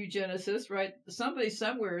eugenicists, right? Somebody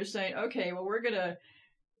somewhere is saying, okay, well, we're gonna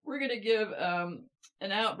we're going to give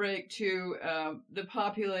an outbreak to the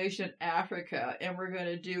population Africa, and we're going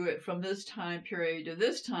to do it from this time period to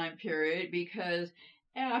this time period, because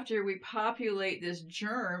after we populate this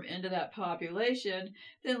germ into that population,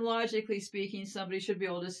 then logically speaking, somebody should be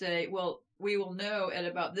able to say, well, we will know at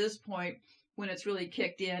about this point when it's really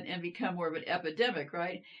kicked in and become more of an epidemic,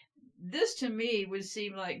 right? This to me would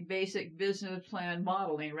seem like basic business plan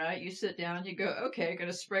modeling, right? You sit down, you go, okay, going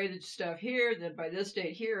to spray the stuff here. Then by this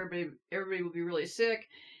date here, everybody will be really sick.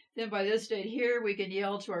 Then by this date here, we can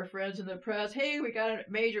yell to our friends in the press, hey, we got a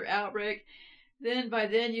major outbreak. Then by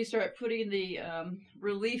then you start putting the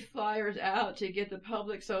relief flyers out to get the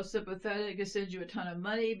public so sympathetic to send you a ton of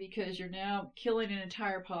money because you're now killing an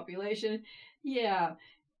entire population. Yeah.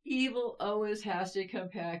 Evil always has to come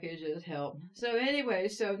packaged as help. So anyway,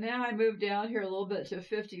 so now I moved down here a little bit to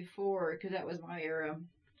 54 because that was my era.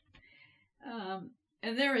 And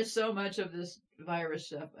there is so much of this virus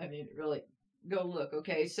stuff. I mean, really, go look.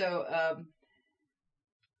 Okay, so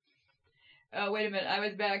wait a minute. I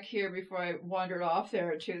was back here before I wandered off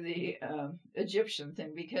there to the Egyptian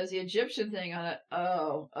thing, because the Egyptian thing on it,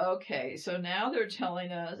 oh, okay. So now they're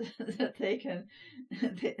telling us that they can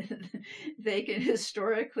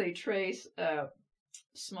historically trace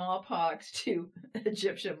smallpox to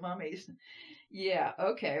Egyptian mummies. Yeah,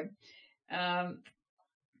 okay.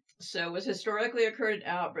 So it was historically occurred in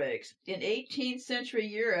outbreaks. In 18th century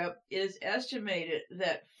Europe, it is estimated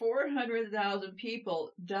that 400,000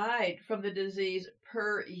 people died from the disease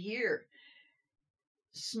per year.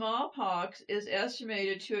 Smallpox is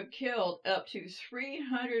estimated to have killed up to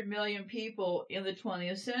 300 million people in the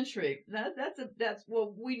 20th century. That's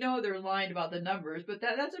well, we know they're lying about the numbers, but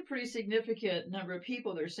that's a pretty significant number of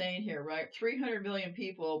people they're saying here, right? 300 million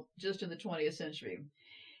people just in the 20th century.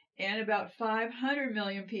 And about 500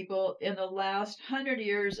 million people in the last 100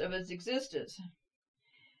 years of its existence.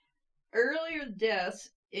 Earlier deaths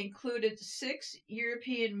included 6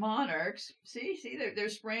 European monarchs. See, they're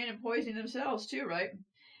spraying and poisoning themselves too, right?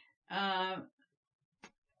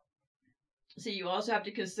 So you also have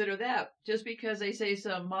to consider that. Just because they say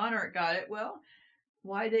some monarch got it, well,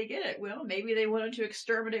 why'd they get it? Well, maybe they wanted to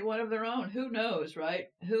exterminate one of their own. Who knows, right?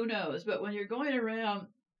 Who knows? But when you're going around,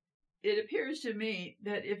 it appears to me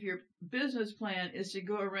that if your business plan is to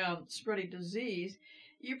go around spreading disease,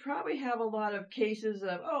 you probably have a lot of cases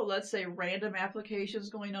of, let's say random applications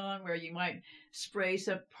going on where you might spray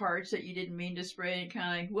some parts that you didn't mean to spray and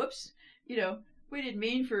kind of, whoops, we didn't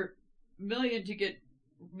mean for million to get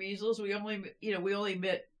measles. We only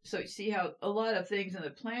met, so you see how a lot of things in the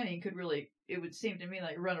planning could really, it would seem to me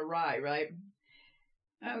like run awry, right?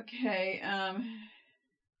 Okay,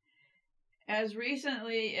 as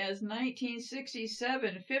recently as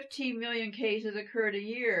 1967, 15 million cases occurred a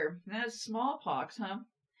year. That's smallpox, huh?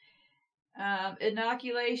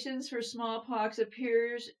 Inoculations for smallpox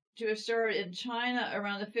appears to have started in China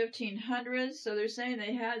around the 1500s. So they're saying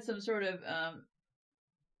they had some sort of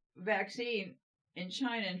vaccine in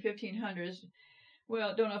China in 1500s.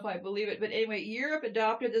 Well, don't know if I believe it. But anyway, Europe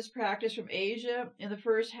adopted this practice from Asia in the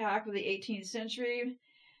first half of the 18th century.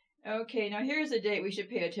 Okay, now here's a date we should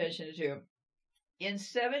pay attention to. In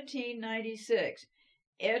 1796,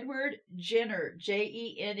 Edward Jenner,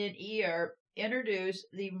 Jenner, introduced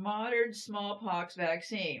the modern smallpox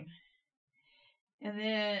vaccine. And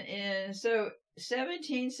then in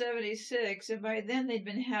 1776, and by then they'd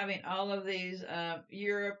been having all of these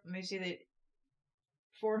Europe, let me see,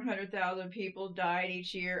 400,000 people died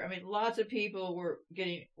each year. I mean, lots of people were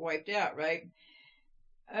getting wiped out, right?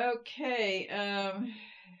 Okay,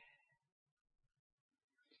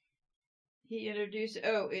 he introduced,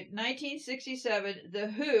 in 1967, the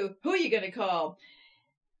who are you going to call?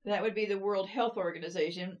 That would be the World Health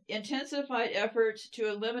Organization, intensified efforts to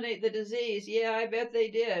eliminate the disease. Yeah, I bet they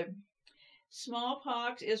did.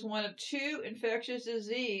 Smallpox is one of 2 infectious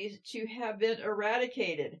diseases to have been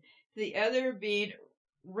eradicated, the other being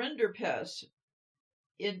rinderpest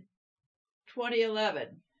in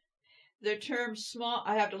 2011. The term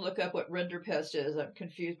I have to look up what rinderpest is. I'm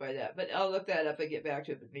confused by that, but I'll look that up and get back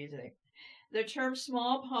to it if it means anything. The term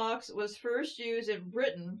smallpox was first used in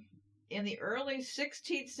Britain in the early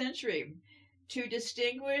 16th century to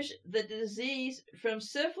distinguish the disease from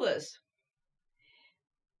syphilis,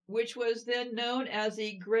 which was then known as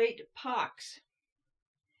the Great Pox.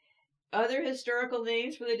 Other historical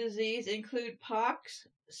names for the disease include pox,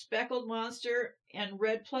 speckled monster, and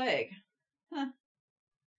red plague.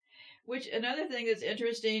 Which, another thing that's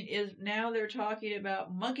interesting is now they're talking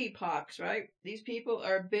about monkeypox, right? These people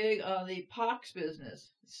are big on the pox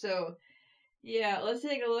business. So, yeah, let's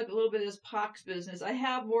take a little bit of this pox business. I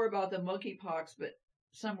have more about the monkeypox, but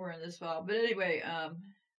somewhere in this file. But anyway,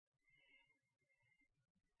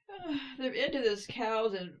 They're into this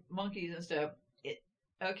cows and monkeys and stuff.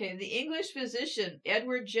 Okay, the English physician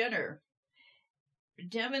Edward Jenner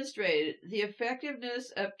demonstrated the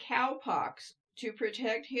effectiveness of cowpox to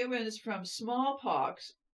protect humans from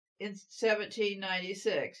smallpox in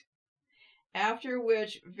 1796, after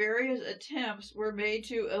which various attempts were made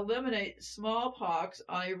to eliminate smallpox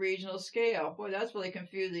on a regional scale. Boy, that's really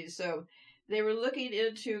confusing. So they were looking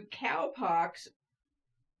into cowpox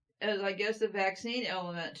as, I guess, the vaccine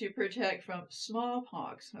element to protect from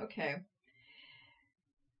smallpox. Okay.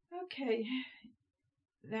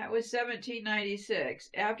 That was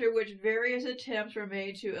 1796, after which various attempts were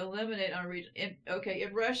made to eliminate on region.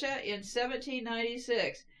 In Russia in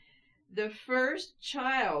 1796, the first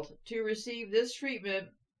child to receive this treatment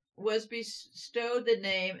was bestowed the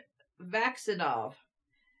name Vaccinov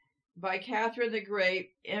by Catherine the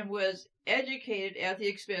Great and was educated at the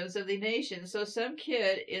expense of the nation. So some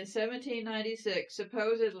kid in 1796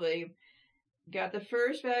 supposedly got the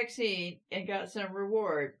first vaccine and got some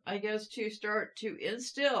reward, I guess, to start to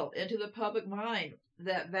instill into the public mind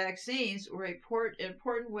that vaccines were an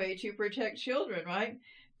important way to protect children, right?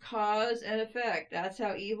 Cause and effect. That's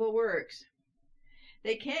how evil works.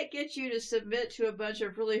 They can't get you to submit to a bunch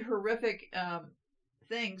of really horrific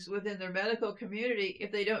things within their medical community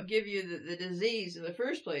if they don't give you the disease in the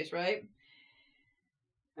first place, right?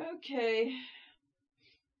 Okay.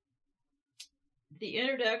 The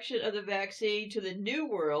introduction of the vaccine to the New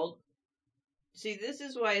World. See, this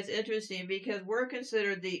is why it's interesting, because we're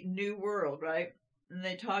considered the New World, right? And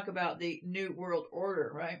they talk about the New World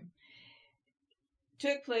Order, right?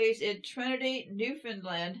 Took place in Trinity,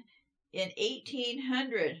 Newfoundland in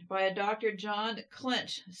 1800 by a Dr. John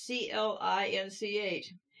Clinch,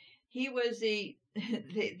 C-L-I-N-C-H. He was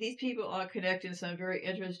these people are connected in some very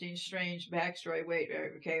interesting, strange backstory. Wait,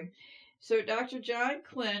 okay. So Dr. John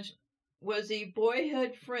Clinch was the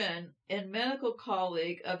boyhood friend and medical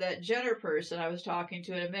colleague of that Jenner person I was talking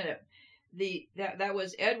to in a minute. That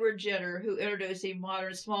was Edward Jenner, who introduced the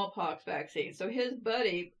modern smallpox vaccine. So his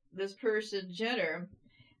buddy, this person Jenner,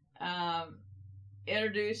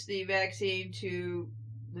 introduced the vaccine to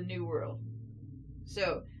the New World.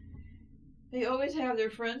 So they always have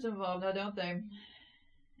their friends involved now, don't they?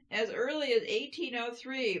 As early as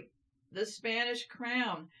 1803, the Spanish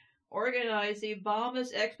crown organized the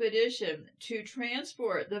Balmas expedition to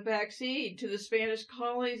transport the vaccine to the Spanish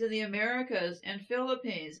colonies in the Americas and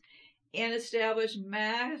Philippines and establish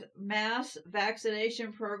mass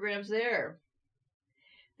vaccination programs there.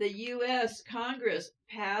 The U.S. Congress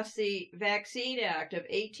passed the Vaccine Act of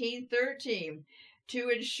 1813 to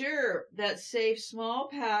ensure that safe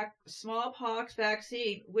smallpox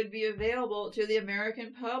vaccine would be available to the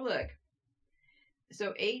American public. So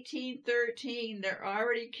 1813, they're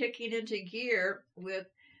already kicking into gear with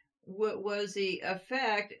what was the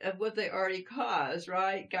effect of what they already caused,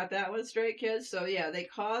 right? Got that one straight, kids? So yeah, they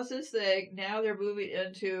caused this thing. Now they're moving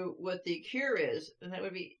into what the cure is, and that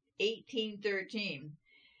would be 1813.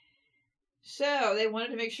 So they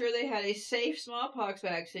wanted to make sure they had a safe smallpox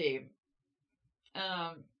vaccine.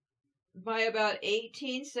 By about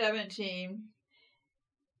 1817,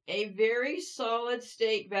 a very solid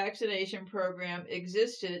state vaccination program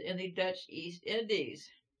existed in the Dutch East Indies.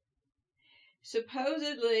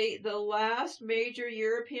 Supposedly, the last major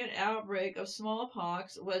European outbreak of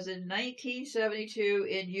smallpox was in 1972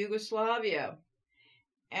 in Yugoslavia,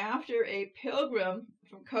 after a pilgrim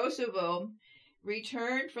from Kosovo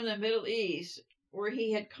returned from the Middle East, where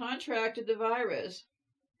he had contracted the virus.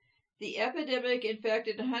 The epidemic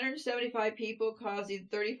infected 175 people, causing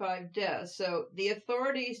 35 deaths. So the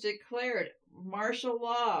authorities declared martial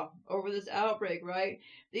law over this outbreak, right?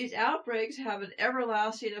 These outbreaks have an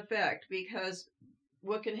everlasting effect, because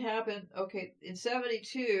what can happen, okay, in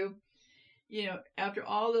 72, after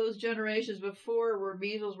all those generations before where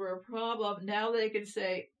measles were a problem, now they can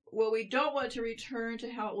say, well, we don't want to return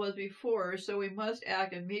to how it was before, so we must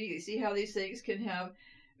act immediately. See how these things can have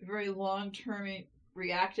very long-term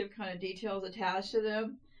reactive kind of details attached to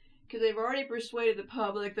them? Because they've already persuaded the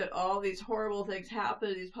public that all these horrible things happen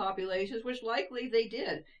to these populations, which likely they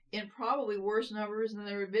did, in probably worse numbers than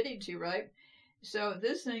they're admitting to, right? So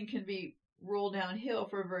this thing can be rolled downhill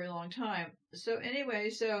for a very long time. So anyway,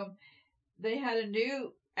 so they had a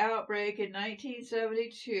new outbreak in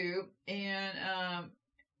 1972, and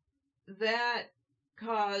that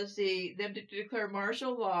caused them to declare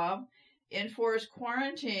martial law, enforce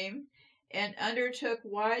quarantine, and undertook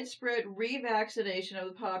widespread revaccination of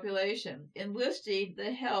the population, enlisting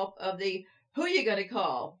the help of the who you gonna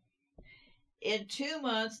call. In 2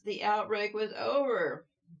 months, the outbreak was over.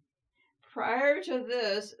 Prior to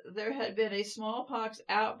this, there had been a smallpox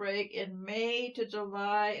outbreak in May to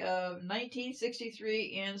July of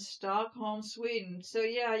 1963 in Stockholm, Sweden. So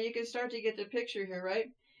yeah, you can start to get the picture here, right?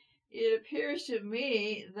 It appears to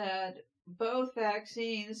me that both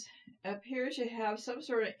vaccines appear to have some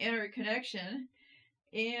sort of interconnection,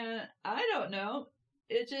 and I don't know.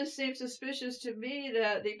 It just seems suspicious to me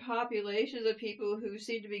that the populations of people who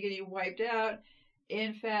seem to be getting wiped out,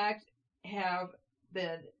 in fact, have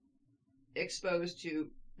been exposed to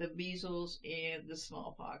the measles and the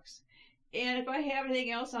smallpox. And if I have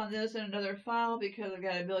anything else on this in another file, because I've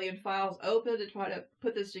got a million files open to try to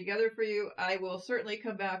put this together for you, I will certainly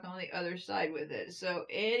come back on the other side with it. So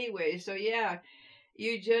anyway, so yeah,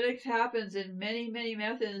 eugenics happens in many, many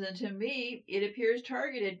methods, and to me, it appears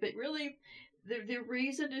targeted. But really, the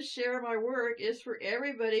reason to share my work is for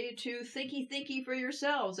everybody to thinky for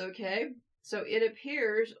yourselves, okay? So it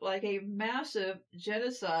appears like a massive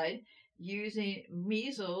genocide using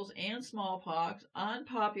measles and smallpox on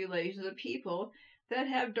populations of people that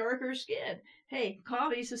have darker skin. Hey, call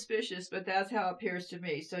me suspicious, but that's how it appears to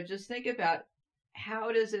me. So just think about,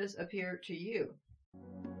 how does this appear to you?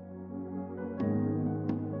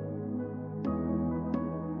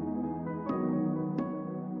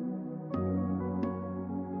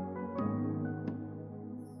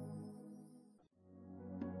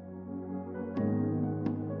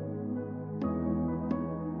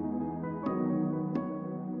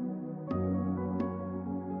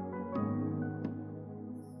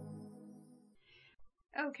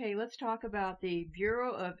 Okay, let's talk about the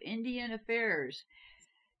Bureau of Indian Affairs.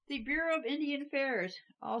 The Bureau of Indian Affairs,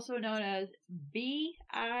 also known as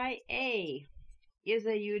BIA, is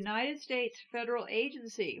a United States federal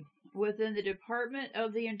agency within the Department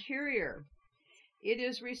of the Interior. It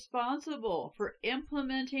is responsible for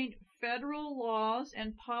implementing federal laws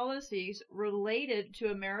and policies related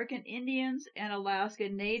to American Indians and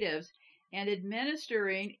Alaskan Natives, and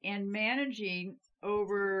administering and managing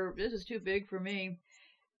over, this is too big for me,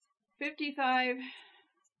 55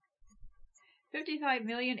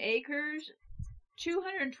 million acres,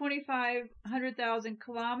 225,000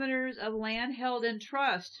 kilometers of land held in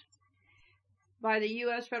trust by the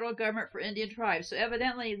U.S. federal government for Indian tribes. So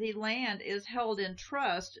evidently the land is held in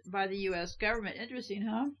trust by the U.S. government. Interesting,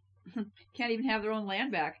 huh? Can't even have their own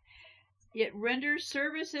land back. It renders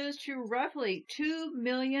services to roughly 2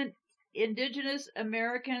 million indigenous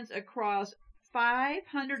Americans across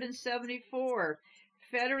 574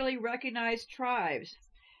 federally recognized tribes.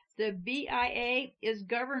 The BIA is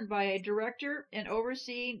governed by a director and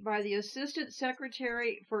overseen by the Assistant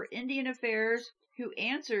Secretary for Indian Affairs, who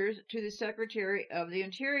answers to the Secretary of the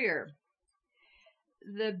Interior.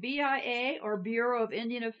 The BIA, or Bureau of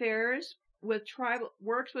Indian Affairs,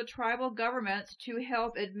 works with tribal governments to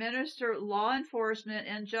help administer law enforcement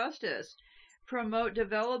and justice, promote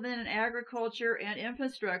development in agriculture and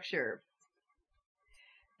infrastructure.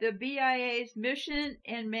 The BIA's mission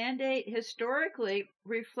and mandate historically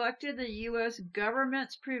reflected the U.S.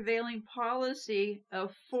 government's prevailing policy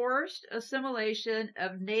of forced assimilation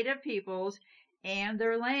of Native peoples and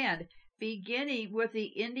their land, beginning with the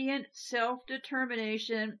Indian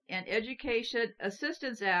Self-Determination and Education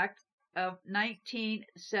Assistance Act of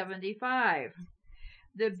 1975.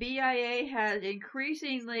 The BIA has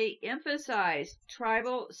increasingly emphasized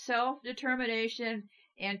tribal self-determination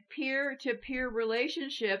and peer-to-peer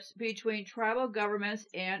relationships between tribal governments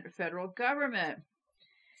and federal government.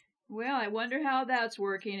 Well, I wonder how that's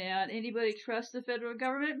working out. Anybody trust the federal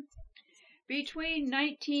government? Between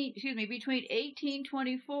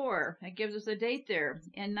 1824, that gives us a date there,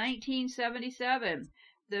 and 1977,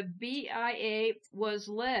 the BIA was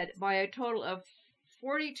led by a total of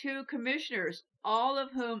 42 commissioners, all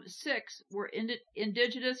of whom 6 were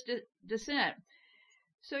indigenous descent.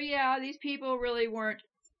 So yeah, these people really weren't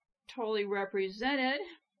totally represented.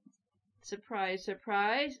 Surprise,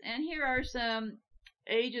 surprise. And here are some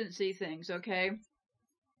agency things, okay?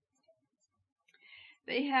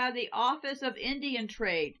 They had the Office of Indian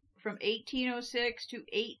Trade from 1806 to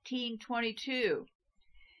 1822.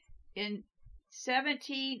 In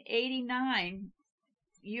 1789,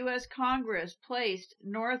 U.S. Congress placed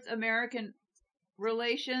North American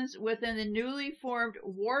relations within the newly formed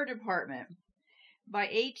War Department. By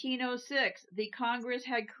 1806, the Congress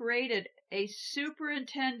had created a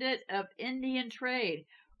Superintendent of Indian Trade,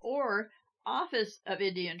 or Office of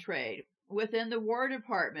Indian Trade, within the War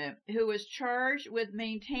Department, who was charged with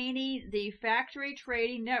maintaining the factory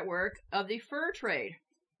trading network of the fur trade.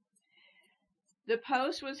 The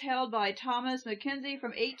post was held by Thomas McKenzie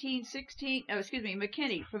from 1816.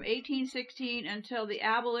 McKinney from 1816 until the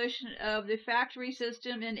abolition of the factory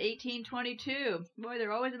system in 1822. Boy,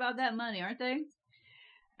 they're always about that money, aren't they?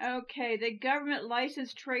 Okay, the government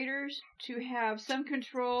licensed traders to have some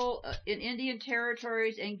control in Indian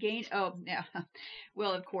territories and gain. Oh, yeah.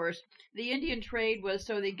 Well, of course, the Indian trade was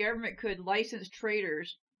so the government could license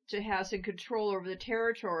traders to have some control over the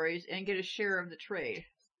territories and get a share of the trade.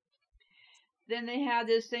 Then they had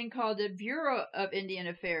this thing called the Bureau of Indian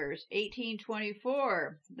Affairs,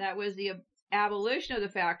 1824. That was the abolition of the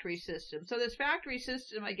factory system. So this factory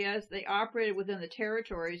system, I guess, they operated within the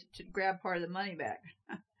territories to grab part of the money back.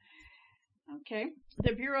 Okay.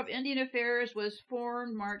 The Bureau of Indian Affairs was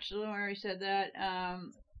formed March, I already said that.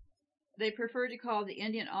 They preferred to call it the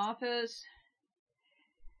Indian Office.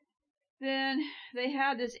 Then they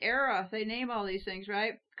had this era, they name all these things,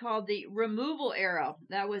 right? Called the Removal Era.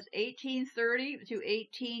 That was 1830 to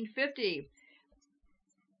 1850.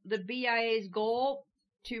 The BIA's goal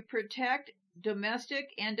to protect domestic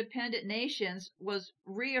and dependent nations was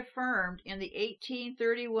reaffirmed in the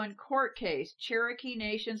 1831 court case, Cherokee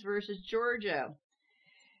Nations versus Georgia.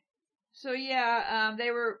 So yeah,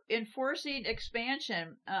 they were enforcing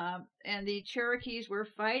expansion, and the Cherokees were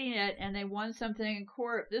fighting it, and they won something in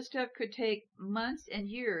court. This stuff could take months and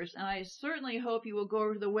years, and I certainly hope you will go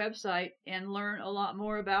over to the website and learn a lot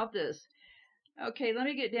more about this. Okay, let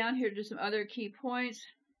me get down here to some other key points.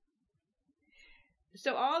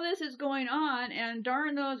 So all this is going on, and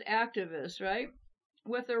darn those activists, right?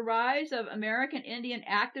 With the rise of American Indian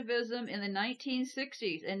activism in the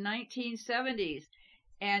 1960s and 1970s,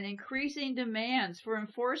 and increasing demands for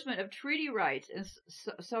enforcement of treaty rights and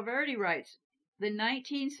sovereignty rights, the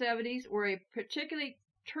 1970s were a particularly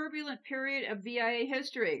turbulent period of BIA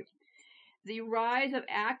history. The rise of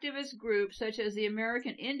activist groups such as the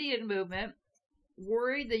American Indian Movement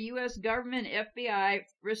worried the U.S. government and FBI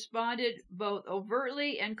responded both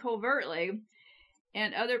overtly and covertly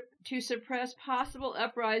and to suppress possible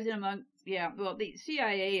uprising among, the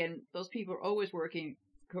CIA and those people are always working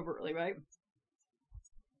covertly, right?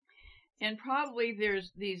 And probably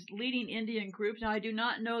there's these leading Indian groups. Now, I do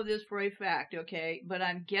not know this for a fact, okay, but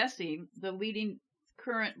I'm guessing the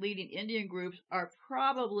current leading Indian groups are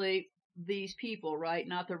probably these people, right?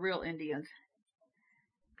 Not the real Indians.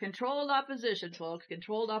 Controlled opposition, folks,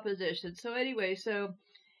 controlled opposition. So anyway, so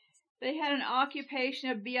they had an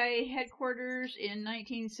occupation of BIA headquarters in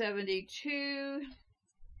 1972.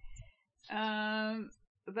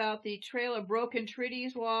 About the Trail of Broken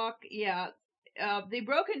Treaties walk, the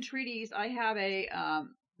Broken Treaties, I have a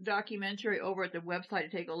documentary over at the website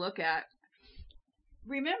to take a look at.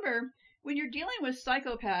 Remember, when you're dealing with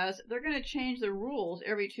psychopaths, they're going to change the rules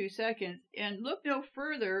every 2 seconds. And look no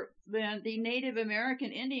further than the Native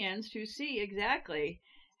American Indians to see exactly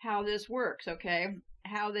how this works, okay?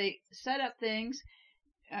 How they set up things.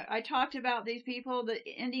 I talked about these people, the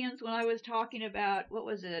Indians, when I was talking about,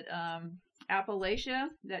 Appalachia,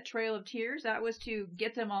 that Trail of Tears. That was to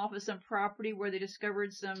get them off of some property where they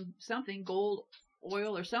discovered something, gold,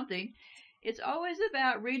 oil, or something. It's always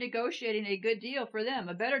about renegotiating a good deal for them,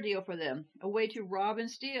 a better deal for them, a way to rob and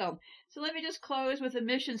steal. So let me just close with a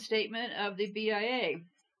mission statement of the BIA.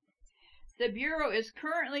 The Bureau is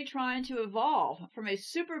currently trying to evolve from a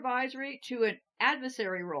supervisory to an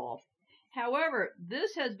adversary role. However,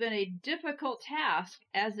 this has been a difficult task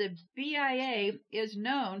as the BIA is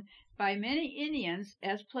known by many Indians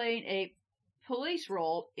as playing a police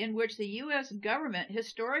role in which the U.S. government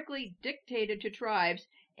historically dictated to tribes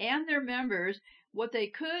and their members what they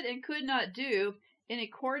could and could not do in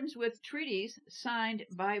accordance with treaties signed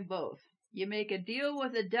by both. You make a deal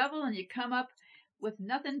with the devil and you come up with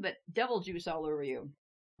nothing but devil juice all over you.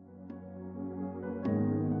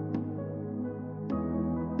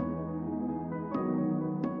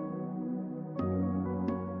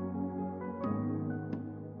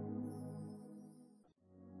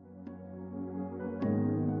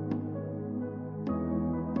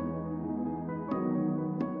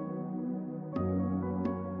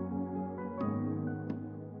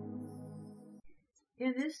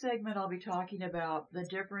 In this segment, I'll be talking about the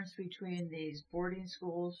difference between these boarding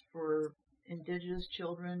schools for Indigenous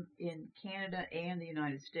children in Canada and the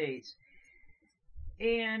United States.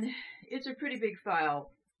 And it's a pretty big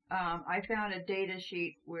file. I found a data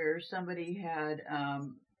sheet where somebody had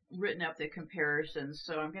written up the comparisons,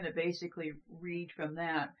 so I'm going to basically read from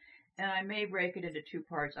that. And I may break it into 2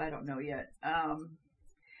 parts. I don't know yet.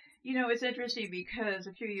 It's interesting because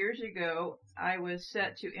a few years ago, I was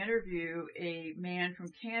set to interview a man from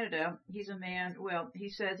Canada. He's a man, he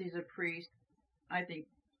says he's a priest. I think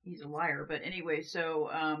he's a liar. But anyway, so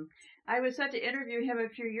I was set to interview him a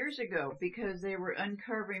few years ago because they were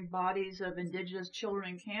uncovering bodies of Indigenous children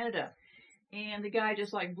in Canada. And the guy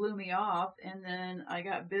just like blew me off, and then I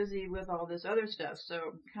got busy with all this other stuff,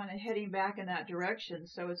 so kind of heading back in that direction.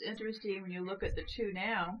 So it's interesting when you look at the two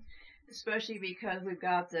now, especially because we've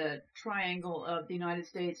got the triangle of the United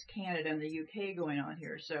States, Canada, and the UK going on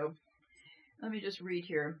here. So let me just read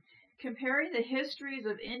here. Comparing the histories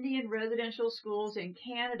of Indian residential schools in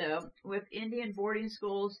Canada with Indian boarding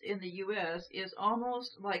schools in the U.S. is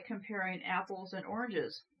almost like comparing apples and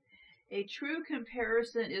oranges. A true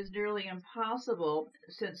comparison is nearly impossible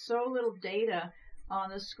since so little data on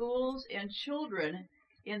the schools and children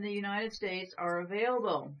in the United States are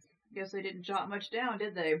available. Guess they didn't jot much down,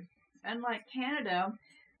 did they? Unlike Canada,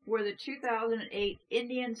 where the 2008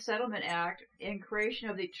 Indian Settlement Act and creation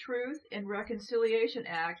of the Truth and Reconciliation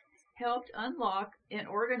Act helped unlock and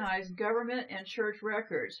organize government and church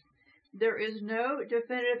records. There is no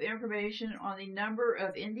definitive information on the number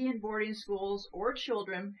of Indian boarding schools or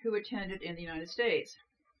children who attended in the United States.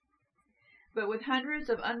 But with hundreds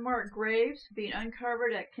of unmarked graves being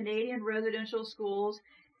uncovered at Canadian residential schools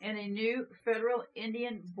and a new federal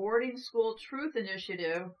Indian boarding school truth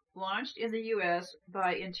initiative launched in the U.S.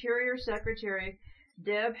 by Interior Secretary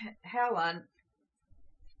Deb Haaland,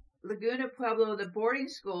 Laguna Pueblo, the boarding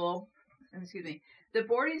school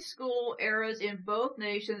eras in both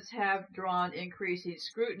nations have drawn increasing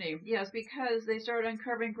scrutiny. Yes, because they started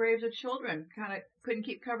uncovering graves of children. Kind of couldn't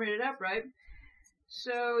keep covering it up, right?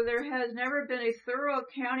 So there has never been a thorough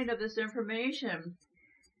accounting of this information.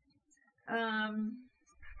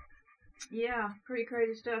 Yeah, pretty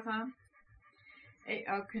crazy stuff, huh?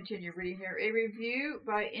 I'll continue reading here. A review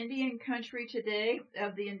by Indian Country Today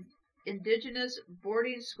of the indigenous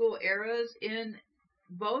boarding school eras in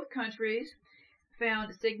both countries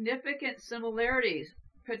found significant similarities,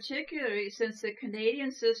 particularly since the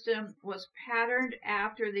Canadian system was patterned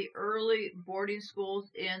after the early boarding schools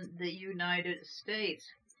in the United States.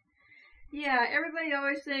 Yeah, everybody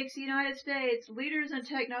always thinks the United States, leaders in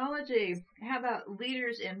technology. How about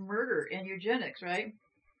leaders in murder and eugenics, right?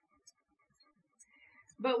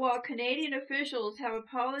 But while Canadian officials have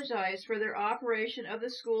apologized for their operation of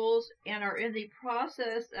the schools and are in the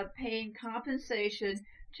process of paying compensation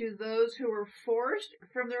to those who were forced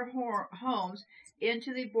from their homes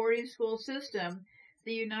into the boarding school system,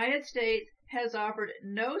 the United States has offered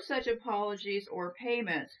no such apologies or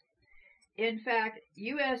payments. In fact,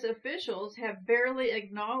 U.S. officials have barely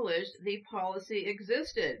acknowledged the policy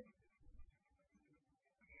existed.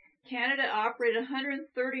 Canada operated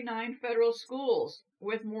 139 federal schools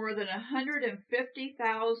with more than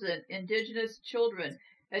 150,000 Indigenous children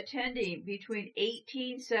attending between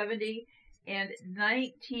 1870 and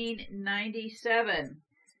 1997,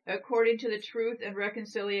 according to the Truth and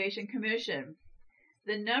Reconciliation Commission.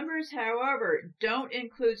 The numbers, however, don't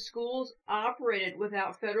include schools operated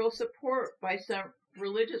without federal support by some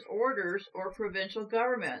religious orders or provincial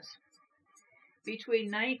governments. Between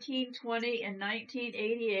 1920 and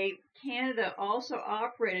 1988, Canada also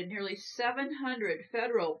operated nearly 700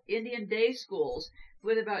 federal Indian day schools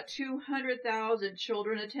with about 200,000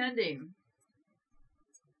 children attending.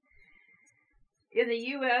 In the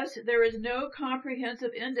U.S., there is no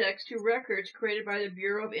comprehensive index to records created by the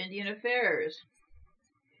Bureau of Indian Affairs.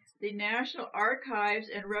 The National Archives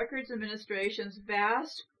and Records Administration's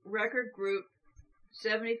vast record group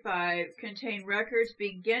 75 contain records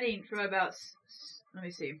beginning from about,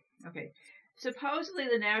 supposedly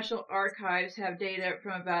the National Archives have data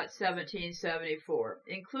from about 1774,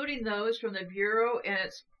 including those from the Bureau and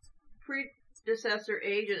its predecessor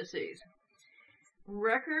agencies.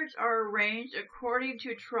 Records are arranged according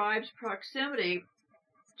to tribes' proximity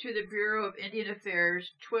to the Bureau of Indian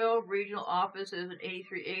Affairs, 12 regional offices, and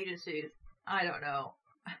 83 agencies. I don't know.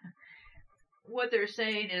 What they're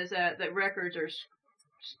saying is that the records are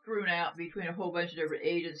strewn out between a whole bunch of different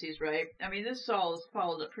agencies, right? I mean, this all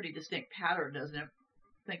follows a pretty distinct pattern, doesn't it?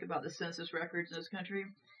 Think about the census records in this country.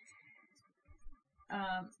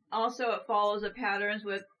 Also, it follows the patterns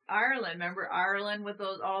with Ireland. Remember Ireland with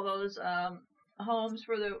all those homes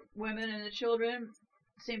for the women and the children?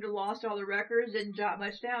 Seemed to have lost all the records, didn't jot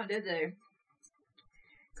much down, did they?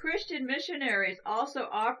 Christian missionaries also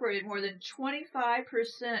operated more than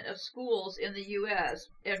 25% of schools in the U.S.,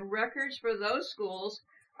 and records for those schools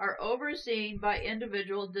are overseen by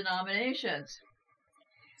individual denominations.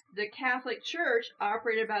 The Catholic Church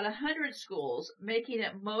operated about 100 schools, making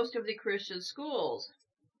it most of the Christian schools.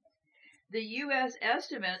 The U.S.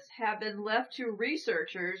 estimates have been left to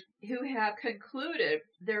researchers who have concluded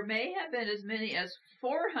there may have been as many as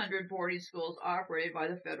 400 boarding schools operated by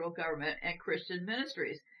the federal government and Christian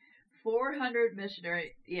ministries. 400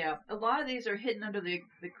 missionary, yeah, a lot of these are hidden under the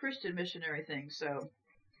Christian missionary thing, so.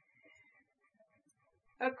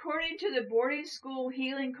 According to the Boarding School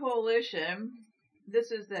Healing Coalition,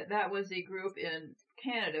 that was the group in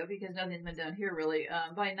Canada, because nothing's been done here really.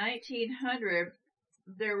 By 1900,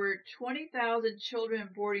 there were 20,000 children in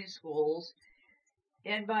boarding schools,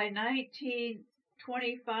 and by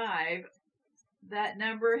 1925, that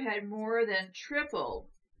number had more than tripled.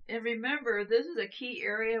 And remember, this is a key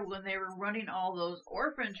area when they were running all those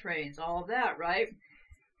orphan trains, all of that, right?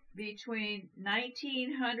 Between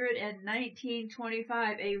 1900 and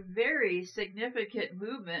 1925, a very significant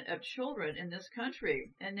movement of children in this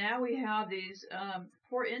country. And now we have these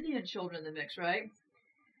poor Indian children in the mix, right?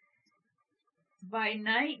 By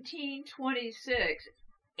 1926,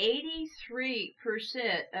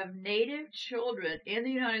 83% of Native children in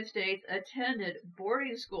the United States attended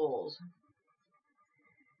boarding schools.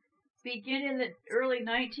 Beginning in the early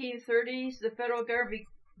 1930s, the federal government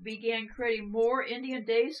began creating more Indian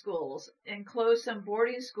day schools and closed some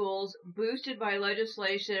boarding schools, boosted by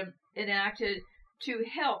legislation enacted to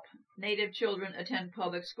help Native children attend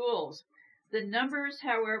public schools. The numbers,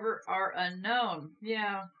 however, are unknown.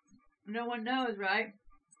 Yeah, no one knows, right?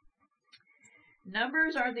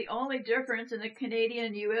 Numbers aren't the only difference in the Canadian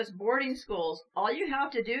and U.S. boarding schools. All you have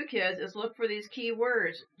to do, kids, is look for these key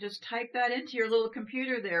words. Just type that into your little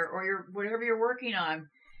computer there, or your whatever you're working on.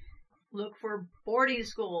 Look for boarding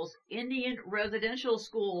schools, Indian residential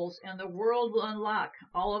schools, and the world will unlock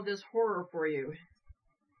all of this horror for you.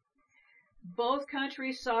 Both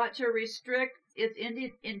countries sought to restrict its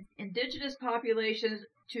indigenous populations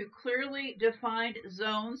to clearly defined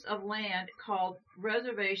zones of land called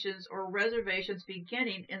reservations or reservations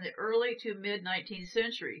beginning in the early to mid-19th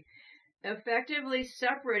century, effectively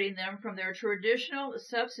separating them from their traditional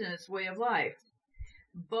subsistence way of life.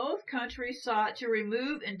 Both countries sought to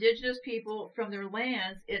remove indigenous people from their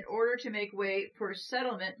lands in order to make way for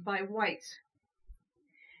settlement by whites.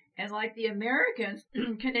 And like the Americans,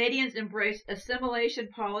 Canadians embraced assimilation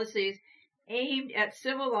policies aimed at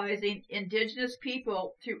civilizing indigenous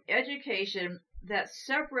people through education that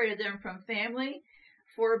separated them from family,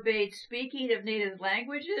 forbade speaking of native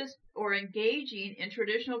languages, or engaging in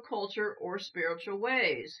traditional culture or spiritual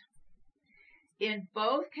ways. In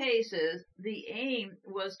both cases, the aim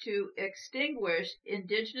was to extinguish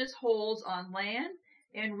indigenous holds on land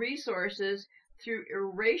and resources through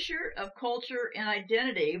erasure of culture and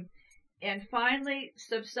identity, and finally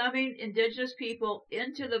subsuming indigenous people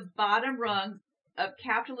into the bottom rung of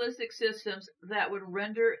capitalistic systems that would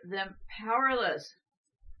render them powerless.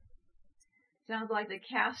 Sounds like the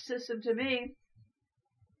caste system to me.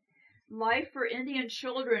 Life for Indian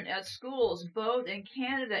children at schools, both in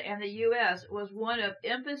Canada and the U.S., was one of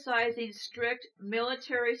emphasizing strict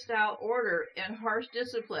military-style order and harsh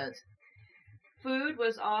disciplines. Food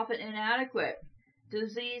was often inadequate,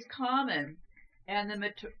 disease common, and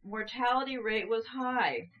the mortality rate was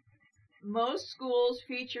high. Most schools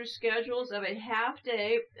feature schedules of a half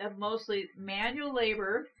day of mostly manual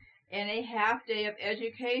labor and a half day of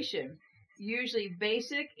education, usually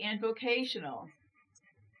basic and vocational.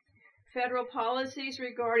 Federal policies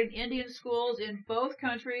regarding Indian schools in both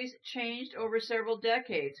countries changed over several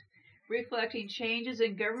decades, reflecting changes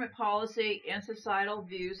in government policy and societal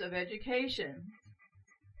views of education.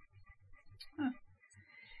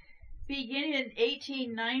 Beginning in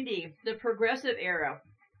 1890, the Progressive Era,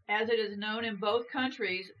 as it is known in both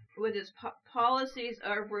countries, with its policies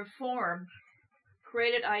of reform,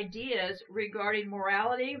 created ideas regarding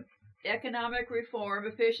morality, economic reform,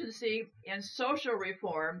 efficiency, and social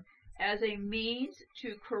reform as a means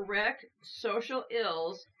to correct social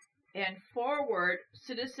ills and forward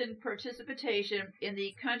citizen participation in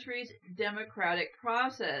the country's democratic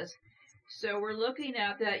process. So we're looking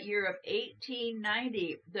at that year of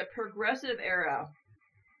 1890, the Progressive Era.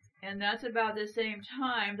 And that's about the same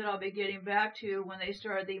time that I'll be getting back to when they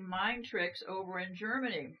started the mind tricks over in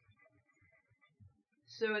Germany.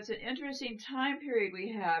 So it's an interesting time period we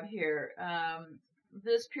have here.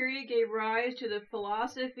 This period gave rise to the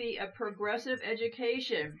philosophy of progressive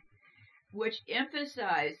education, which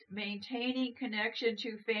emphasized maintaining connection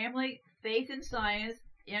to family, faith, and science,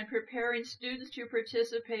 and preparing students to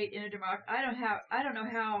participate in a democracy. I don't know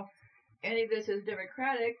how any of this is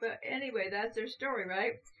democratic, but anyway, that's their story,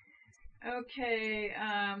 right? Okay,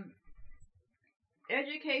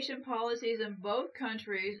 education policies in both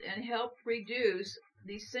countries and help reduce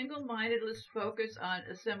the single-mindedness focus on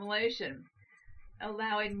assimilation.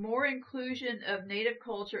 allowing more inclusion of native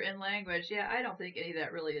culture and language. Yeah, I don't think any of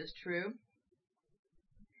that really is true.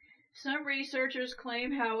 Some researchers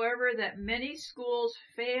claim, however, that many schools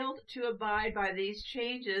failed to abide by these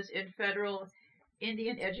changes in federal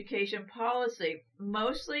Indian education policy,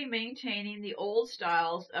 mostly maintaining the old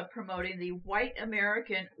styles of promoting the white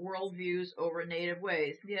American worldviews over native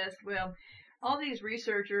ways. Yes, well, all these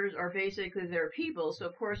researchers are basically their people, so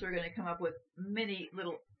of course they're going to come up with many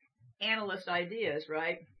little analyst ideas,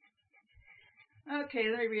 right? Okay,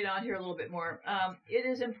 let me read on here a little bit more. It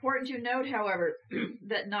is important to note, however,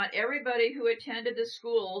 that not everybody who attended the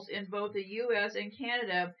schools in both the U.S. and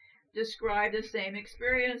Canada described the same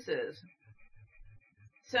experiences.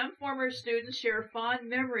 Some former students share fond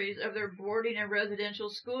memories of their boarding and residential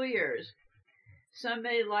school years. Some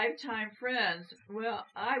made lifetime friends. Well,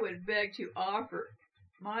 I would beg to offer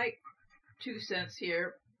my 2 cents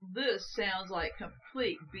here. This sounds like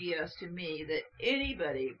complete BS to me that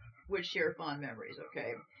anybody would share fond memories,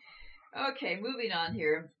 okay? Okay, moving on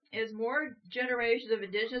here. As more generations of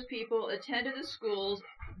indigenous people attended the schools,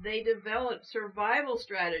 they developed survival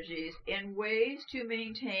strategies and ways to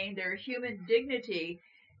maintain their human dignity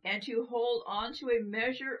and to hold on to a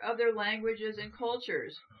measure of their languages and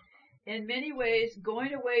cultures. In many ways,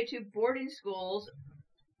 going away to boarding schools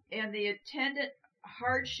and the attendant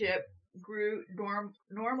hardship grew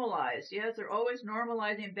normalized. Yes, they're always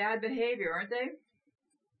normalizing bad behavior, aren't they?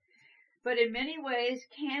 But in many ways,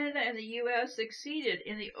 Canada and the U.S. succeeded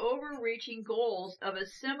in the overreaching goals of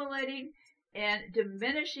assimilating and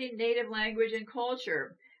diminishing native language and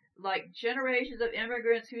culture, like generations of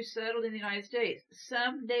immigrants who settled in the United States.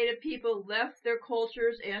 Some native people left their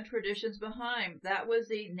cultures and traditions behind. That was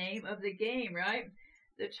the name of the game, right?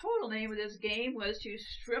 The total name of this game was to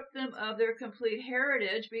strip them of their complete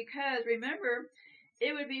heritage because, remember,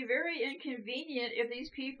 it would be very inconvenient if these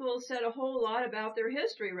people said a whole lot about their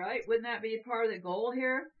history, right? Wouldn't that be part of the goal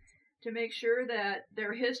here? To make sure that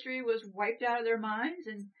their history was wiped out of their minds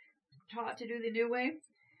and taught to do the new way?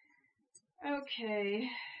 Okay,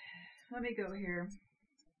 let me go here.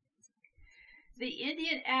 The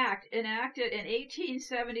Indian Act, enacted in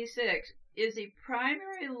 1876, is the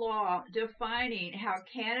primary law defining how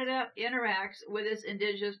Canada interacts with its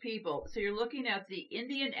indigenous people. So you're looking at the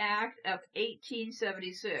Indian Act of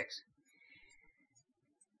 1876.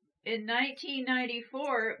 In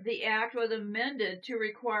 1994, the act was amended to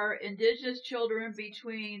require indigenous children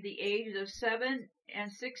between the ages of 7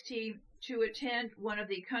 and 16 to attend one of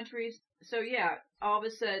the country's. So yeah, all of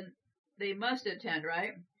a sudden they must attend,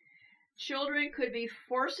 right? Children could be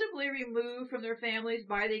forcibly removed from their families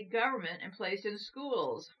by the government and placed in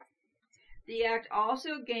schools. The act also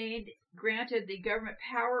granted the government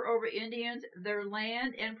power over Indians, their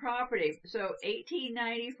land, and property. So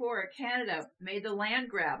 1894, Canada made the land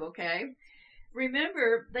grab, okay?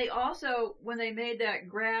 Remember, they also, when they made that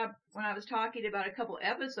grab, when I was talking about a couple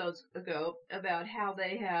episodes ago about how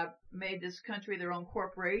they have made this country their own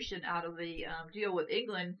corporation out of the deal with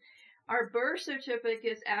England, our birth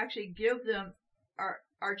certificates actually give them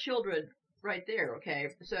our children right there, okay?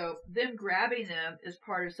 So them grabbing them is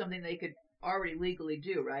part of something they could already legally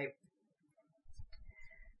do, right?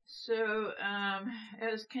 So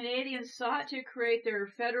as Canadians sought to create their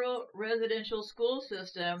federal residential school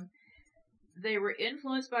system, they were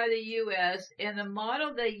influenced by the U.S., and the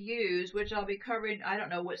model they used, which I'll be covering, I don't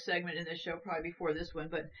know what segment in this show, probably before this one,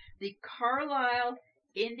 but the Carlisle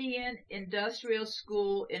Indian Industrial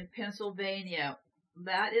School in Pennsylvania.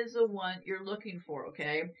 That is the one you're looking for,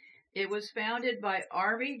 okay? It was founded by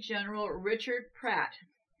Army General Richard Pratt.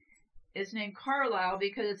 It's named Carlisle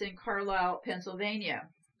because it's in Carlisle, Pennsylvania.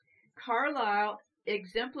 Carlisle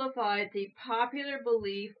exemplified the popular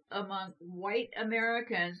belief among white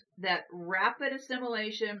Americans that rapid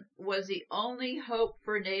assimilation was the only hope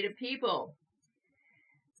for Native people.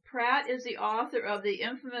 Pratt is the author of the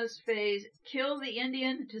infamous phrase, "Kill the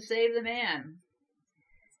Indian to save the man."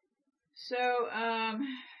 So,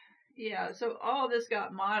 yeah, so all of this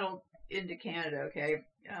got modeled into Canada, okay?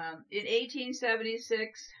 In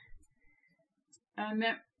 1876,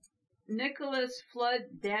 Nicholas Flood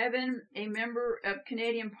Davin, a member of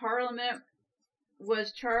Canadian Parliament,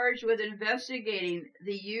 was charged with investigating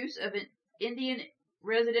the use of Indian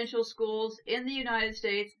residential schools in the United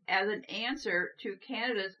States as an answer to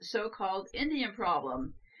Canada's so-called Indian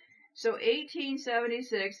problem. So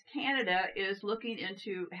 1876, Canada is looking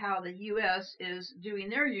into how the U.S. is doing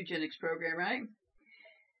their eugenics program, right?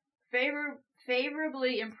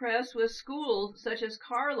 Favorably impressed with schools such as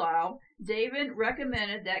Carlisle, Davin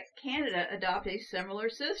recommended that Canada adopt a similar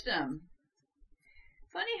system.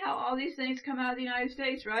 Funny how all these things come out of the United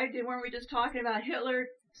States, right? Weren't we just talking about Hitler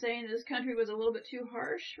saying this country was a little bit too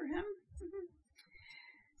harsh for him?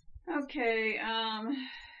 Okay,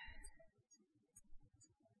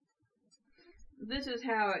 this is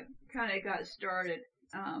how it kind of got started.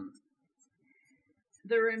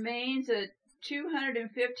 The remains of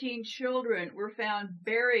 215 children were found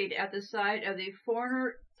buried at the site of the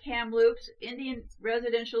former Kamloops Indian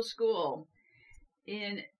Residential School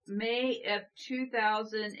in May of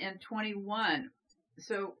 2021.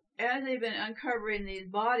 So as they've been uncovering these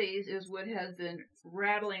bodies is what has been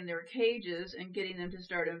rattling their cages and getting them to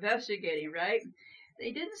start investigating, right?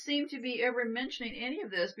 They didn't seem to be ever mentioning any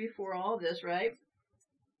of this before all this, right?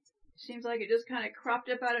 Seems like it just kind of cropped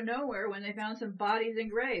up out of nowhere when they found some bodies in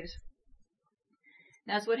graves.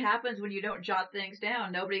 That's what happens when you don't jot things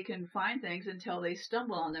down. Nobody can find things until they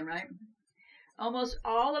stumble on them, right? Almost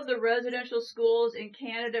all of the residential schools in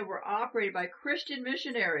Canada were operated by Christian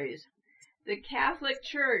missionaries. The Catholic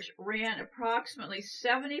Church ran approximately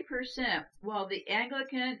 70%, while the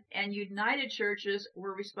Anglican and United Churches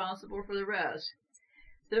were responsible for the rest.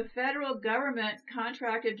 The federal government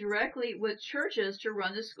contracted directly with churches to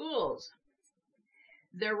run the schools.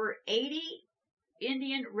 There were 80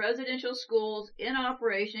 Indian residential schools in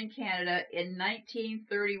operation in Canada in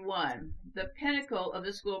 1931, the pinnacle of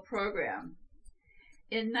the school program.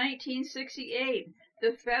 In 1968,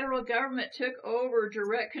 the federal government took over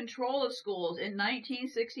direct control of schools in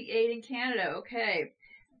 1968 in Canada. Okay,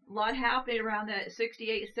 a lot happening around that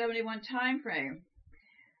 68-71 time frame.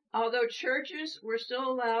 Although churches were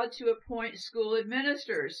still allowed to appoint school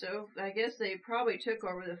administrators, so I guess they probably took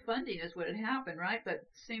over the funding is what had happened, right? But it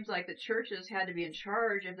seems like the churches had to be in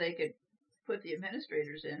charge if they could put the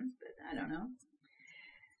administrators in, but I don't know.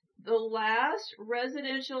 The last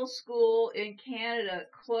residential school in Canada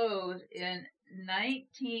closed in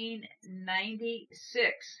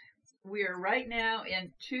 1996. We are right now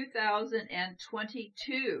in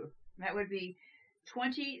 2022. That would be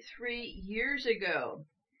 23 years ago.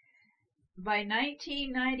 By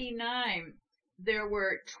 1999, there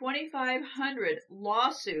were 2,500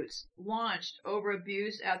 lawsuits launched over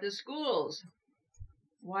abuse at the schools.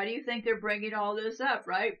 Why do you think they're bringing all this up,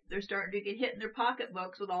 right? They're starting to get hit in their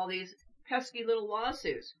pocketbooks with all these pesky little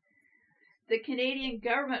lawsuits. The Canadian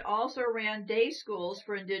government also ran day schools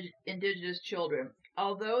for Indigenous children.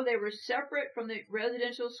 Although they were separate from the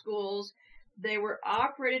residential schools, they were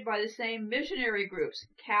operated by the same missionary groups,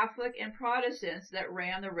 Catholic and Protestants, that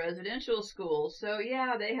ran the residential schools. So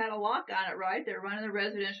yeah, they had a lock on it, right? They're running the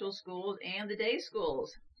residential schools and the day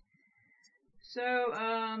schools. So,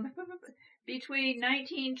 between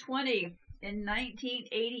 1920 and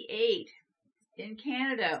 1988, in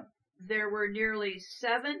Canada, there were nearly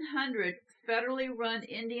 700 federally run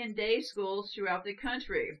Indian day schools throughout the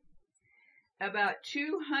country. About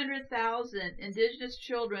 200,000 Indigenous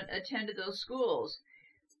children attended those schools,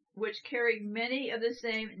 which carried many of the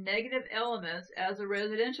same negative elements as the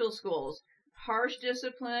residential schools: harsh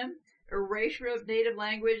discipline, erasure of native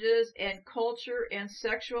languages, and culture and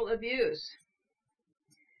sexual abuse.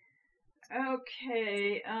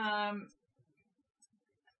 Okay,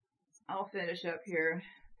 I'll finish up here.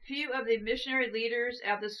 Few of the missionary leaders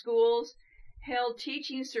at the schools held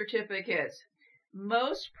teaching certificates.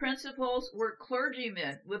 Most principals were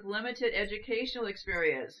clergymen with limited educational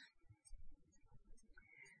experience.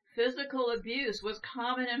 Physical abuse was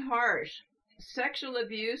common and harsh. Sexual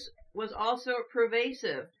abuse was also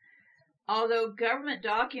pervasive, although government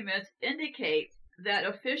documents indicate that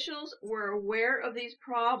officials were aware of these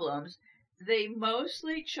problems. They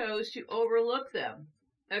mostly chose to overlook them,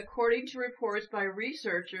 according to reports by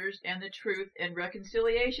researchers and the Truth and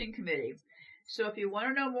Reconciliation Committee. So if you want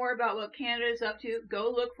to know more about what Canada is up to, go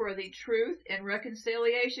look for the Truth and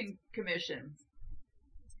Reconciliation Commission.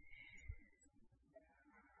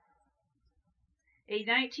 A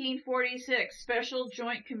 1946 Special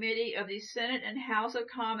Joint Committee of the Senate and House of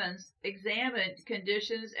Commons examined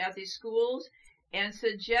conditions at the schools and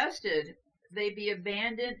suggested they be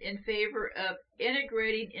abandoned in favor of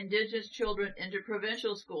integrating Indigenous children into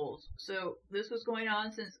provincial schools. So this was going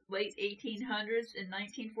on since late 1800s. In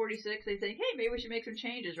 1946, they think, hey, maybe we should make some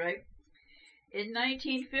changes, right? In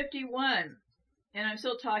 1951, and I'm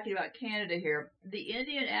still talking about Canada here, the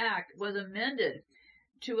Indian Act was amended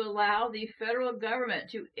to allow the federal government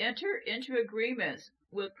to enter into agreements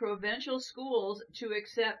with provincial schools to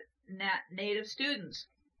accept Native students.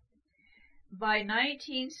 By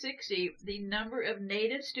 1960, the number of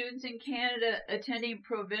Native students in Canada attending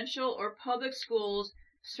provincial or public schools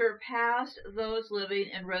surpassed those living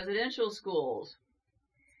in residential schools.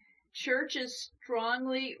 Churches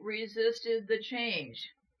strongly resisted the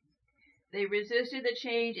change. They resisted the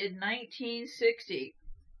change in 1960.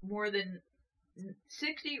 More than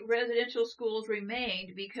 60 residential schools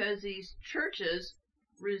remained because these churches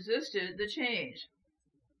resisted the change.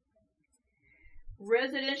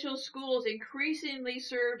 Residential schools increasingly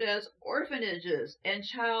served as orphanages and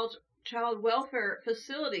child welfare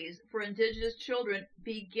facilities for indigenous children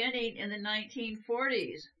beginning in the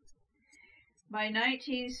 1940s. By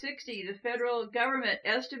 1960, the federal government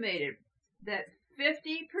estimated that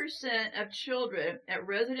 50% of children at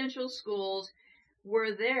residential schools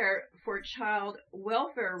were there for child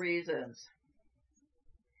welfare reasons.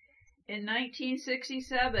 In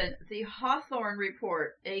 1967, the Hawthorne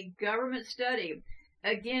Report, a government study,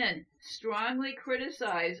 again strongly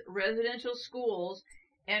criticized residential schools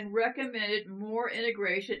and recommended more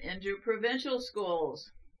integration into provincial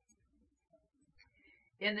schools.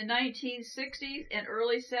 In the 1960s and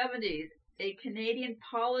early 70s, a Canadian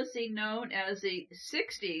policy known as the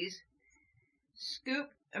 60s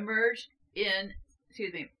scoop emerged in,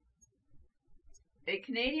 a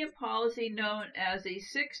Canadian policy known as the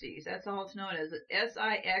 60s, that's all it's known as,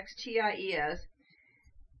 SIXTIES,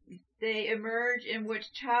 they emerged in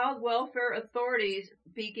which child welfare authorities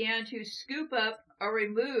began to scoop up or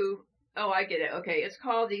remove, oh, I get it, okay, it's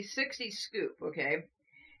called the 60s scoop, okay,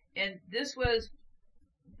 and this was,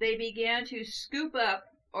 they began to scoop up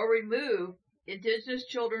or remove indigenous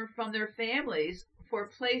children from their families for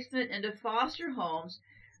placement into foster homes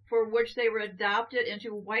for which they were adopted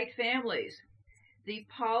into white families. The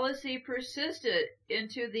policy persisted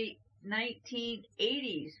into the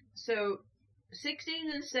 1980s. So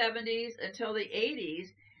 60s and 70s until the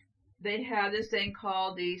 80s, they had this thing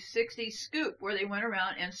called the 60s scoop, where they went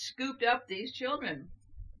around and scooped up these children.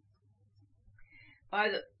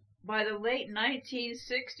 By the late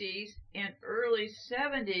 1960s and early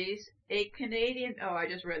 70s, a Canadian, oh, I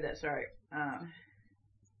just read that, sorry.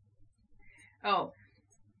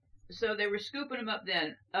 So they were scooping them up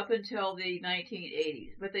then, up until the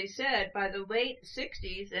 1980s. But they said by the late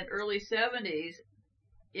 60s and early 70s,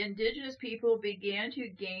 indigenous people began to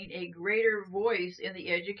gain a greater voice in the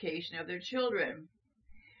education of their children.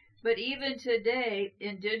 But even today,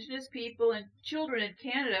 indigenous people and children in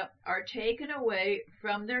Canada are taken away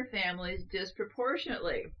from their families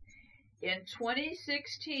disproportionately. In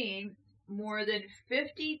 2016, more than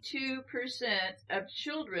 52% of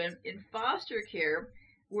children in foster care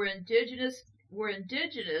were indigenous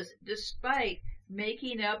despite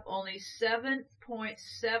making up only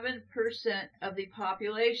 7.7% of the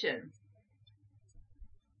population.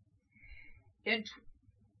 In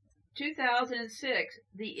 2006,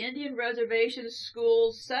 the Indian Reservation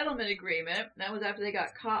Schools Settlement Agreement, that was after they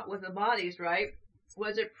got caught with the bodies, right,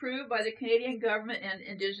 was approved by the Canadian government and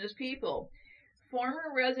indigenous people.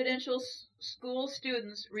 Former residential school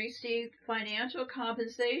students received financial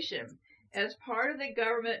compensation. As part of the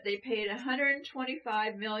government, they paid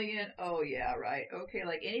 $125 million. Oh, yeah, right. Okay,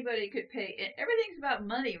 like anybody could pay. And everything's about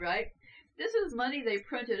money, right? This is money they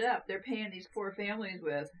printed up. They're paying these poor families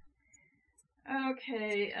with.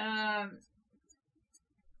 Okay,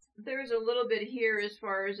 there's a little bit here as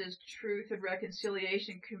far as this Truth and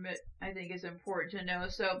Reconciliation Commit, I think is important to know.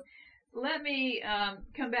 So let me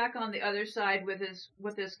come back on the other side with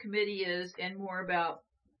what this committee is and more about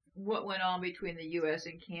what went on between the U.S.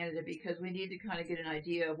 and Canada, because we need to kind of get an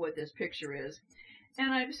idea of what this picture is.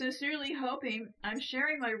 And I'm sincerely hoping, I'm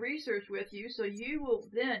sharing my research with you so you will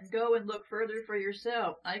then go and look further for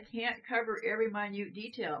yourself. I can't cover every minute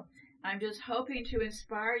detail. I'm just hoping to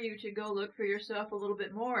inspire you to go look for yourself a little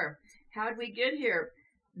bit more. How'd we get here?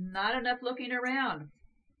 Not enough looking around.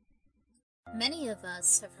 Many of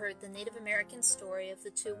us have heard the Native American story of the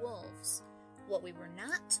two wolves. What we were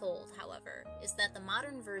not told, however, is that the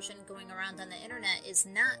modern version going around on the internet is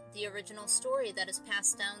not the original story that is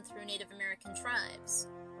passed down through Native American tribes.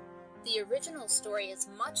 The original story is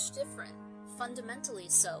much different, fundamentally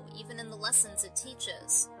so, even in the lessons it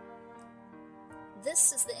teaches.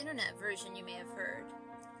 This is the internet version you may have heard.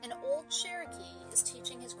 An old Cherokee is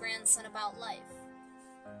teaching his grandson about life.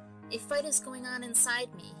 "A fight is going on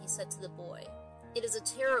inside me," he said to the boy. "It is a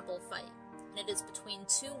terrible fight, and it is between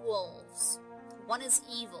two wolves. One is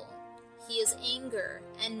evil. He is anger,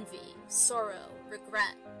 envy, sorrow,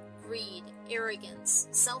 regret, greed, arrogance,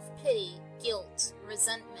 self-pity, guilt,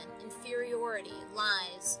 resentment, inferiority,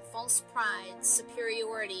 lies, false pride,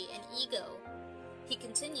 superiority, and ego." He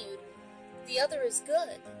continued, "The other is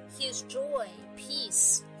good. He is joy,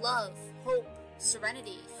 peace, love, hope,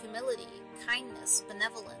 serenity, humility, kindness,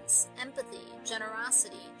 benevolence, empathy,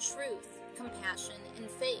 generosity, truth, compassion, and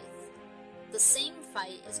faith. The same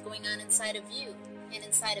fight is going on inside of you, and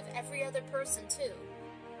inside of every other person too.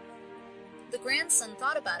 The grandson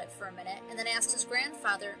thought about it for a minute and then asked his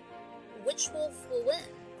grandfather, which wolf will win?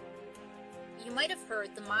 You might have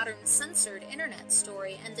heard the modern censored internet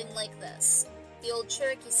story ending like this. The old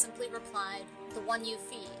Cherokee simply replied, the one you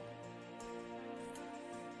feed.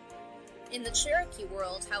 In the Cherokee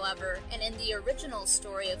world, however, and in the original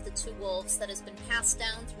story of the two wolves that has been passed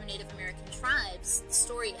down through Native American tribes, the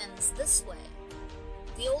story ends this way.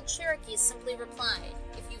 The old Cherokee simply replied,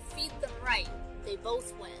 if you feed them right, they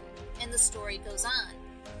both win, and the story goes on.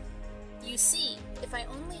 You see, if I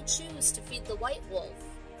only choose to feed the white wolf,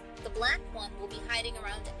 the black one will be hiding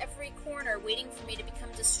around every corner waiting for me to become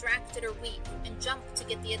distracted or weak and jump to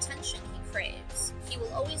get the attention he craves. He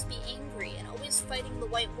will always be angry and always fighting the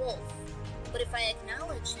white wolf. But if I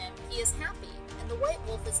acknowledge him, he is happy, and the white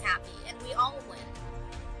wolf is happy, and we all win.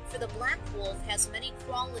 For the black wolf has many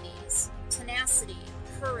qualities: tenacity,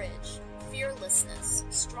 courage, fearlessness,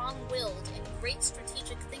 strong-willed, and great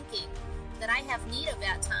strategic thinking that I have need of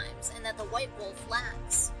at times and that the white wolf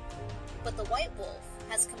lacks. But the white wolf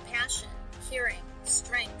has compassion, caring,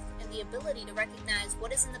 strength, and the ability to recognize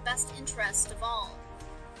what is in the best interest of all.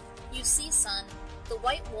 You see, son, the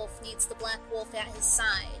white wolf needs the black wolf at his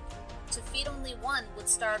side. To feed only one would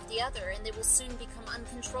starve the other, and they will soon become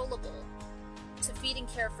uncontrollable. To feed and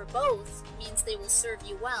care for both means they will serve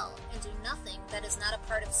you well and do nothing that is not a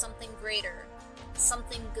part of something greater,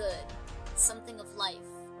 something good, something of life.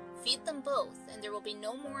 Feed them both, and there will be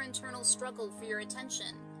no more internal struggle for your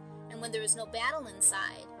attention. And when there is no battle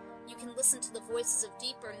inside, you can listen to the voices of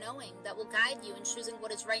deeper knowing that will guide you in choosing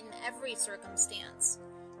what is right in every circumstance.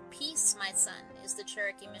 Peace, my son, is the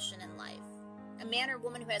Cherokee mission in life. A man or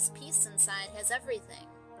woman who has peace inside has everything.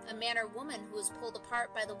 A man or woman who is pulled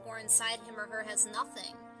apart by the war inside him or her has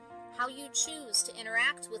nothing. How you choose to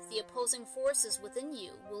interact with the opposing forces within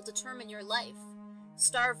you will determine your life.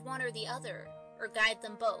 Starve one or the other, or guide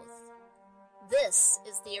them both. This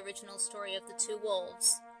is the original story of the two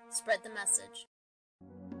wolves. Spread the message.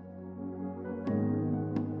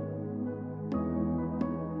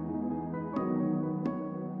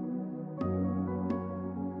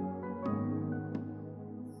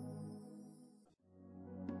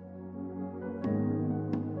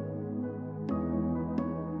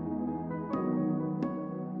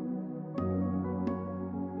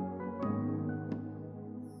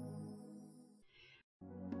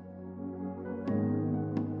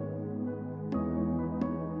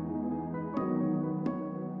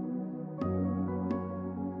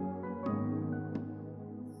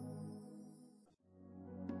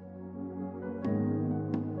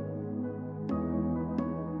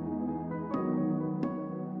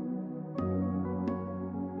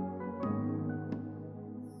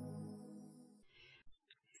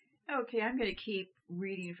 Okay, I'm going to keep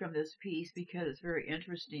reading from this piece because it's very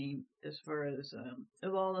interesting as far as,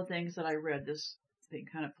 of all the things that I read, this thing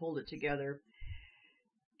kind of pulled it together.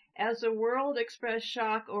 As the world expressed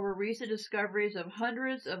shock over recent discoveries of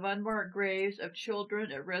hundreds of unmarked graves of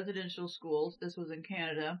children at residential schools, this was in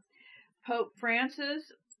Canada, Pope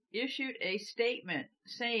Francis issued a statement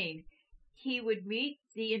saying he would meet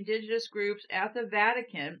the indigenous groups at the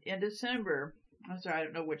Vatican in December. I'm sorry, I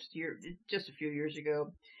don't know which year, just a few years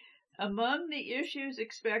ago. Among the issues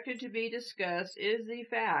expected to be discussed is the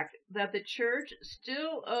fact that the church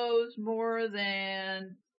still owes more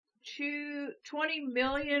than $20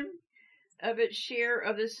 million of its share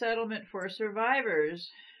of the settlement for survivors.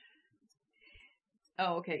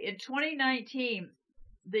 Oh, okay. In 2019,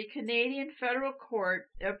 the Canadian Federal Court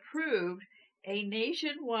approved a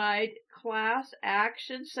nationwide class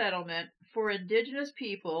action settlement for Indigenous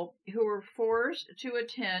people who were forced to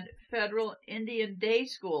attend federal Indian day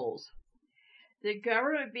schools. The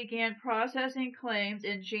government began processing claims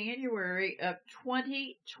in January of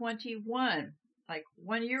 2021, like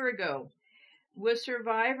 1 year ago, with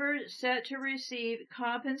survivors set to receive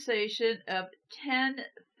compensation of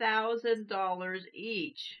 $10,000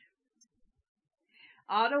 each.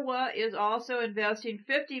 Ottawa is also investing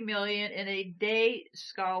 $50 million in a Day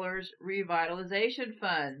Scholars Revitalization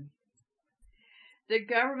Fund. The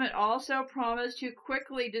government also promised to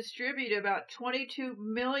quickly distribute about $22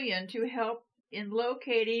 million to help in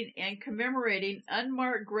locating and commemorating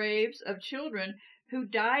unmarked graves of children who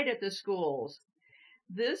died at the schools.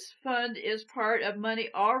 This fund is part of money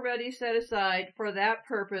already set aside for that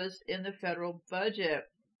purpose in the federal budget.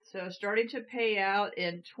 So starting to pay out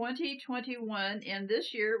in 2021, and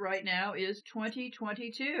this year right now is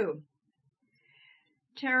 2022.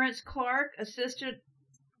 Terrence Clark, assistant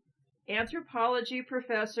anthropology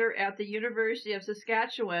professor at the University of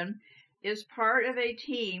Saskatchewan, is part of a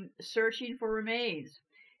team searching for remains.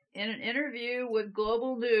 In an interview with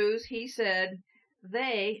Global News, he said,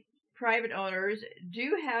 they, private owners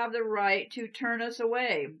do have the right to turn us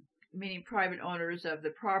away, meaning private owners of the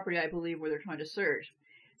property, I believe, where they're trying to search.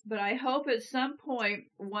 But I hope at some point,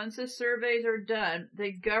 once the surveys are done,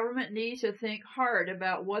 the government needs to think hard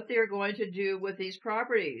about what they're going to do with these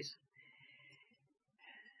properties.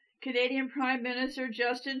 Canadian Prime Minister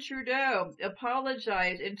Justin Trudeau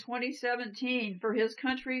apologized in 2017 for his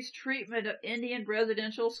country's treatment of Indian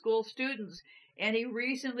residential school students, and he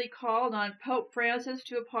recently called on Pope Francis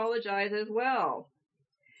to apologize as well.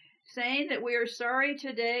 Saying that we are sorry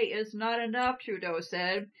today is not enough, Trudeau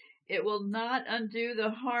said. It will not undo the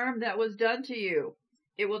harm that was done to you.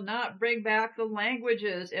 It will not bring back the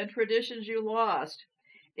languages and traditions you lost.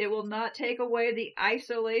 It will not take away the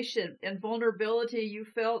isolation and vulnerability you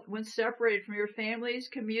felt when separated from your families,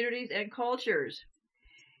 communities, and cultures.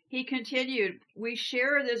 He continued, we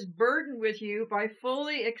share this burden with you by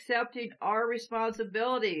fully accepting our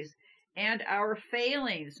responsibilities and our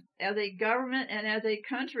failings as a government and as a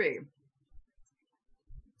country.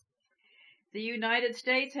 The United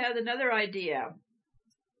States has another idea.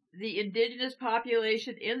 The indigenous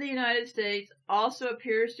population in the United States also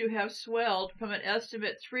appears to have swelled from an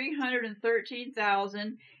estimate 313,000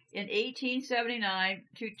 in 1879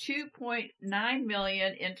 to 2.9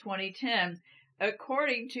 million in 2010,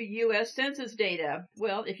 according to U.S. Census data.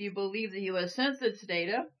 Well, if you believe the U.S. Census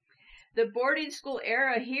data, the boarding school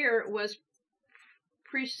era here was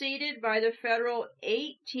preceded by the federal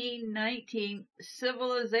 1819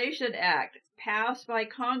 Civilization Act, passed by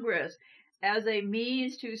Congress as a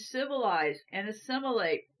means to civilize and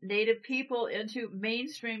assimilate Native people into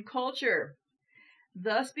mainstream culture.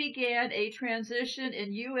 Thus began a transition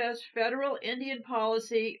in U.S. federal Indian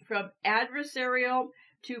policy from adversarial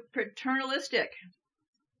to paternalistic.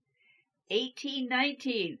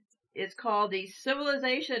 1819 is called the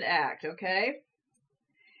Civilization Act, okay?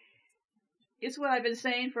 It's what I've been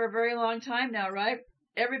saying for a very long time now, right?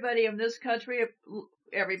 Everybody in this country,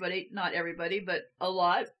 everybody, not everybody, but a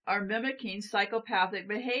lot, are mimicking psychopathic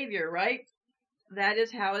behavior, right? That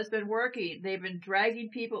is how it's been working. They've been dragging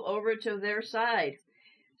people over to their side.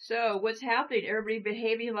 So what's happening? Everybody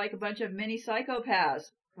behaving like a bunch of mini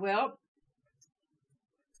psychopaths. Well,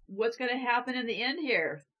 what's going to happen in the end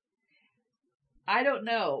here? I don't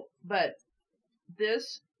know, but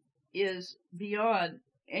this is beyond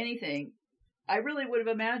anything I really would have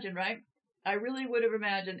imagined, right? I really would have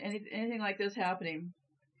imagined anything like this happening.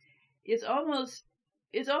 It's almost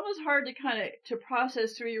hard to kind of to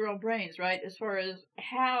process through your own brains, right? As far as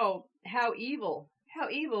how evil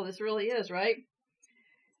this really is, right?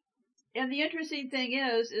 And the interesting thing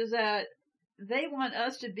is that they want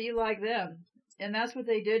us to be like them. And that's what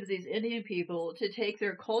they did to these Indian people, to take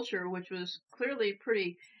their culture, which was clearly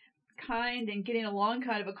pretty kind and getting along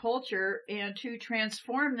kind of a culture, and to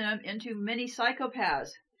transform them into mini psychopaths.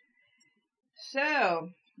 So,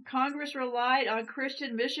 Congress relied on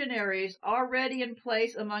Christian missionaries already in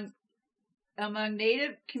place among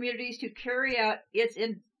Native communities to carry out its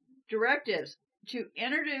directives, to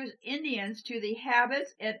introduce Indians to the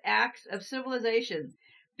habits and acts of civilization,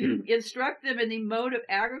 instruct them in the mode of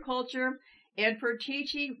agriculture, and for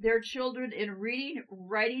teaching their children in reading,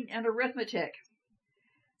 writing, and arithmetic.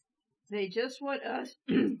 They just want us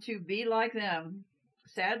to be like them.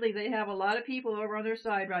 Sadly, they have a lot of people over on their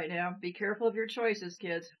side right now. Be careful of your choices,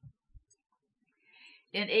 kids.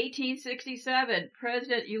 In 1867,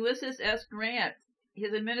 President Ulysses S. Grant,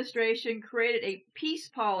 his administration created a peace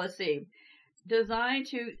policy designed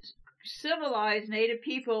to civilize Native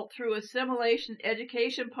people through assimilation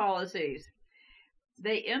education policies.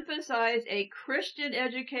 They emphasized a Christian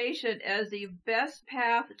education as the best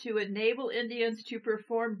path to enable Indians to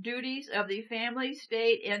perform duties of the family,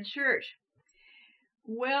 state, and church.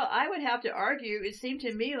 Well, I would have to argue, it seemed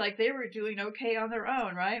to me like they were doing okay on their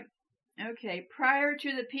own, right? Okay, prior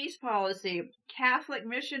to the peace policy, Catholic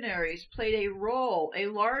missionaries played a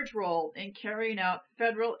large role in carrying out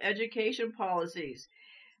federal education policies,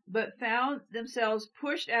 but found themselves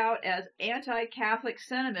pushed out as anti-Catholic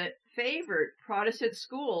sentiment favored Protestant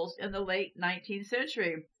schools in the late 19th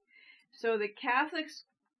century. So the Catholics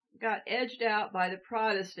got edged out by the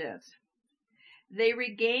Protestants. They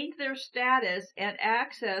regained their status and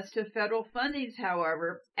access to federal fundings,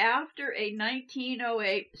 however, after a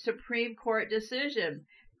 1908 Supreme Court decision.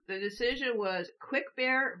 The decision was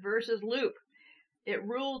Quickbear versus Loop. It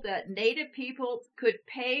ruled that Native people could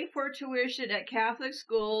pay for tuition at Catholic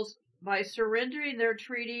schools by surrendering their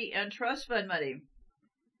treaty and trust fund money.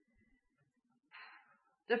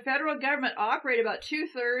 The federal government operated about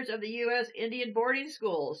 2/3 of the U.S. Indian boarding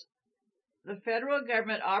schools. The federal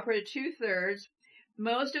government operated 2/3.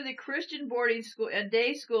 Most of the Christian boarding school and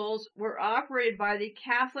day schools were operated by the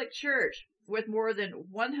Catholic Church, with more than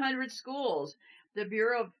 100 schools. The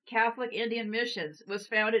Bureau of Catholic Indian Missions was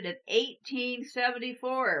founded in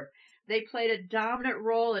 1874. They played a dominant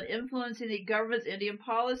role in influencing the government's Indian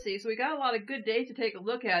policy. So we got a lot of good dates to take a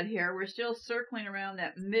look at here. We're still circling around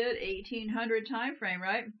that mid-1800 time frame,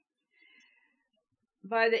 right?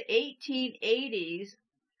 By the 1880s,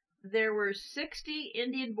 there were 60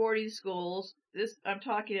 Indian boarding schools. I'm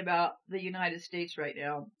talking about the United States right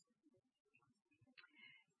now.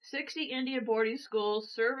 60 Indian boarding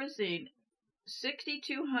schools servicing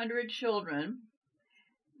 6,200 children.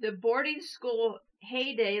 The boarding school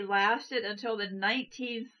heyday lasted until the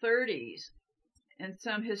 1930s, and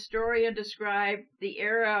some historians describe the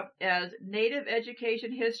era as Native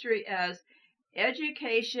education history as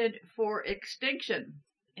education for extinction.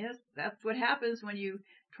 Yes, that's what happens when you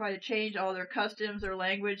try to change all their customs or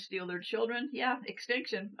language, steal their children. Yeah,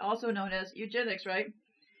 extinction, also known as eugenics, right?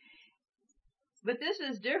 But this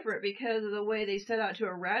is different because of the way they set out to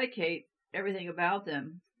eradicate everything about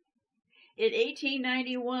them. In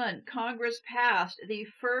 1891, Congress passed the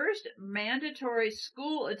first mandatory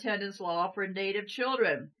school attendance law for Native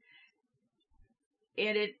children.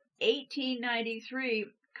 And in 1893,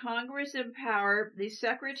 Congress empowered the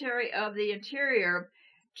Secretary of the Interior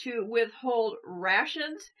to withhold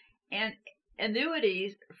rations and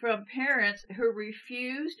annuities from parents who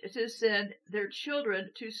refused to send their children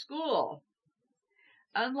to school.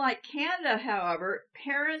 Unlike Canada, however,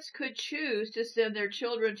 parents could choose to send their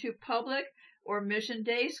children to public or mission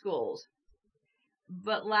day schools.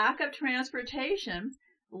 But lack of transportation,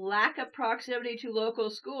 lack of proximity to local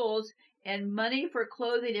schools, and money for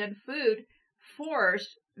clothing and food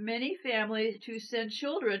forced many families to send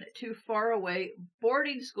children to faraway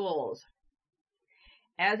boarding schools.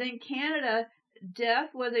 As in Canada, death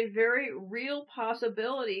was a very real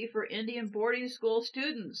possibility for Indian boarding school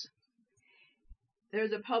students.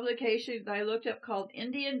 There's a publication that I looked up called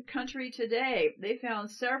Indian Country Today. They found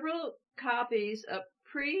several copies of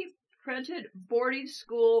pre-printed boarding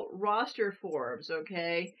school roster forms,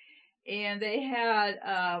 okay? And they had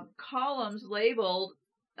columns labeled,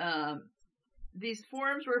 these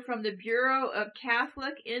forms were from the Bureau of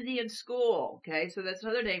Catholic Indian School, okay? So that's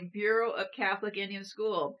another name, Bureau of Catholic Indian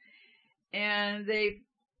School. And they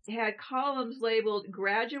had columns labeled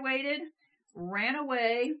graduated, ran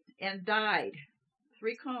away, and died.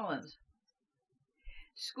 3 columns.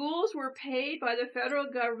 Schools were paid by the federal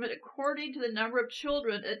government according to the number of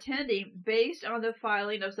children attending based on the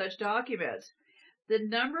filing of such documents. The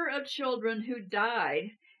number of children who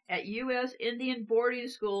died at U.S. Indian boarding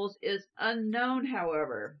schools is unknown,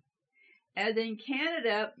 however. As in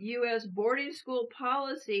Canada, U.S. boarding school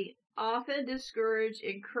policy often discouraged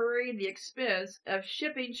incurring the expense of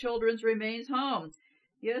shipping children's remains home.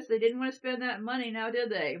 Yes, they didn't want to spend that money, now did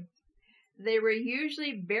they? They were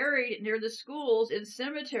usually buried near the schools in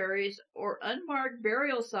cemeteries or unmarked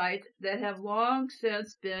burial sites that have long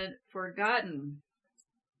since been forgotten.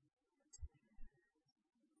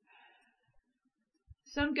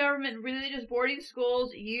 Some government and religious boarding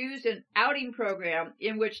schools used an outing program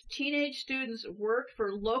in which teenage students worked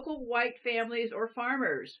for local white families or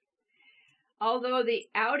farmers. Although the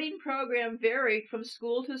outing program varied from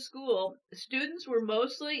school to school, students were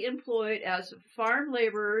mostly employed as farm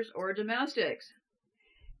laborers or domestics.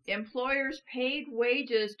 Employers paid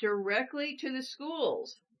wages directly to the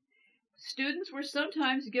schools. Students were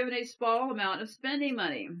sometimes given a small amount of spending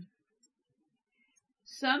money.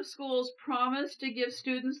 Some schools promised to give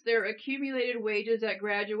students their accumulated wages at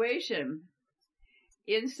graduation.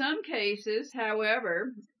 In some cases,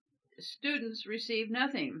 however, students received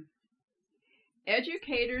nothing.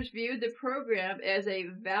 Educators viewed the program as a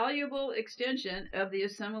valuable extension of the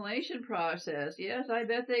assimilation process. Yes, I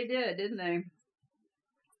bet they did, didn't they?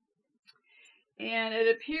 And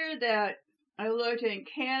it appeared that I looked in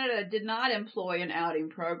Canada did not employ an outing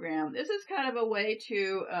program. This is kind of a way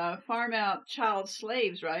to farm out child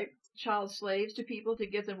slaves, right? Child slaves to people to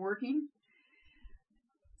get them working.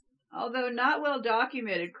 Although not well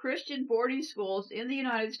documented, Christian boarding schools in the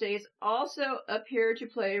United States also appear to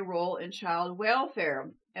play a role in child welfare,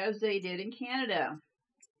 as they did in Canada.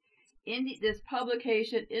 This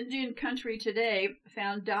publication, Indian Country Today,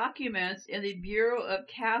 found documents in the Bureau of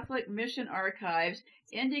Catholic Mission Archives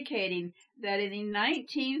indicating that in the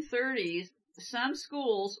 1930s, some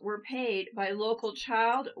schools were paid by local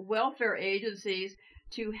child welfare agencies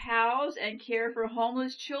to house and care for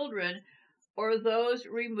homeless children or those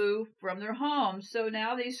removed from their homes. So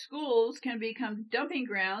now these schools can become dumping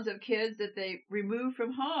grounds of kids that they remove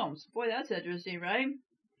from homes. Boy, that's interesting, right?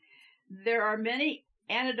 There are many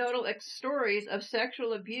anecdotal stories of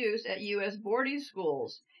sexual abuse at U.S. boarding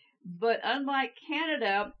schools. But unlike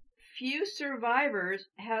Canada, few survivors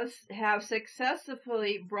have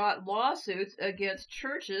successfully brought lawsuits against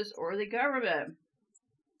churches or the government.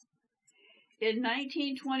 In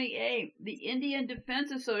 1928, the Indian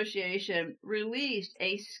Defense Association released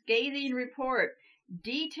a scathing report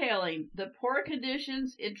detailing the poor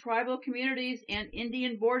conditions in tribal communities and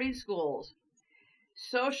Indian boarding schools.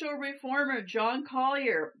 Social reformer John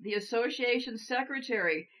Collier, the association's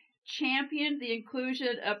secretary, championed the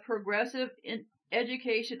inclusion of progressive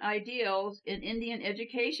education ideals in Indian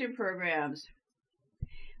education programs.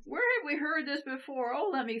 Where have we heard this before?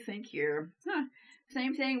 Oh, let me think here.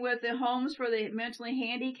 Same thing with the homes for the mentally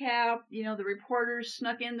handicapped. You know, the reporters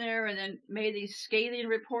snuck in there and then made these scathing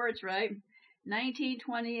reports, right?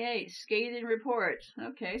 1928, scathing reports.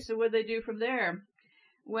 Okay, so what did they do from there?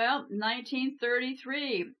 Well,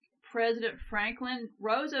 1933, President Franklin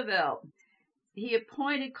Roosevelt, he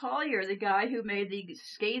appointed Collier, the guy who made the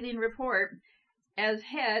scathing report, as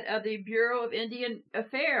head of the Bureau of Indian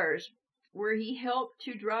Affairs, where he helped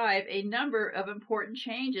to drive a number of important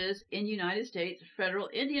changes in United States federal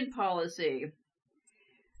Indian policy.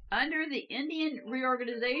 Under the Indian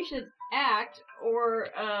Reorganization Act, or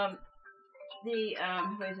wait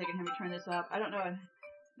a second, let me turn this up. I don't know.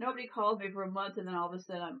 Nobody calls me for a month and then all of a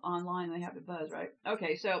sudden I'm online and they have to buzz, right?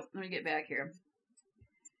 Okay, so let me get back here.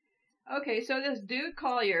 Okay, so this dude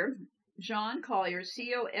Collier, John Collier,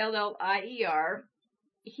 Collier,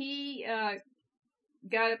 he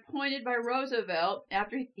got appointed by Roosevelt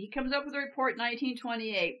after he comes up with a report in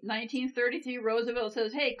 1928. 1933, Roosevelt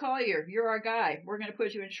says, hey, Collier, you're our guy. We're going to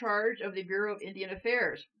put you in charge of the Bureau of Indian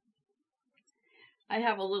Affairs. I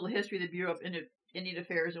have a little history of the Bureau of Indian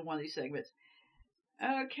Affairs in one of these segments.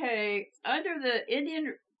 Okay, under the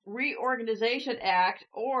Indian Reorganization Act,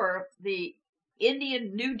 or the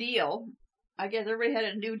Indian New Deal, I guess everybody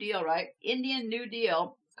had a New Deal, right? Indian New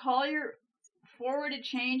Deal, Collier forwarded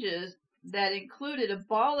changes that included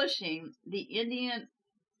abolishing the Indian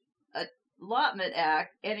Allotment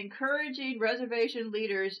Act and encouraging reservation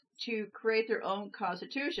leaders to create their own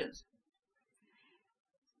constitutions.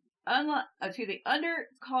 Under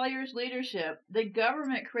Collier's leadership, the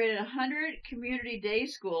government created 100 community day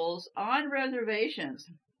schools on reservations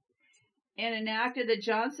and enacted the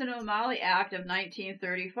Johnson-O'Malley Act of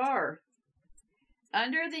 1934.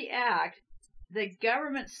 Under the act, the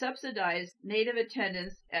government subsidized Native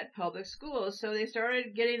attendance at public schools, so they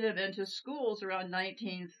started getting them into schools around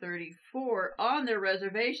 1934 on their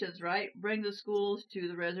reservations, right? Bring the schools to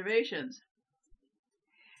the reservations.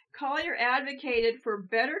 Collier advocated for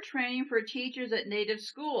better training for teachers at Native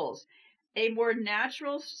schools, a more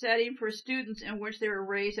natural setting for students in which they were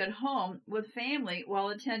raised at home with family while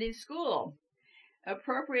attending school.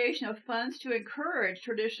 Appropriation of funds to encourage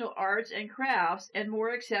traditional arts and crafts and more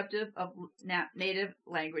acceptive of Native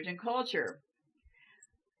language and culture.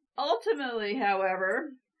 Ultimately,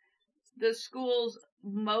 however, the schools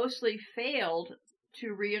mostly failed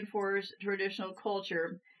to reinforce traditional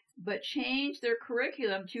culture, but changed their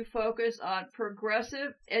curriculum to focus on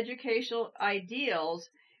progressive educational ideals,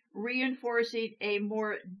 reinforcing a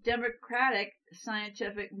more democratic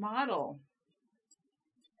scientific model.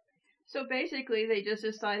 So basically, they just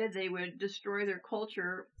decided they would destroy their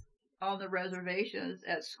culture on the reservations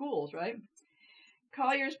at schools, right?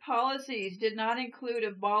 Collier's policies did not include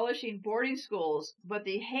abolishing boarding schools, but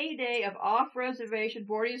the heyday of off-reservation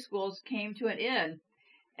boarding schools came to an end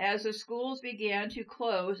as the schools began to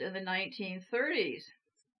close in the 1930s.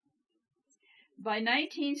 By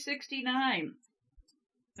 1969,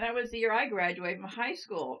 that was the year I graduated from high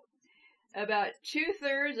school, about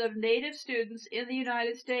 2/3 of Native students in the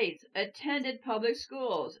United States attended public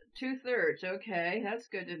schools. 2/3, okay, that's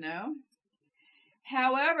good to know.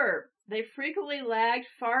 However, they frequently lagged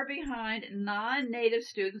far behind non-Native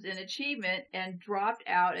students in achievement and dropped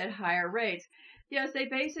out at higher rates. Yes, they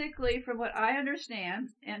basically, from what I understand,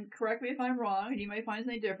 and correct me if I'm wrong, and you may find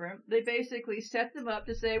something different, they basically set them up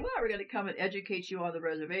to say, well, we're going to come and educate you on the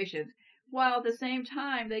reservations, while at the same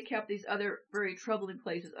time they kept these other very troubling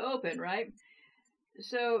places open, right?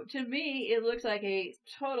 So to me, it looks like a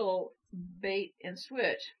total bait and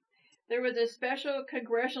switch. There was a special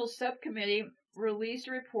congressional subcommittee released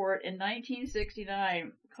a report in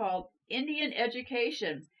 1969 called Indian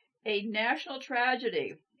Education, a National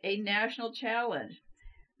Tragedy, a National Challenge,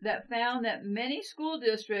 that found that many school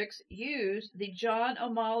districts used the John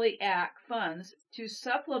O'Malley Act funds to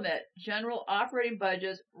supplement general operating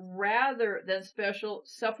budgets rather than special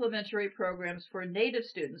supplementary programs for Native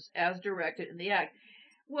students as directed in the Act.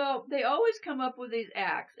 Well, they always come up with these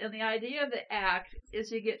acts, and the idea of the act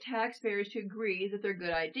is to get taxpayers to agree that they're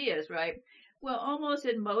good ideas, right? Well, almost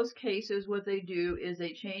in most cases, what they do is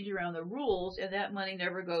they change around the rules, and that money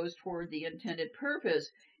never goes toward the intended purpose.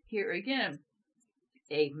 Here again,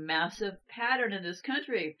 a massive pattern in this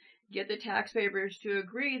country. Get the taxpayers to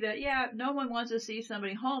agree that, yeah, no one wants to see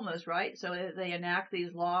somebody homeless, right? So they enact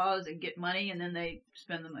these laws and get money, and then they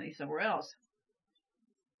spend the money somewhere else.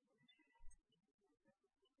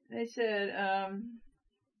 They said,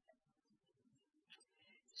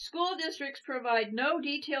 school districts provide no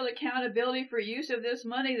detailed accountability for use of this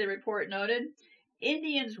money, the report noted.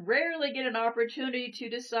 Indians rarely get an opportunity to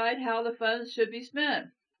decide how the funds should be spent.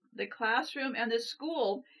 The classroom and the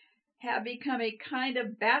school have become a kind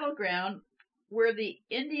of battleground where the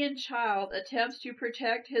Indian child attempts to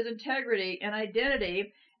protect his integrity and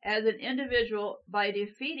identity as an individual by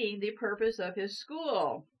defeating the purpose of his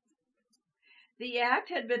school. The act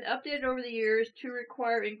had been updated over the years to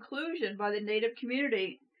require inclusion by the Native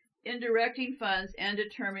community in directing funds and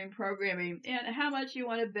determining programming. And how much you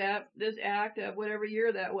want to bet this act of whatever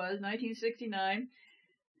year that was, 1969,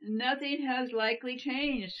 nothing has likely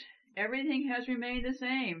changed. Everything has remained the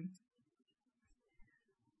same.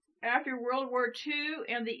 After World War II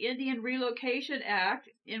and the Indian Relocation Act,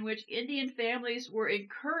 in which Indian families were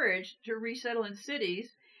encouraged to resettle in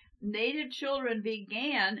cities, Native children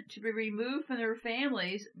began to be removed from their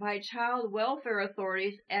families by child welfare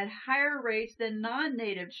authorities at higher rates than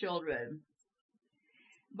non-Native children.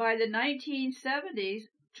 By the 1970s,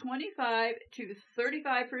 25 to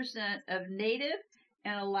 35% of Native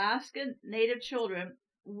and Alaskan Native children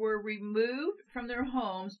were removed from their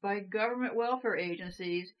homes by government welfare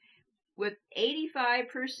agencies, with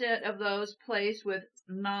 85% of those placed with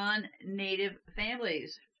non-Native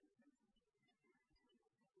families.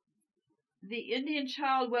 The Indian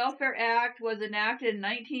Child Welfare Act was enacted in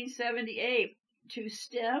 1978 to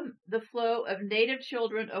stem the flow of Native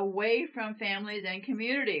children away from families and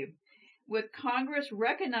community, with Congress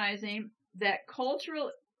recognizing that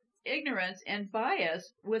cultural ignorance and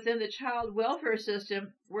bias within the child welfare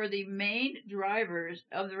system were the main drivers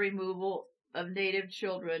of the removal of Native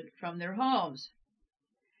children from their homes.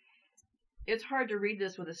 It's hard to read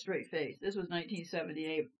this with a straight face. This was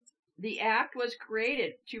 1978. The act was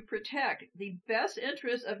created to protect the best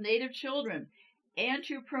interests of Native children and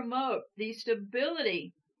to promote the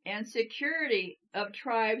stability and security of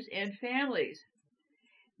tribes and families.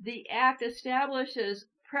 The act establishes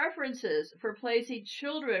preferences for placing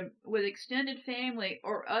children with extended family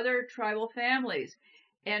or other tribal families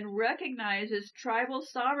and recognizes tribal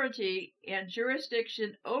sovereignty and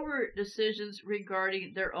jurisdiction over decisions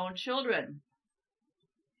regarding their own children.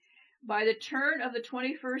 By the turn of the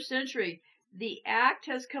 21st century, the act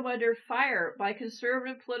has come under fire by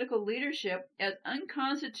conservative political leadership as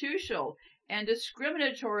unconstitutional and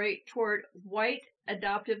discriminatory toward white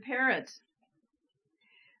adoptive parents.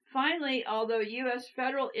 Finally, although U.S.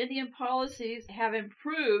 federal Indian policies have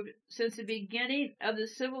improved since the beginning of the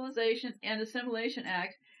Civilization and Assimilation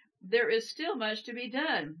Act, there is still much to be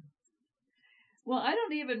done. Well, I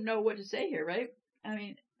don't even know what to say here, right? I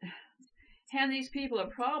mean, hand these people a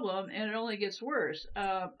problem and it only gets worse.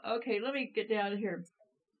 Okay, let me get down to here.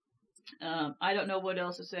 I don't know what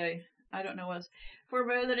else to say. I don't know what else. For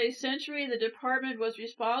more than a century, the department was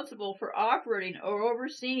responsible for operating or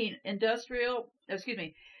overseeing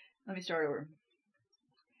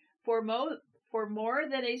For more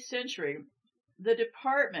than a century, the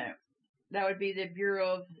department, that would be the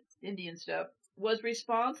Bureau of Indian Stuff, was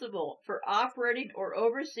responsible for operating or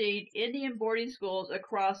overseeing Indian boarding schools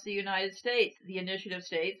across the United States, the initiative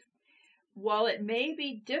states. While it may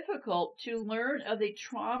be difficult to learn of the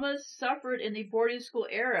traumas suffered in the boarding school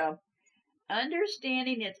era,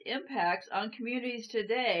 understanding its impacts on communities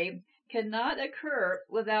today cannot occur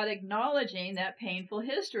without acknowledging that painful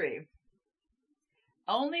history.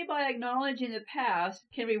 Only by acknowledging the past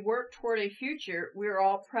can we work toward a future we are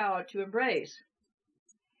all proud to embrace.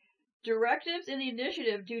 Directives in the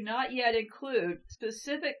initiative do not yet include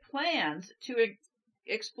specific plans to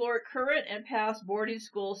explore current and past boarding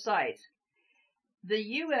school sites. The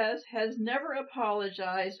U.S. has never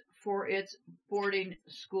apologized for its boarding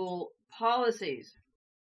school policies.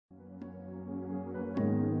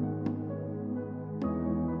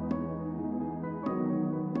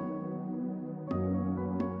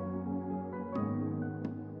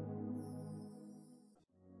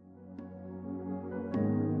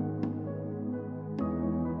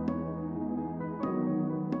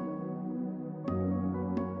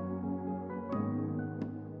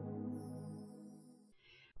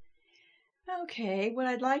 Okay, what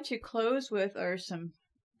I'd like to close with are some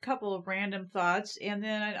couple of random thoughts, and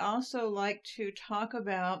then I'd also like to talk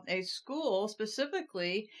about a school,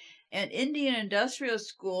 specifically an Indian industrial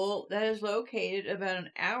school that is located about an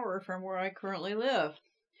hour from where I currently live.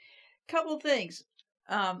 Couple things.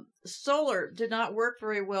 Solar did not work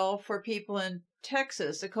very well for people in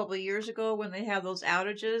Texas a couple of years ago when they had those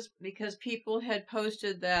outages, because people had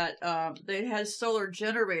posted that they had solar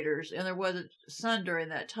generators and there wasn't sun during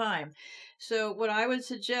that time. So what I would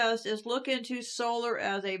suggest is look into solar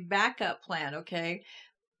as a backup plan, okay?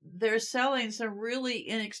 They're selling some really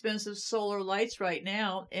inexpensive solar lights right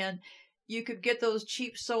now, and you could get those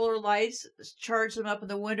cheap solar lights, charge them up in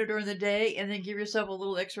the winter during the day, and then give yourself a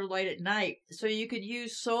little extra light at night. So you could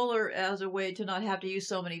use solar as a way to not have to use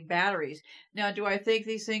so many batteries. Now, do I think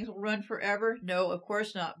these things will run forever? No, of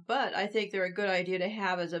course not. But I think they're a good idea to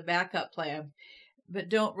have as a backup plan. But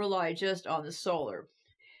don't rely just on the solar.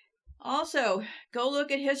 Also, go look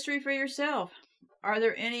at history for yourself. Are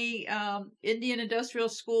there any Indian industrial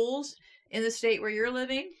schools in the state where you're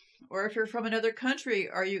living? Or if you're from another country,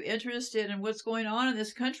 are you interested in what's going on in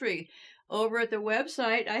this country? Over at the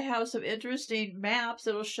website, I have some interesting maps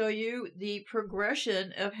that will show you the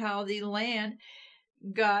progression of how the land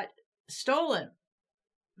got stolen.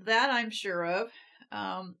 That I'm sure of.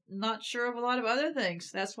 Not sure of a lot of other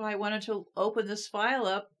things. That's why I wanted to open this file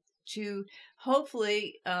up to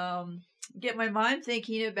hopefully get my mind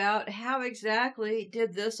thinking about how exactly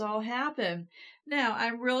did this all happen. Now,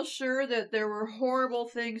 I'm real sure that there were horrible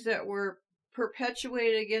things that were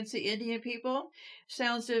perpetuated against the Indian people.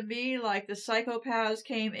 Sounds to me like the psychopaths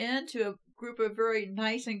came into a group of very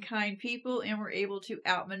nice and kind people and were able to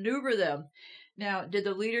outmaneuver them. Now, did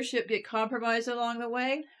the leadership get compromised along the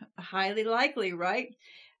way? Highly likely, right?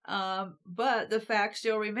 But the facts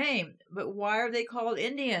still remain. But why are they called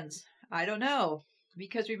Indians? I don't know.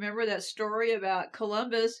 Because remember that story about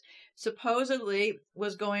Columbus supposedly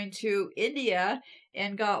was going to India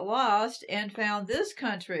and got lost and found this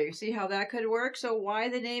country. See how that could work? So why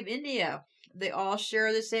the name India? They all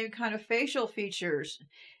share the same kind of facial features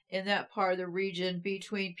in that part of the region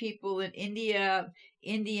between people in India,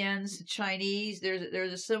 Indians, Chinese.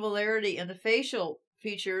 There's a similarity in the facial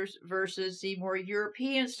features versus the more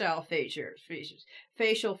European style facial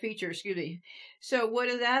features, excuse me. So what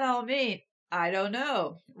does that all mean? I don't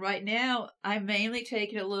know. Right now, I'm mainly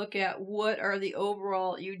taking a look at what are the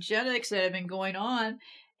overall eugenics that have been going on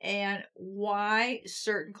and why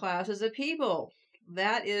certain classes of people.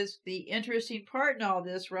 That is the interesting part in all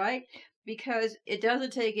this, right? Because it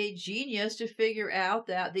doesn't take a genius to figure out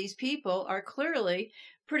that these people are clearly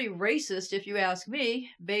pretty racist, if you ask me,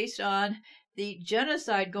 based on the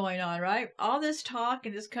genocide going on, right? All this talk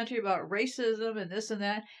in this country about racism and this and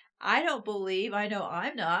that, I don't believe a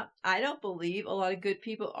lot of good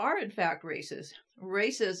people are in fact racist.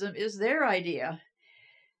 Racism is their idea.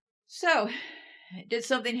 So, did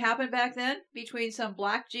something happen back then between some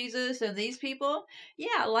black Jesus and these people?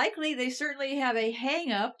 Yeah, likely they certainly have a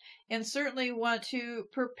hang-up and certainly want to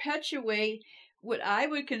perpetuate what I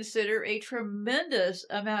would consider a tremendous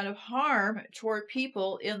amount of harm toward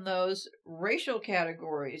people in those racial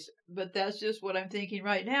categories. But that's just what I'm thinking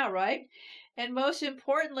right now, right? And most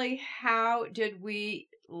importantly, how did we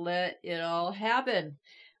let it all happen?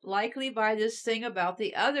 Likely by this thing about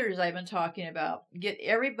the others I've been talking about. Get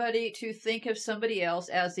everybody to think of somebody else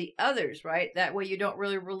as the others, right? That way you don't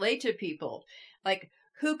really relate to people. Like,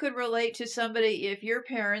 who could relate to somebody if your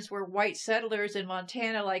parents were white settlers in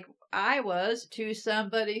Montana like I was, to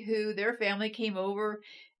somebody who their family came over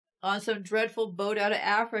on some dreadful boat out of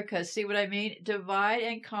Africa? See what I mean? Divide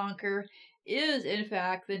and conquer is, in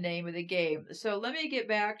fact, the name of the game. So let me get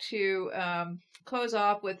back to close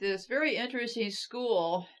off with this very interesting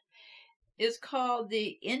school. It's called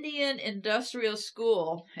the Indian Industrial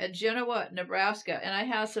School at Genoa, Nebraska. And I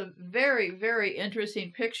have some very, very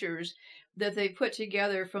interesting pictures that they put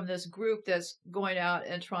together from this group that's going out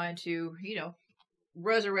and trying to,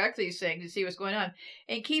 resurrect these things and see what's going on.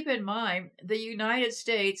 And keep in mind, the United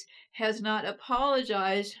States has not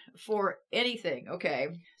apologized for anything, okay?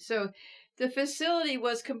 So the facility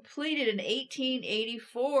was completed in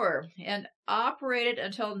 1884 and operated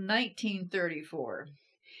until 1934.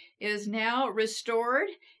 It is now restored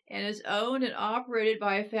and is owned and operated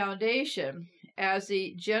by a foundation as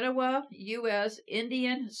the Genoa U.S.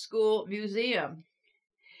 Indian School Museum.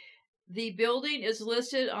 The building is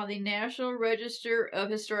listed on the National Register of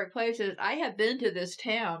Historic Places. I have been to this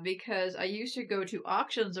town because I used to go to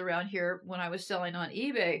auctions around here when I was selling on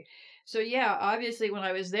eBay. So yeah, obviously when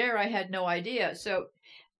I was there, I had no idea. So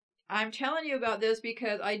I'm telling you about this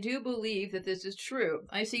because I do believe that this is true.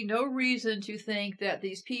 I see no reason to think that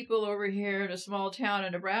these people over here in a small town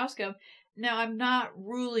in Nebraska Now, I'm not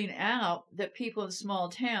ruling out that people in small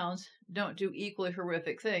towns don't do equally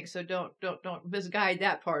horrific things, so don't misguide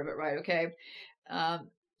that part of it, right? Okay.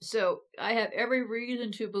 So I have every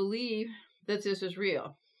reason to believe that this is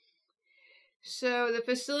real. So the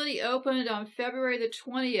facility opened on February the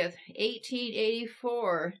 20th,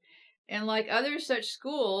 1884, and like other such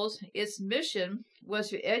schools, its mission was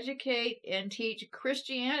to educate and teach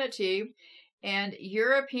Christianity and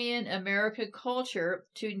European American culture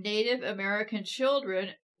to Native American children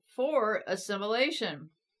for assimilation.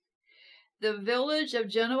 The village of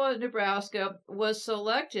Genoa, Nebraska was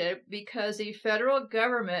selected because the federal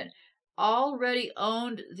government already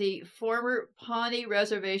owned the former Pawnee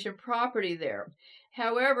Reservation property there.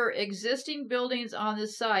 However, existing buildings on the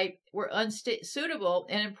site were unsuitable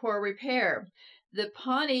and in poor repair. The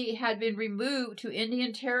Pawnee had been removed to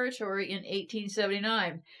Indian Territory in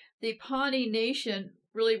 1879. The Pawnee Nation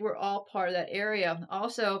really were all part of that area.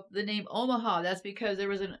 Also, the name Omaha, that's because there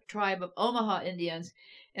was a tribe of Omaha Indians.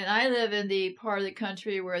 And I live in the part of the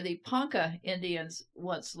country where the Ponca Indians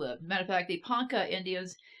once lived. Matter of fact, the Ponca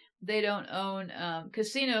Indians, they don't own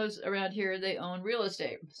casinos around here. They own real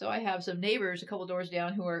estate. So I have some neighbors a couple doors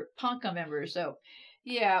down who are Ponca members. So,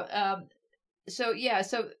 so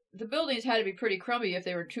the buildings had to be pretty crummy if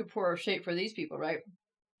they were in too poor of shape for these people, right?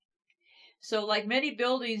 So like many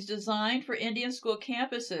buildings designed for Indian school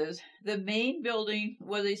campuses, the main building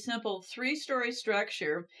was a simple 3-story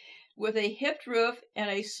structure with a hipped roof and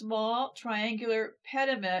a small triangular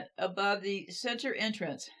pediment above the center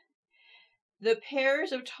entrance. The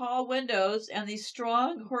pairs of tall windows and the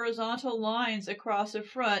strong horizontal lines across the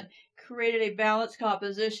front created a balanced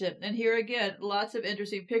composition. And here again, lots of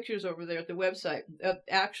interesting pictures over there at the website of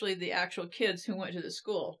actually the actual kids who went to the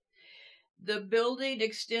school. The building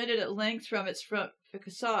extended at length from its front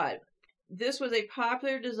facade. This was a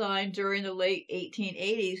popular design during the late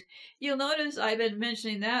 1880s. You'll notice I've been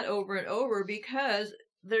mentioning that over and over because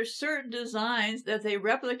there's certain designs that they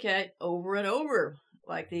replicate over and over,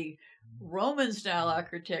 like the Roman-style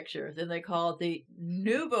architecture. Then they call it the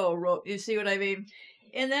Nouveau. You see what I mean?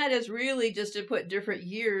 And that is really just to put different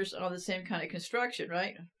years on the same kind of construction,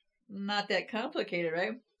 right? Not that complicated,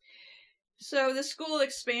 right? So the school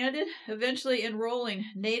expanded, eventually enrolling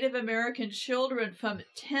Native American children from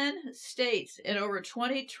 10 states and over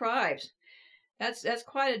 20 tribes. That's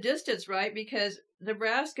quite a distance, right? Because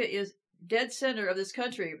Nebraska is dead center of this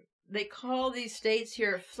country. They call these states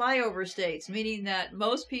here flyover states, meaning that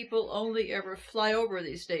most people only ever fly over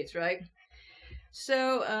these states, right?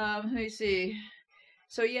 So let me see.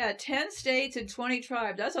 So 10 states and 20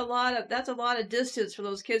 tribes. That's a lot of distance for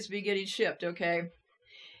those kids to be getting shipped, okay?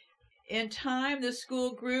 In time, the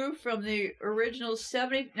school grew from the original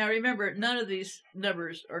 70. Now remember, none of these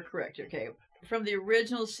numbers are correct, okay? From the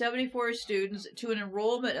original 74 students to an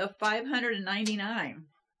enrollment of 599.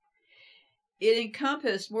 It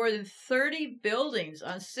encompassed more than 30 buildings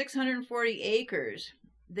on 640 acres.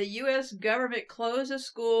 The U.S. government closed the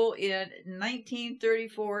school in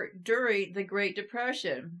 1934 during the Great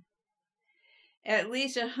Depression. At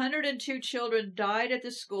least 102 children died at the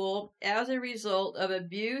school as a result of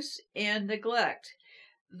abuse and neglect,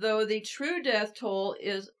 though the true death toll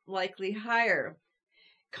is likely higher.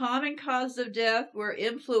 Common causes of death were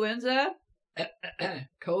influenza,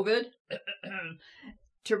 COVID,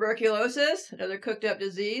 tuberculosis, another cooked-up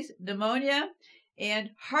disease, pneumonia, and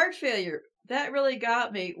heart failure. That really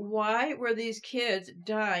got me. Why were these kids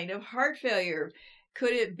dying of heart failure?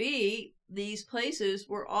 Could it be these places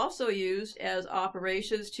were also used as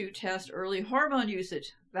operations to test early hormone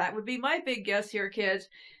usage? That would be my big guess here, kids.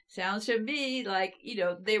 Sounds to me like,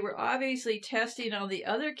 they were obviously testing on the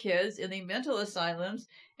other kids in the mental asylums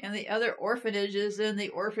and the other orphanages and the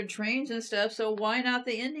orphan trains and stuff, so why not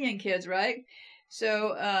the Indian kids, right?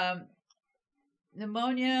 So,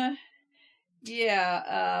 pneumonia,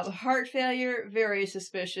 heart failure, very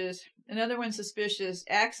suspicious. Another one suspicious,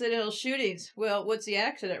 accidental shootings. Well, what's the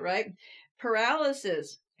accident, right?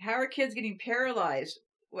 Paralysis. How are kids getting paralyzed?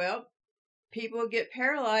 Well, people get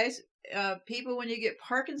paralyzed. People, when you get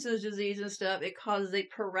Parkinson's disease and stuff, it causes a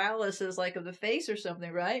paralysis like of the face or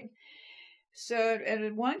something, right? So, and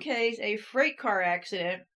in one case, a freight car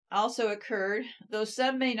accident also occurred, though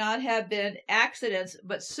some may not have been accidents,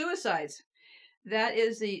 but suicides. That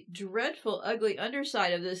is the dreadful, ugly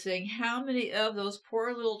underside of this thing. How many of those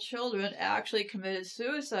poor little children actually committed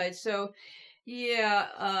suicide? So,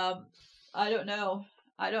 I don't know.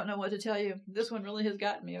 I don't know what to tell you. This one really has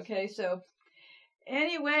gotten me, okay? So,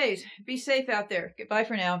 anyways, be safe out there. Goodbye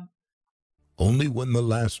for now. Only when the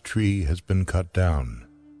last tree has been cut down,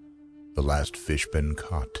 the last fish been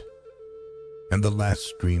caught, and the last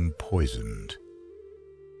stream poisoned,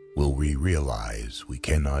 will we realize we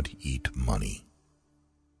cannot eat money.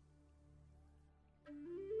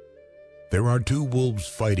 There are two wolves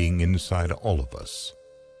fighting inside all of us.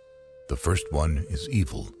 The first one is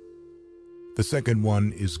evil. The second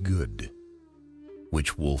one is good.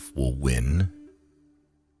 Which wolf will win?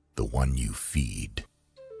 The one you feed.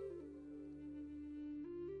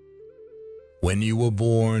 When you were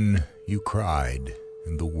born, you cried,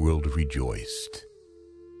 and the world rejoiced.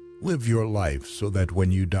 Live your life so that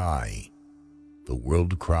when you die, the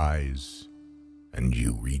world cries, and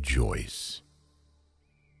you rejoice.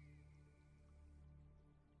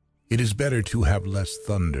 It is better to have less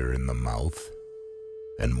thunder in the mouth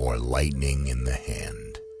and more lightning in the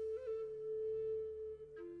hand.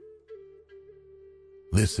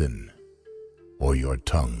 Listen, or your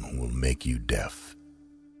tongue will make you deaf.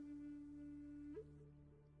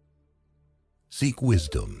 Seek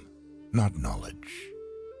wisdom, not knowledge.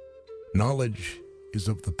 Knowledge is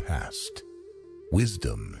of the past.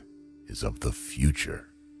 Wisdom is of the future.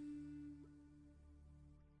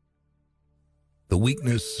 The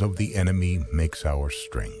weakness of the enemy makes our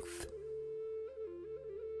strength.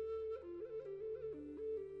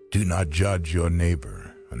 Do not judge your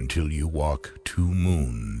neighbor until you walk 2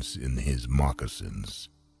 moons in his moccasins.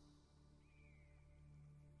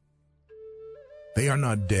 They are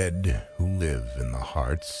not dead who live in the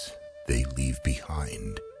hearts they leave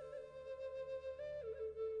behind.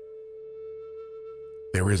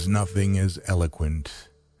 There is nothing as eloquent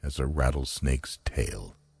as a rattlesnake's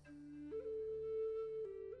tail.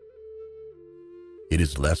 It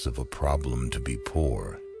is less of a problem to be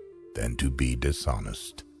poor than to be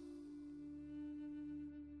dishonest.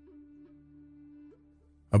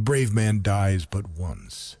 A brave man dies but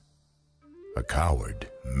once, a coward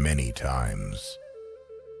many times.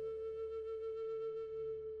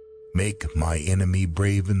 Make my enemy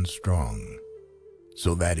brave and strong,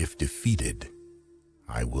 so that if defeated,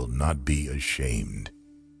 I will not be ashamed.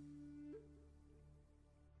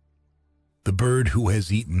 The bird who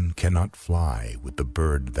has eaten cannot fly with the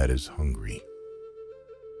bird that is hungry.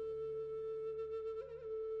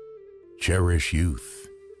 Cherish youth,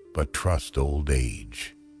 but trust old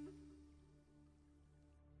age.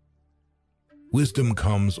 Wisdom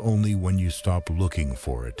comes only when you stop looking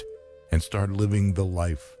for it and start living the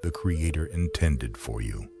life the Creator intended for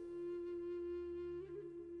you.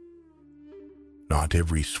 Not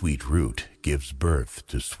every sweet root gives birth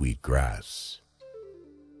to sweet grass.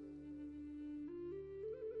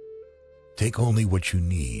 Take only what you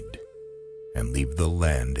need and leave the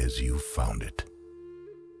land as you found it.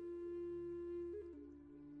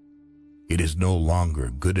 It is no longer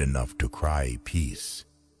good enough to cry peace.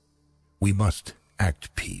 We must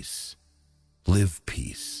act peace, live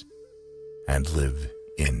peace, and live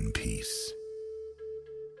in peace.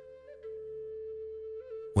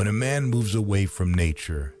 When a man moves away from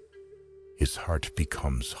nature, his heart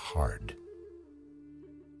becomes hard.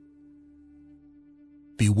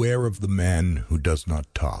 Beware of the man who does not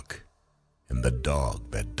talk and the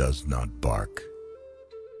dog that does not bark.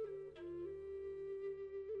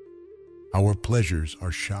 Our pleasures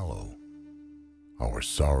are shallow. Our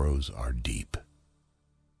sorrows are deep.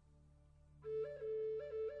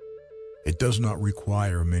 It does not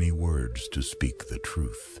require many words to speak the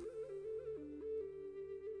truth.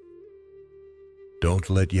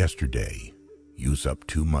 Don't let yesterday use up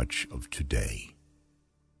too much of today.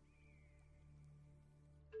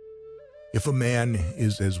 If a man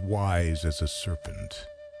is as wise as a serpent,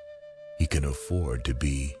 he can afford to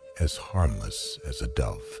be as harmless as a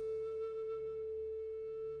dove.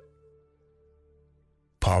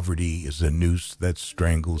 Poverty is a noose that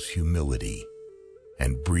strangles humility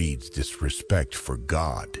and breeds disrespect for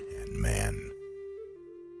God and man.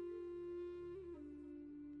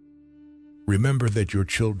 Remember that your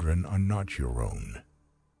children are not your own,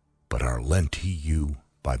 but are lent to you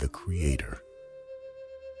by the Creator.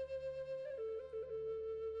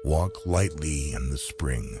 Walk lightly in the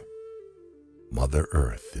spring. Mother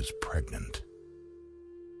Earth is pregnant.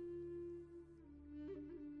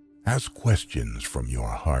 Ask questions from your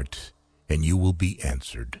heart, and you will be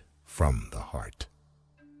answered from the heart.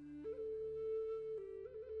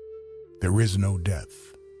 There is no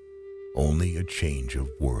death, only a change of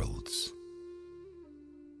worlds.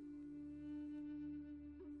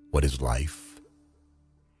 What is life?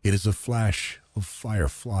 It is a flash of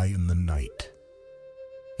firefly in the night.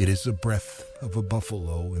 It is the breath of a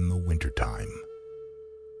buffalo in the wintertime.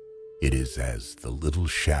 It is as the little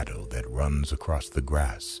shadow that runs across the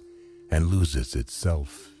grass and loses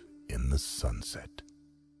itself in the sunset.